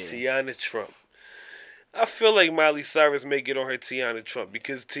 Yeah. Tiana Trump. I feel like Miley Cyrus may get on her Tiana Trump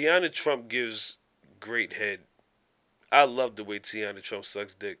because Tiana Trump gives great head. I love the way Tiana Trump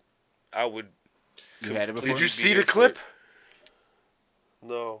sucks dick. I would. You had it before? Did you be see there the for clip? it.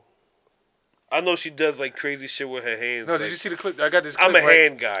 No. I know she does like crazy shit with her hands. No, like, did you see the clip? I got this clip. I'm a right?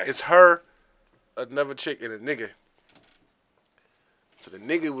 hand guy. It's her, another chick, and a nigga. So the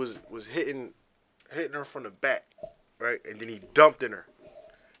nigga was hitting her from the back, right? And then he dumped in her.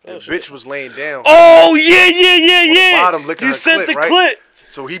 The bitch was laying down. Oh yeah. Bottom licking You her sent clit, the right? clip.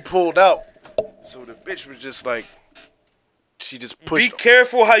 So he pulled out. So the bitch was just like, she just Be pushed.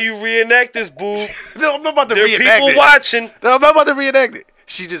 careful how you reenact this, boo. No, I'm not about to There are reenact people it. watching. No, I'm not about to reenact it.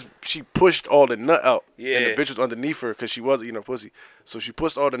 She pushed all the nut out. Yeah. And the bitch was underneath her because she was eating her pussy. So she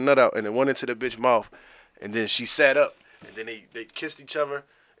pushed all the nut out and it went into the bitch mouth. And then she sat up. And then they kissed each other.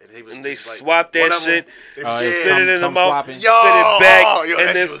 And They just like, swapped one that of them- shit, they spit it in the cum mouth, swapping. spit it back, Yo, and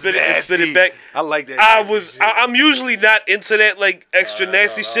that then shit was spit it nasty. back. I like that. nasty shit. I'm usually not into that like extra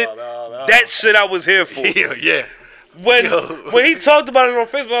nasty shit. no. That shit I was here for. Yeah. When he talked about it on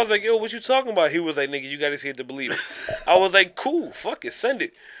Facebook, I was like, yo, what you talking about? He was like, nigga, you gotta see it to believe it. I was like, cool, fuck it, send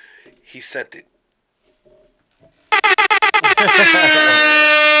it. He sent it.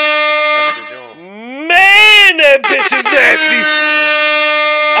 Man, that bitch is nasty.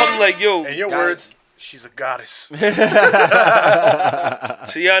 I'm like, yo, In your words, she's a goddess.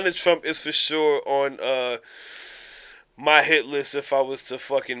 Tiana Trump is for sure on my hit list if I was to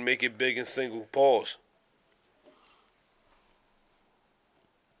fucking make it big and single. Pause.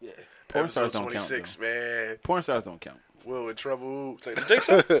 Porn stars Episode don't count. 26, Though. man. Porn stars don't count. Will in trouble. Say that. Think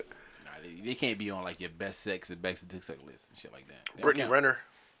so? Nah, they can't be on like your best sex and best dick suck list and shit like that. They don't Brittany count. Renner.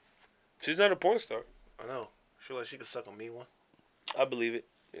 She's not a porn star. I know. She feel like she could suck on me one. I believe it.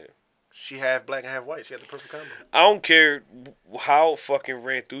 Yeah. She half black and half white. She had the perfect combo. I don't care how fucking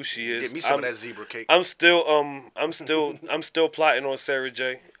ran through she is. Get me some of that zebra cake. I'm still plotting on Sarah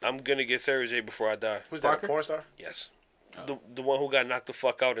J. I'm gonna get Sarah J before I die. Who's that? Parker? A porn star? Yes. The one who got knocked the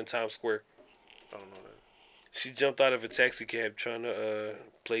fuck out in Times Square. I don't know that. She jumped out of a taxi cab trying to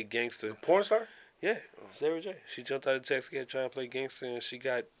play gangster. Porn star? Yeah, Sarah J. She jumped out of the taxi cab trying to play gangster, and she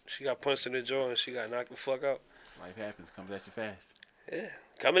got punched in the jaw and she got knocked the fuck out. Life happens, comes at you fast. Yeah,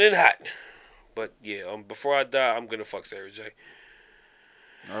 coming in hot. But yeah, before I die, I'm gonna fuck Sarah J.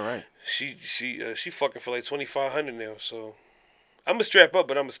 All right. She fucking for like $2,500 now, so I'm gonna strap up,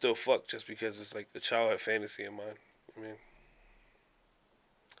 but I'm gonna still fuck just because it's like a childhood fantasy of mine. I mean,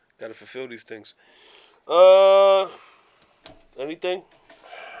 gotta fulfill these things. Anything?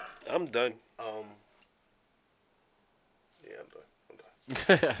 I'm done. Yeah, I'm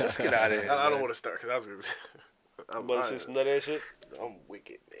done. Let's get out of here. I don't want to start because I was going to. But say some nut ass shit. I'm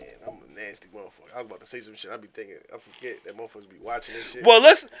wicked, man. I'm a nasty motherfucker. I was about to say some shit. I be thinking, I forget that motherfuckers be watching this shit. Well,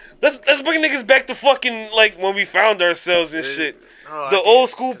 let's bring niggas back to fucking like when we found ourselves and shit. No, The old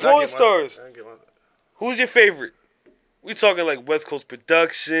school porn stars. I get my, Who's your favorite? We talking like West Coast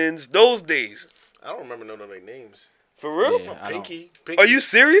Productions, those days. I don't remember none of their names. For real? Yeah, I Pinky. Are you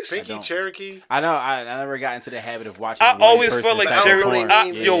serious? Pinky, don't. Cherokee. I know. I never got into the habit of watching. I one always person felt like type of Cherokee.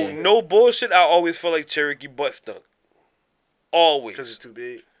 porn. Yo, no bullshit. I always felt like Cherokee butt stunk. Always. Because it's too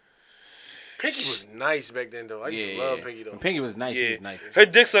big. Pinky was nice back then, though. I used to love Pinky, though. When Pinky was nice. She Yeah. was nice. Her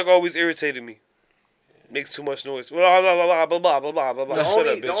dick suck always irritated me. Makes too much noise. Blah, blah, blah, blah, blah, blah, blah, blah. The Shut only,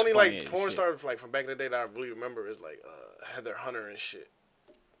 up, bitch. the only Funny like as porn shit. star like from back in the day that I really remember is like Heather Hunter and shit.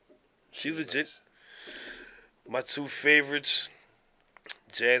 She's legit. My two favorites,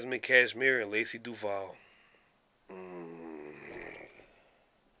 Jasmine Cashmere and Lacey Duval. My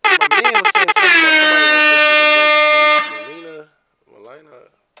man was saying something about somebody on Facebook. Melina,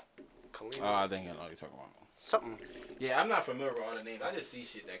 Oh, I think I know what you're talking about. something. Yeah, I'm not familiar with all the names. I just see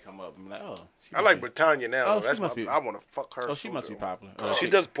shit that come up. I'm like, oh. she I must like be- Britannia now. Oh, though. she That's must be- I want to fuck her. Oh, she so must be good. popular. She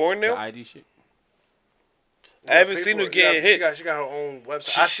does porn The now? ID shit. I haven't Pay seen for her it. getting hit. She got her own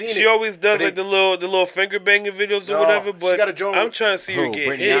website. I seen She it. always does but like the little finger banging videos or No, whatever, she but got a joint I'm with- trying to see her Who, get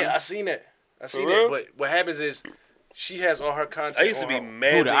Brittany hit. Yeah, I seen it. I seen real? it. But what happens is she has all her content. I used to on be her- Who,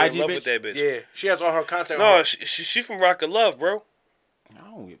 madly the in IG love bitch? with that bitch. Yeah, she has all her content. No, on her. she's from Rock of Love, bro. I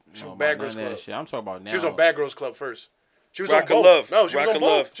don't get She know was about Bad none Girls of that Club. shit. I'm talking about now. She was on Bad Girls Club first. She was Rock on of both. Love. No, she Rock was on of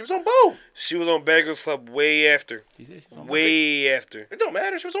both. Love. She was on both. She was on Bad Girls Club way after. She said she was on Way after. It don't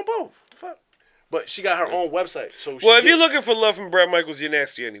matter. She was on both. The fuck. But she got her own website. So she Well, if get- you're looking for love from Brett Michaels, you're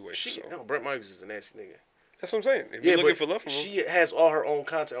nasty anyway. she so. no, Brett Michaels is a nasty nigga. That's what I'm saying. If Yeah, you're looking but for love from him. she has all her own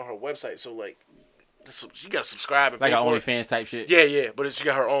content on her website. So like, she got to subscribe and Like pay an for it. OnlyFans type shit. Yeah, but she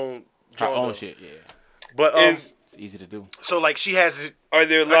got her own. Her joint, own though. shit. Yeah. But Is It's easy to do. so like she has it. Are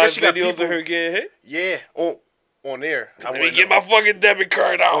there I live guess she got videos people- of her getting hit? Yeah, on there. I Let me wouldn't get know. my fucking debit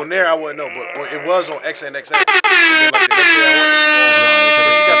card out. On there, I wouldn't know, but it was on XNXX. And then, like, the next day I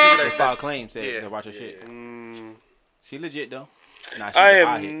went. She got people They that file claims Yeah. to watch her shit. Mm. She legit though. Nah, she I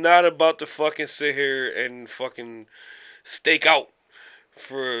out here. am not about to fucking sit here and fucking stake out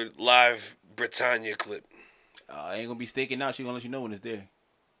for live Britannia clip. Ain't gonna be staking out. She gonna let you know when it's there.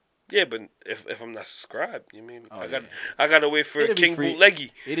 Yeah, but if I'm not subscribed, you mean Oh, I gotta wait for It'll be King free.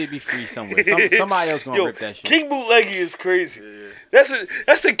 Bootleggy. It'd be free somewhere. Somebody else gonna Yo, rip that shit. King Bootleggy is crazy.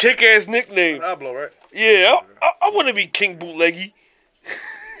 That's a kick ass nickname. Pablo, right? Yeah, I want to be King Bootleggy.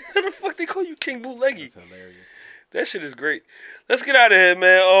 How the fuck they call you King Bootleggy? That's hilarious. That shit is great. Let's get out of here,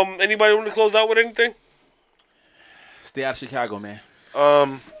 man. Anybody want to close out with anything? Stay out of Chicago, man.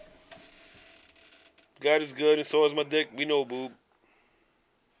 God is good, and so is my dick. We know, boob.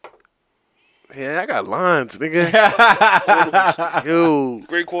 Yeah, I got lines, nigga. Yo,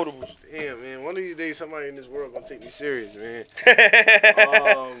 Great quotables. damn, man. One of these days, somebody in this world gonna take me serious, man.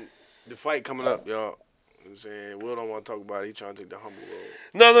 The fight coming up, y'all. You know what I'm saying? Will don't want to talk about it. He trying to take the humble road.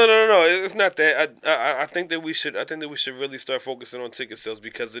 No. It's not that. I think that we should. I think that we should really start focusing on ticket sales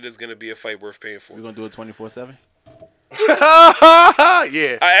because it is going to be a fight worth paying for. We're gonna do it 24/7.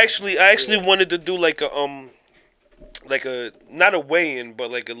 Yeah. I actually wanted to do like a not a weigh-in, but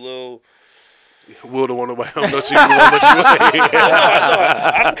like a little. Will don't want nobody. I'm not you. I'm not you.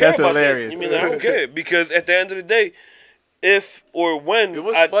 I don't care That's about hilarious. That. You mean I don't care because at the end of the day, if or when It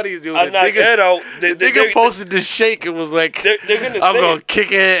was I, funny, dude. I The knock nigga- that out, The nigga posted this shake and was like, They're gonna I'm say gonna it. kick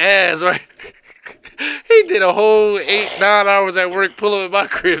his ass, right? He did a whole 8-9 hours at work, pull up at my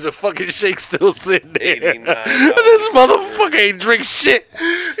crib, the fucking shake still sitting there. 89 This motherfucker ain't drink shit.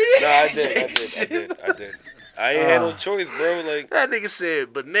 Nah, I did. I ain't had no choice, bro. Like That nigga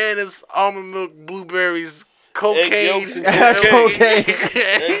said bananas, almond milk, blueberries, cocaine. egg yolks and Cocaine.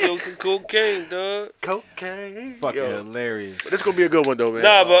 egg yolks and cocaine, dog. Cocaine. Fucking Yo. hilarious. But this gonna be a good one though, man.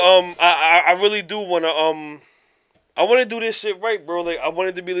 Nah, but I really do wanna I wanna do this shit right, bro. Like I want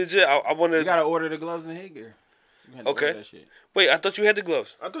it to be legit. I wanna. You gotta order the gloves and headgear. You had to Okay. order that shit. Wait, I thought you had the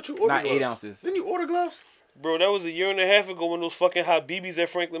gloves, I thought you ordered Not gloves. 8 ounces. Didn't you order gloves? bro. That was a year and a half ago when those fucking Habibis at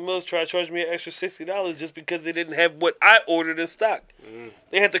Franklin Mills tried to charge me an extra $60 just because they didn't have what I ordered in stock.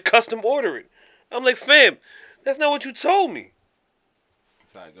 They had to custom order it. I'm like, fam, that's not what you told me.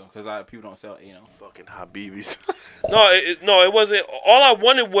 That's how it go. Because people don't sell 8 ounces. Fucking Habibis. No, it wasn't. All I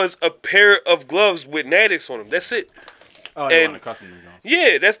wanted was a pair of gloves with Natix on them. That's it. Oh, they And- want to custom them.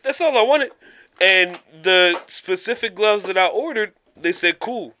 Yeah, that's all I wanted. And the specific gloves that I ordered, they said,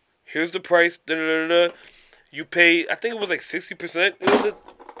 cool, here's the price. Da-da-da-da. You pay, I think it was like 60%. It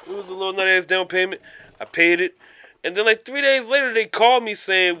was a little nut ass down payment. I paid it. And then like 3 days later, they called me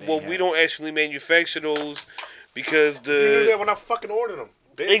saying, well, we don't actually manufacture those because You knew that the... when I fucking ordered them.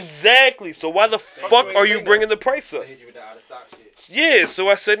 Bitch. Exactly. So why the fuck ain't are say you that? bringing the price up? Hit you with the out of stock shit. Yeah, so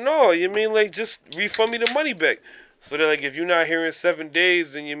I said, no, you mean like just refund me the money back. So they're like, if you're not here in 7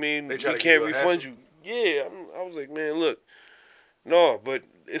 days, then you mean They we try to can't give you a refund hassle. you. Yeah, I was like, man, look, No, but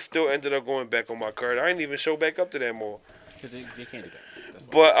it still ended up going back on my card. I didn't even show back up to that mall. Because they can't do that. That's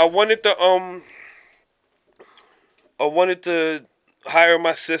But I wanted to hire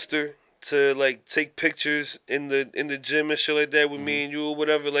my sister to like take pictures in the gym and shit like that with me and you or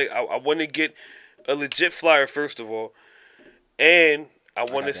whatever. Like I want to get a legit flyer first of all, and I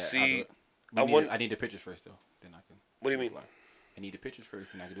want to see. I need the pictures first though. Then I can. What do you mean? I need the pictures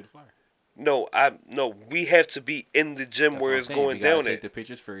first, and I can do the flyer. No, we have to be in the gym That's where what I'm it's saying. going We gotta down take at. the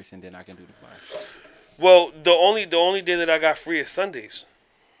pictures first, and then I can do the flyer. Well, the only day that I got free is Sundays.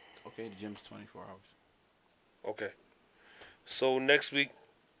 Okay, the gym's 24 hours. Okay. So next week,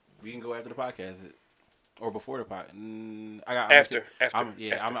 We can go after the podcast, or before the podcast. After. I'm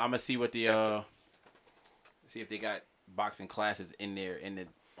gonna see what the see if they got boxing classes in there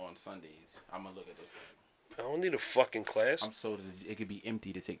on Sundays. I'm gonna look at those things. I don't need a fucking class. I'm so it could be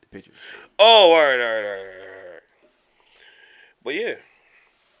empty to take the pictures. Oh, all right. But yeah,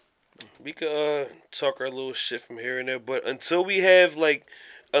 we could talk our little shit from here and there. But until we have like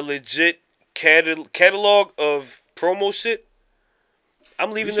a legit catalog of promo shit,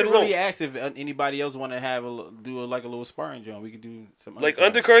 I'm leaving We it should alone. really ask if anybody else want to have do a little sparring joint. We could do some Like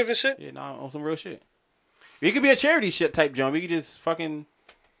undercards and shit. Yeah, on some real shit. It could be a charity shit type joint. We could just fucking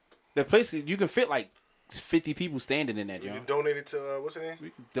the place you can fit like 50 people standing in that You joint. donate it to what's her name? We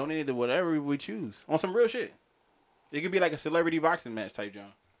can donate it to whatever we choose on some real shit. It could be like a celebrity boxing match type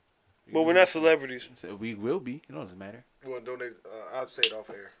joint. But we're not celebrities. So we will be. It doesn't matter. You want to donate? I'll say it off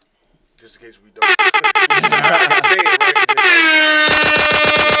air, just in case we don't. I'll say it right.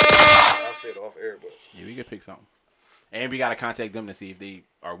 I'll say it off air, but Yeah, we could pick something. And we gotta contact them to see if they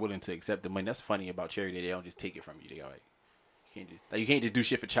are willing to accept the money. That's funny about charity. They don't just take it from you. They go like, you can't just do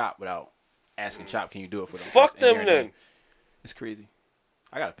shit for Chop without asking Chop, can you do it for them? Fuck first? And them they're then. It's crazy.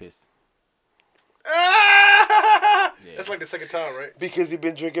 I got piss. that's like the second time, right? Because you've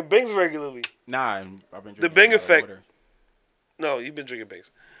been drinking Bings regularly. Nah, I've been drinking The Bing a lot of effect. water. No, you've been drinking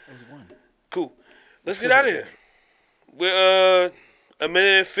Bings. It was one. Cool. Let's get out of here. We're a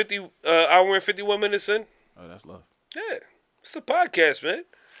minute and 50, hour and 51 minutes in. Oh, that's love. Yeah, it's a podcast, man.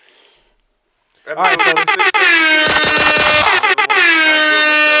 Episode 6.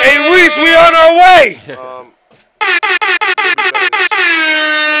 Hey, Reese, we on our way.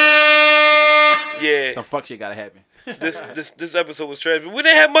 Yeah, Some fuck shit gotta happen. this episode was trash, but we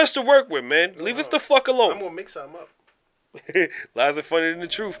didn't have much to work with, man. Leave us the fuck I'm alone. gonna mix something up. Lies are funnier than the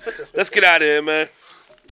truth. Let's get out of here, man.